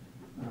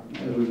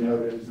 As we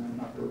noted, and I'm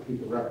not going to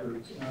repeat the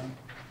records,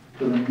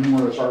 there are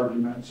numerous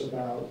arguments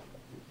about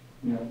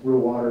Real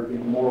Water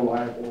being more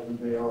liable than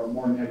they are,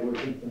 more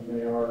negligent than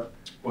they are.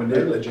 well,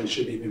 negligence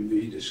shouldn't even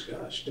be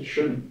discussed. It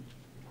shouldn't.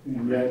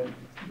 And yet,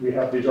 we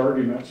have these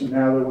arguments, and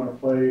now they want to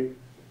play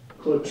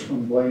clips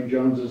from Blaine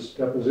Jones's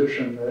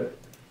deposition that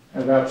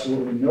have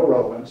absolutely no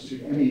relevance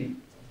to any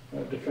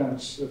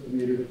defense that the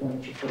meter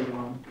defendants are putting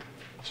on.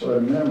 So at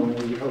a minimum,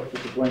 we hope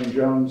that the Blaine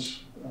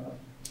Jones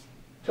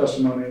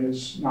testimony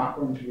is not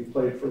going to be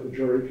played for the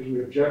jury, because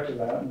we object to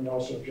that, and we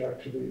also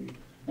object to the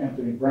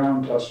Anthony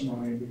Brown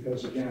testimony,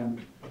 because again,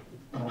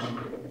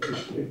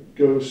 it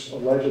goes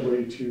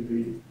allegedly to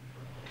the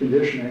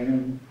conditioning,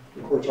 and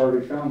the court's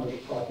already found there's a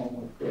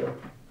problem with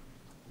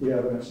the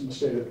evidence and the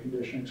state of the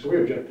conditioning. So we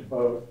object to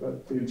both,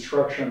 but the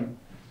instruction,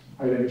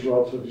 I think, is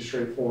relatively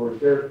straightforward.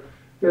 Their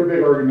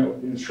big argument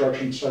with the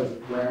instruction side of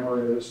the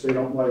grammar is they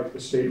don't like the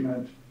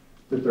statement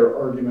that their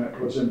argument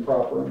was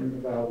improper under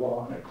Nevada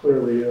law, and it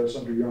clearly is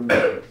under Young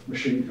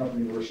Machine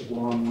Company versus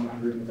Long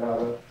 100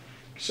 Nevada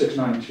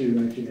 692,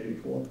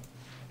 1984.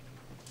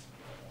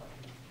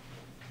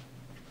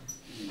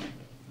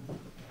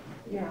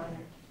 Your Honor.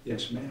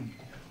 Yes, ma'am.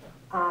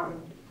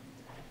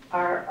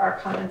 Our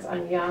comments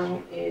on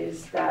Young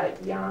is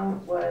that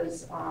Young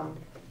was,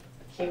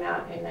 came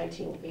out in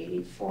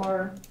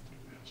 1984.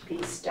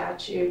 The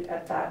statute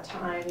at that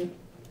time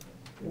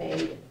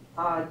made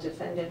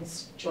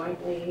defendants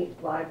jointly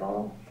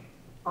liable.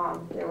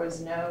 There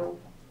was no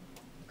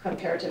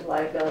comparative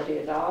liability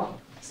at all.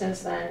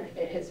 Since then,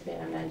 it has been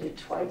amended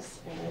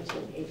twice, in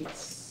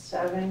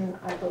 1987,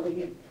 I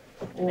believe,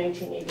 in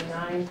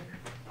 1989.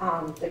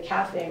 The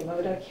Cafe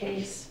Moda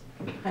case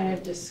kind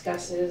of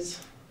discusses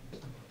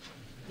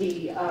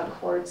the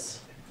court's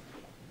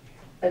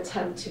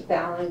attempt to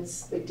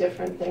balance the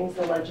different things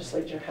the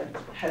legislature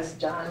has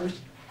done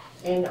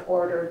in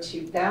order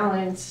to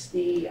balance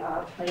the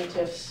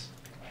plaintiff's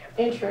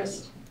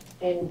interest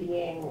in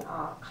being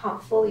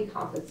fully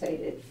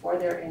compensated for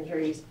their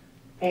injuries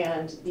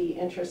and the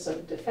interests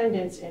of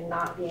defendants in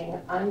not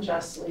being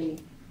unjustly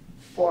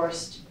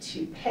forced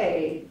to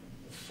pay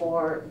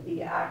for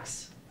the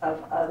acts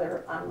of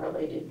other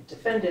unrelated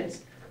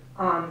defendants.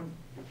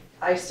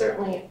 I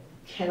certainly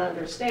can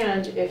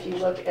understand if you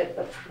look at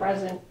the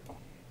present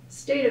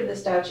state of the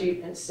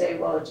statute and say,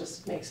 well, it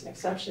just makes an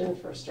exception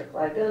for strict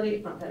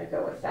liability, I'm going to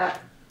go with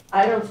that.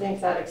 I don't think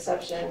that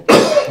exception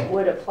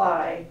would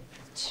apply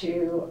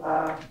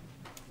to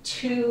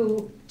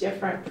two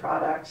different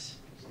products.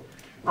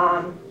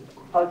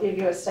 I'll give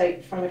you a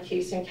cite from a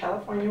case in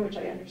California, which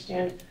I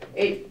understand.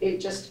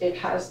 It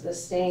has the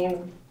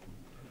same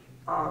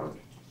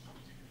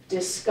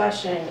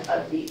discussion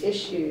of the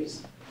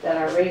issues that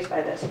are raised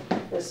by this.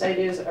 The site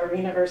is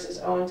Arena versus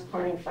Owens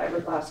Corning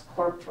Fiberglass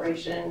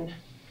Corporation,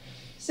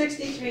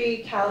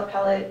 63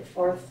 Calipellet,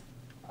 4th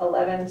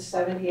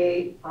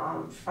 1178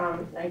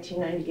 from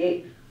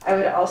 1998. I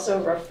would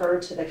also refer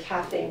to the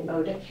Cafe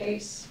Moda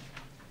case.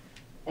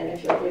 And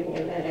if you'll give me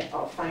a minute,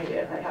 I'll find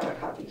it. I have a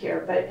copy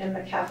here. But in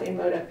the Cafe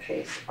Moda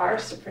case, our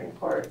Supreme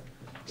Court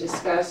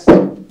discussed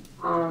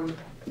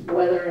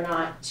whether or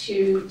not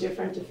two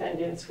different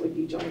defendants would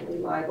be jointly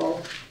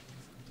liable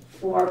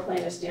for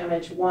plaintiff's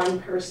damage.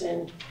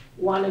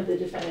 One of the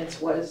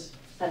defendants was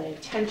an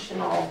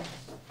intentional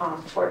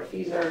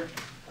tortfeasor,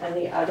 and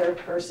the other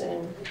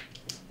person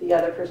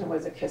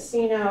was a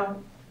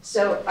casino.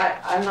 So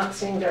I'm not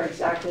saying they're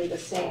exactly the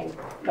same,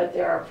 but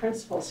there are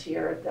principles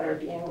here that are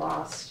being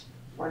lost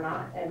or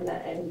not,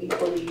 and we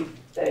believe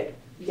that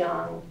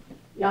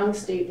Young's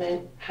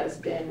statement has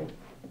been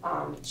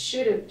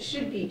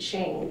should be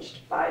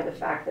changed by the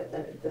fact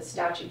that the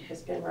statute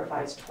has been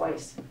revised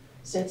twice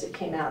since it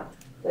came out.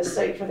 The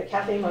site for the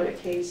Cafe Moda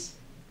case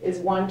is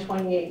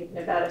 128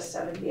 Nevada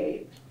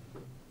 78,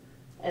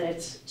 and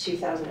it's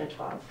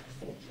 2012.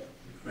 Thank you.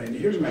 Right, and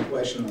here's my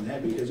question on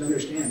that, because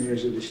understand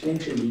there's a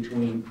distinction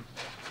between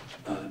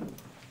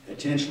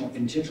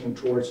intentional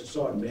torts,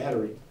 assault and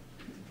battery,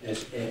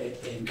 as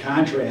in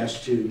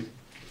contrast to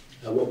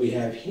what we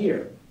have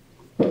here.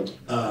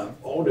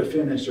 All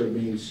defendants are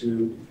being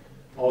sued,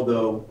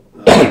 although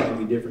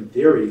having different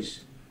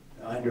theories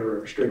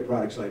under strict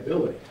products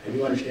liability. I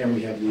do understand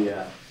we have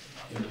the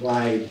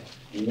implied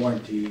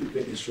warranty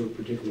fitness for a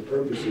particular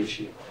purpose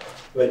issue,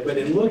 but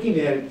in looking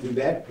at it through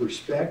that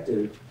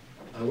perspective,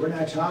 we're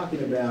not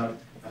talking about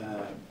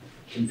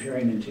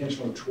comparing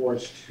intentional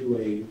torts to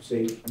a,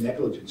 say,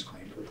 negligence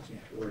claim, for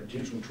example, or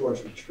intentional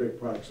torts with strict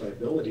products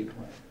liability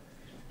claim.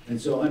 And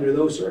so under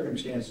those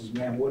circumstances,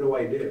 ma'am, what do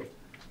I do?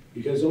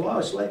 Because the law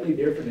is slightly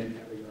different in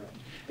that regard.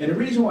 And the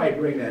reason why I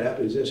bring that up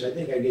is this. I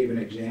think I gave an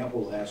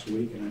example last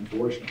week, and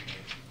unfortunately,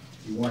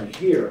 you weren't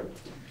here.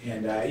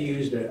 And I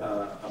used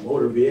a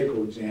motor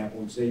vehicle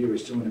example and say you were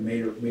suing a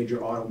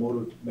major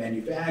automotive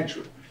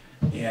manufacturer.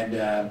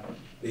 And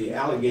the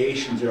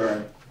allegations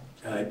are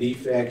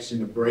defects in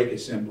the brake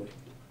assembly,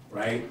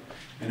 right?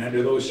 And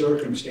under those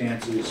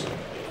circumstances,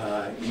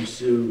 you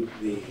sue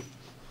the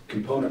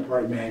component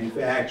part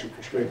manufacturer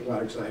for strict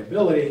products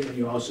liability, and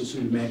you also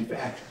sue the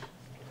manufacturer,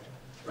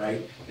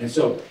 right? And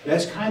so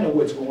that's kind of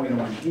what's going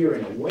on here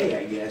in a way,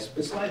 I guess,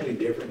 but slightly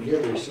different. Here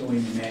they're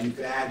suing the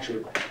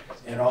manufacturer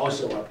and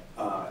also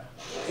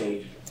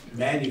a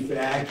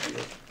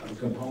manufacturer of a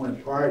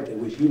component part that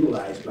was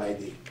utilized by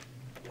the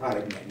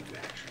product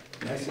manufacturer.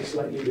 That's a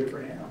slightly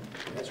different animal.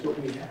 That's what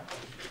we have.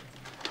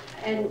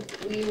 And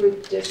we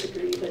would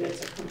disagree that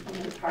it's a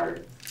component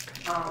part.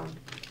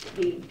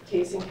 The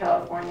case in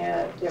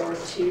California, there were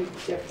two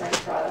different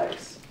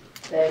products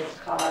that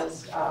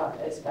caused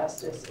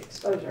asbestos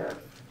exposure.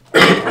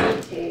 In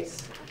the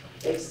case,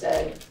 they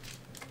said,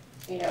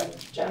 you know,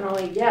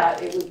 generally, yeah,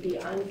 it would be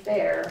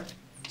unfair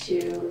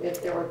to, if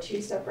there were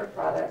two separate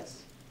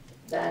products,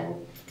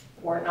 then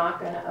we're not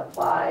going to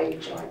apply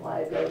joint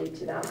liability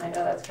to them. I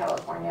know that's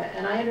California,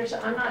 and I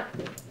understand, I'm not,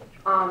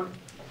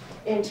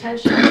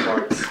 intentional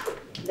torts,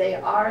 they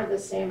are the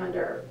same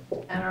under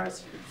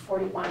NRS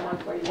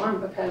 41-141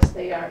 because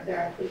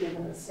they're included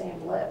in the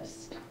same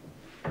list.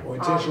 Well,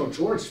 intentional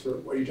torts, for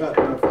what are you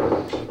talking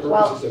about, for the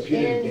purposes of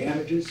punitive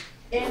damages?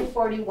 In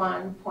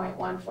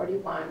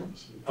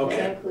 41.141, okay,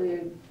 they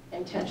include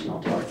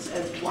intentional torts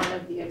as one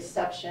of the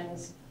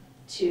exceptions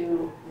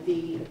to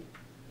the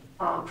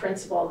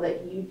principle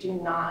that you do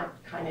not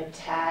kind of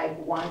tag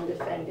one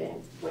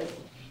defendant with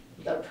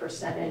the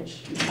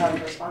percentage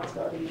of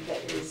responsibility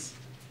that is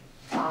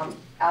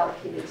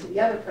allocated to the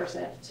other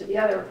person, to the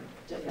other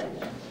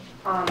defendant.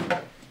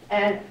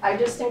 And I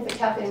just think the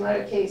Cafe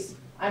Moda case,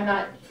 I'm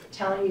not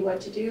telling you what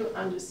to do,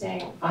 I'm just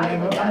saying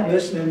I'm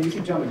listening, you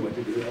can tell me what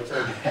to do, that's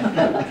okay.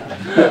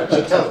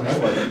 She tells me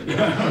what to do.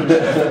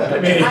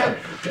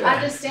 I'm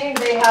just saying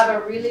they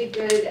have a really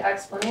good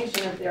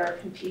explanation of there are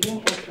competing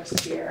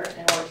interests here,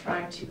 and we're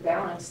trying to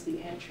balance the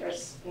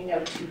interests, you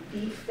know, to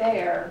be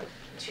fair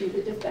to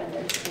the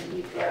defendants and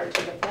be fair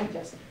to the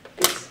plaintiffs.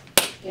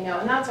 you know,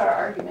 and that's our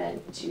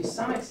argument to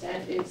some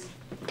extent is,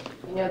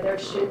 you know, there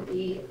should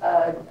be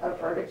a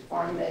verdict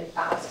form that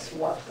asks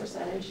what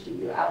percentage do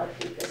you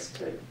allocate this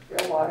to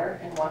real water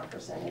and what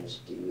percentage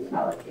do you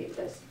allocate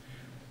this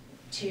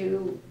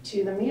to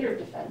the meter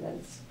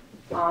defendants.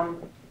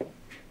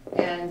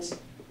 And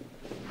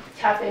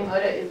Cafe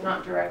Moda is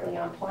not directly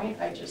on point.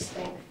 I just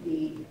think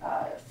the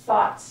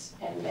thoughts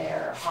in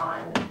there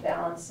on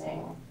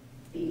balancing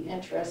the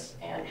interests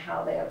and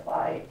how they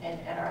apply in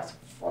NRS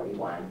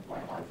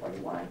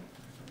 41.141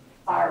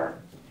 are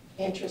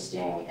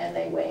interesting and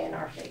they weigh in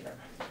our favor.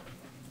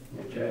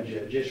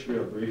 Judge, just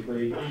real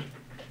briefly,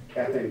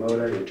 Cafe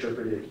Moda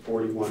interpreted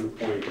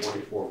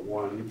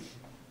 41.141.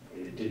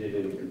 It did it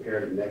in a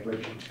comparative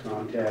negligence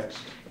context.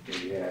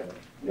 You have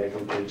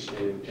negligence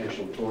and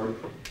intentional tort.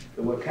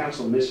 But what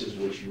counsel misses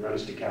when she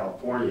runs to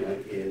California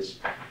is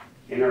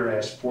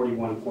NRS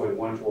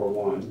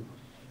 41.141,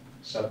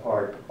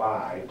 subpart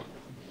 5,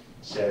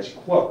 says,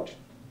 quote,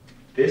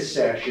 this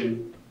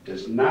section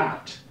does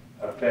not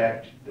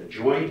affect the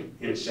joint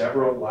and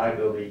several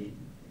liability,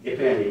 if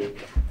any,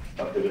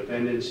 of the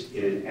defendants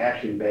in an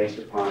action based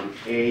upon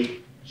a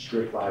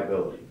strict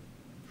liability.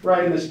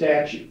 Right in the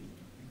statute.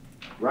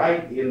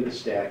 Right in the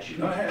statute.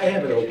 No, I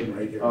have it open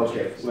right here.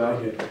 Okay,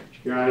 well,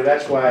 Your Honor,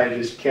 that's why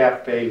this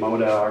Cafe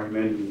Moda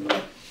argument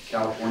in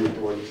California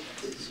authorities,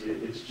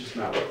 it's just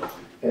not working.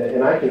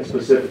 And I can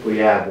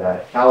specifically add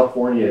that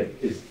California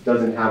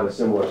doesn't have a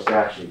similar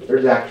statute.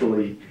 There's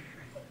actually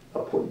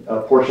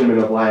apportionment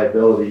of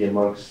liability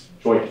amongst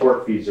joint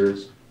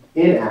tortfeasors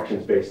in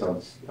actions based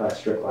on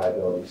strict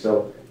liability.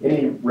 So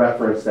any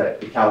reference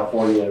that the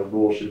California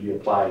rule should be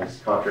applied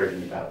is contrary to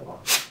that law.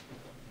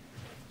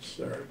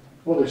 Sir.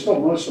 Well, they stole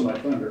most of my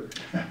thunder.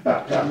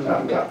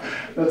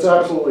 That's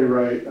absolutely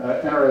right.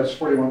 NRS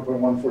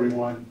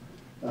 41.141,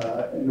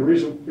 and the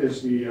reason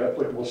is the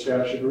applicable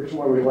statute. The reason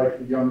why we like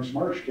the Young's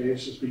March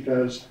case is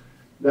because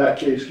that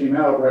case came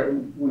out right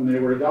when they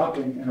were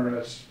adopting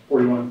NRS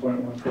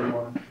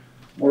 41.141.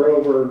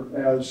 Moreover,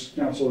 as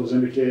counsel has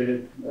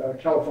indicated,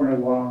 California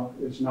law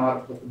is not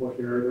applicable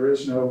here. There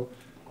is no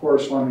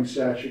corresponding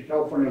statute.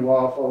 California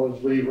law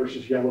follows Lee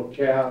versus Yellow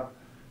Cab.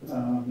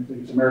 I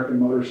think it's American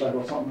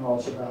Motorcycle, something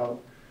else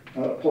about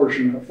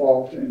apportionment of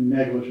fault in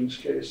negligence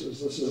cases.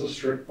 This is a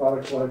strict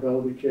product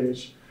liability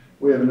case.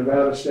 We have a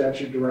Nevada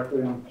statute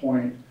directly on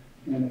point,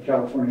 and a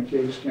California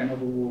case can't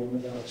overrule a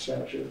Nevada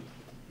statute.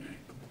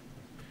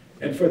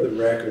 And for the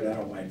record, I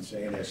don't mind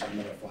saying this, I'm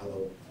going to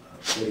follow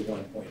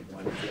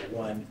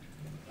 41.141,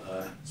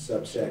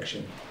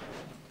 subsection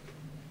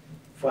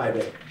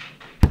 5A.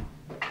 I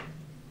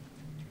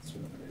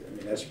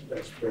mean, that's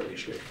fairly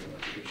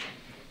straightforward.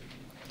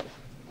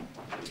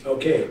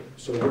 Okay,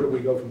 so where do we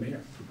go from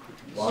here?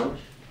 Lunch?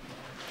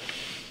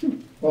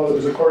 Well,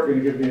 is the court going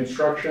to give the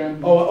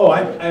instruction?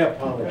 I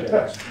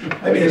apologize.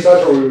 I mean, that's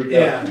what we would.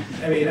 Yeah,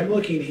 I mean, I'm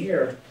looking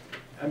here,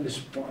 I'm going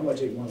to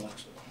take one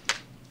last look.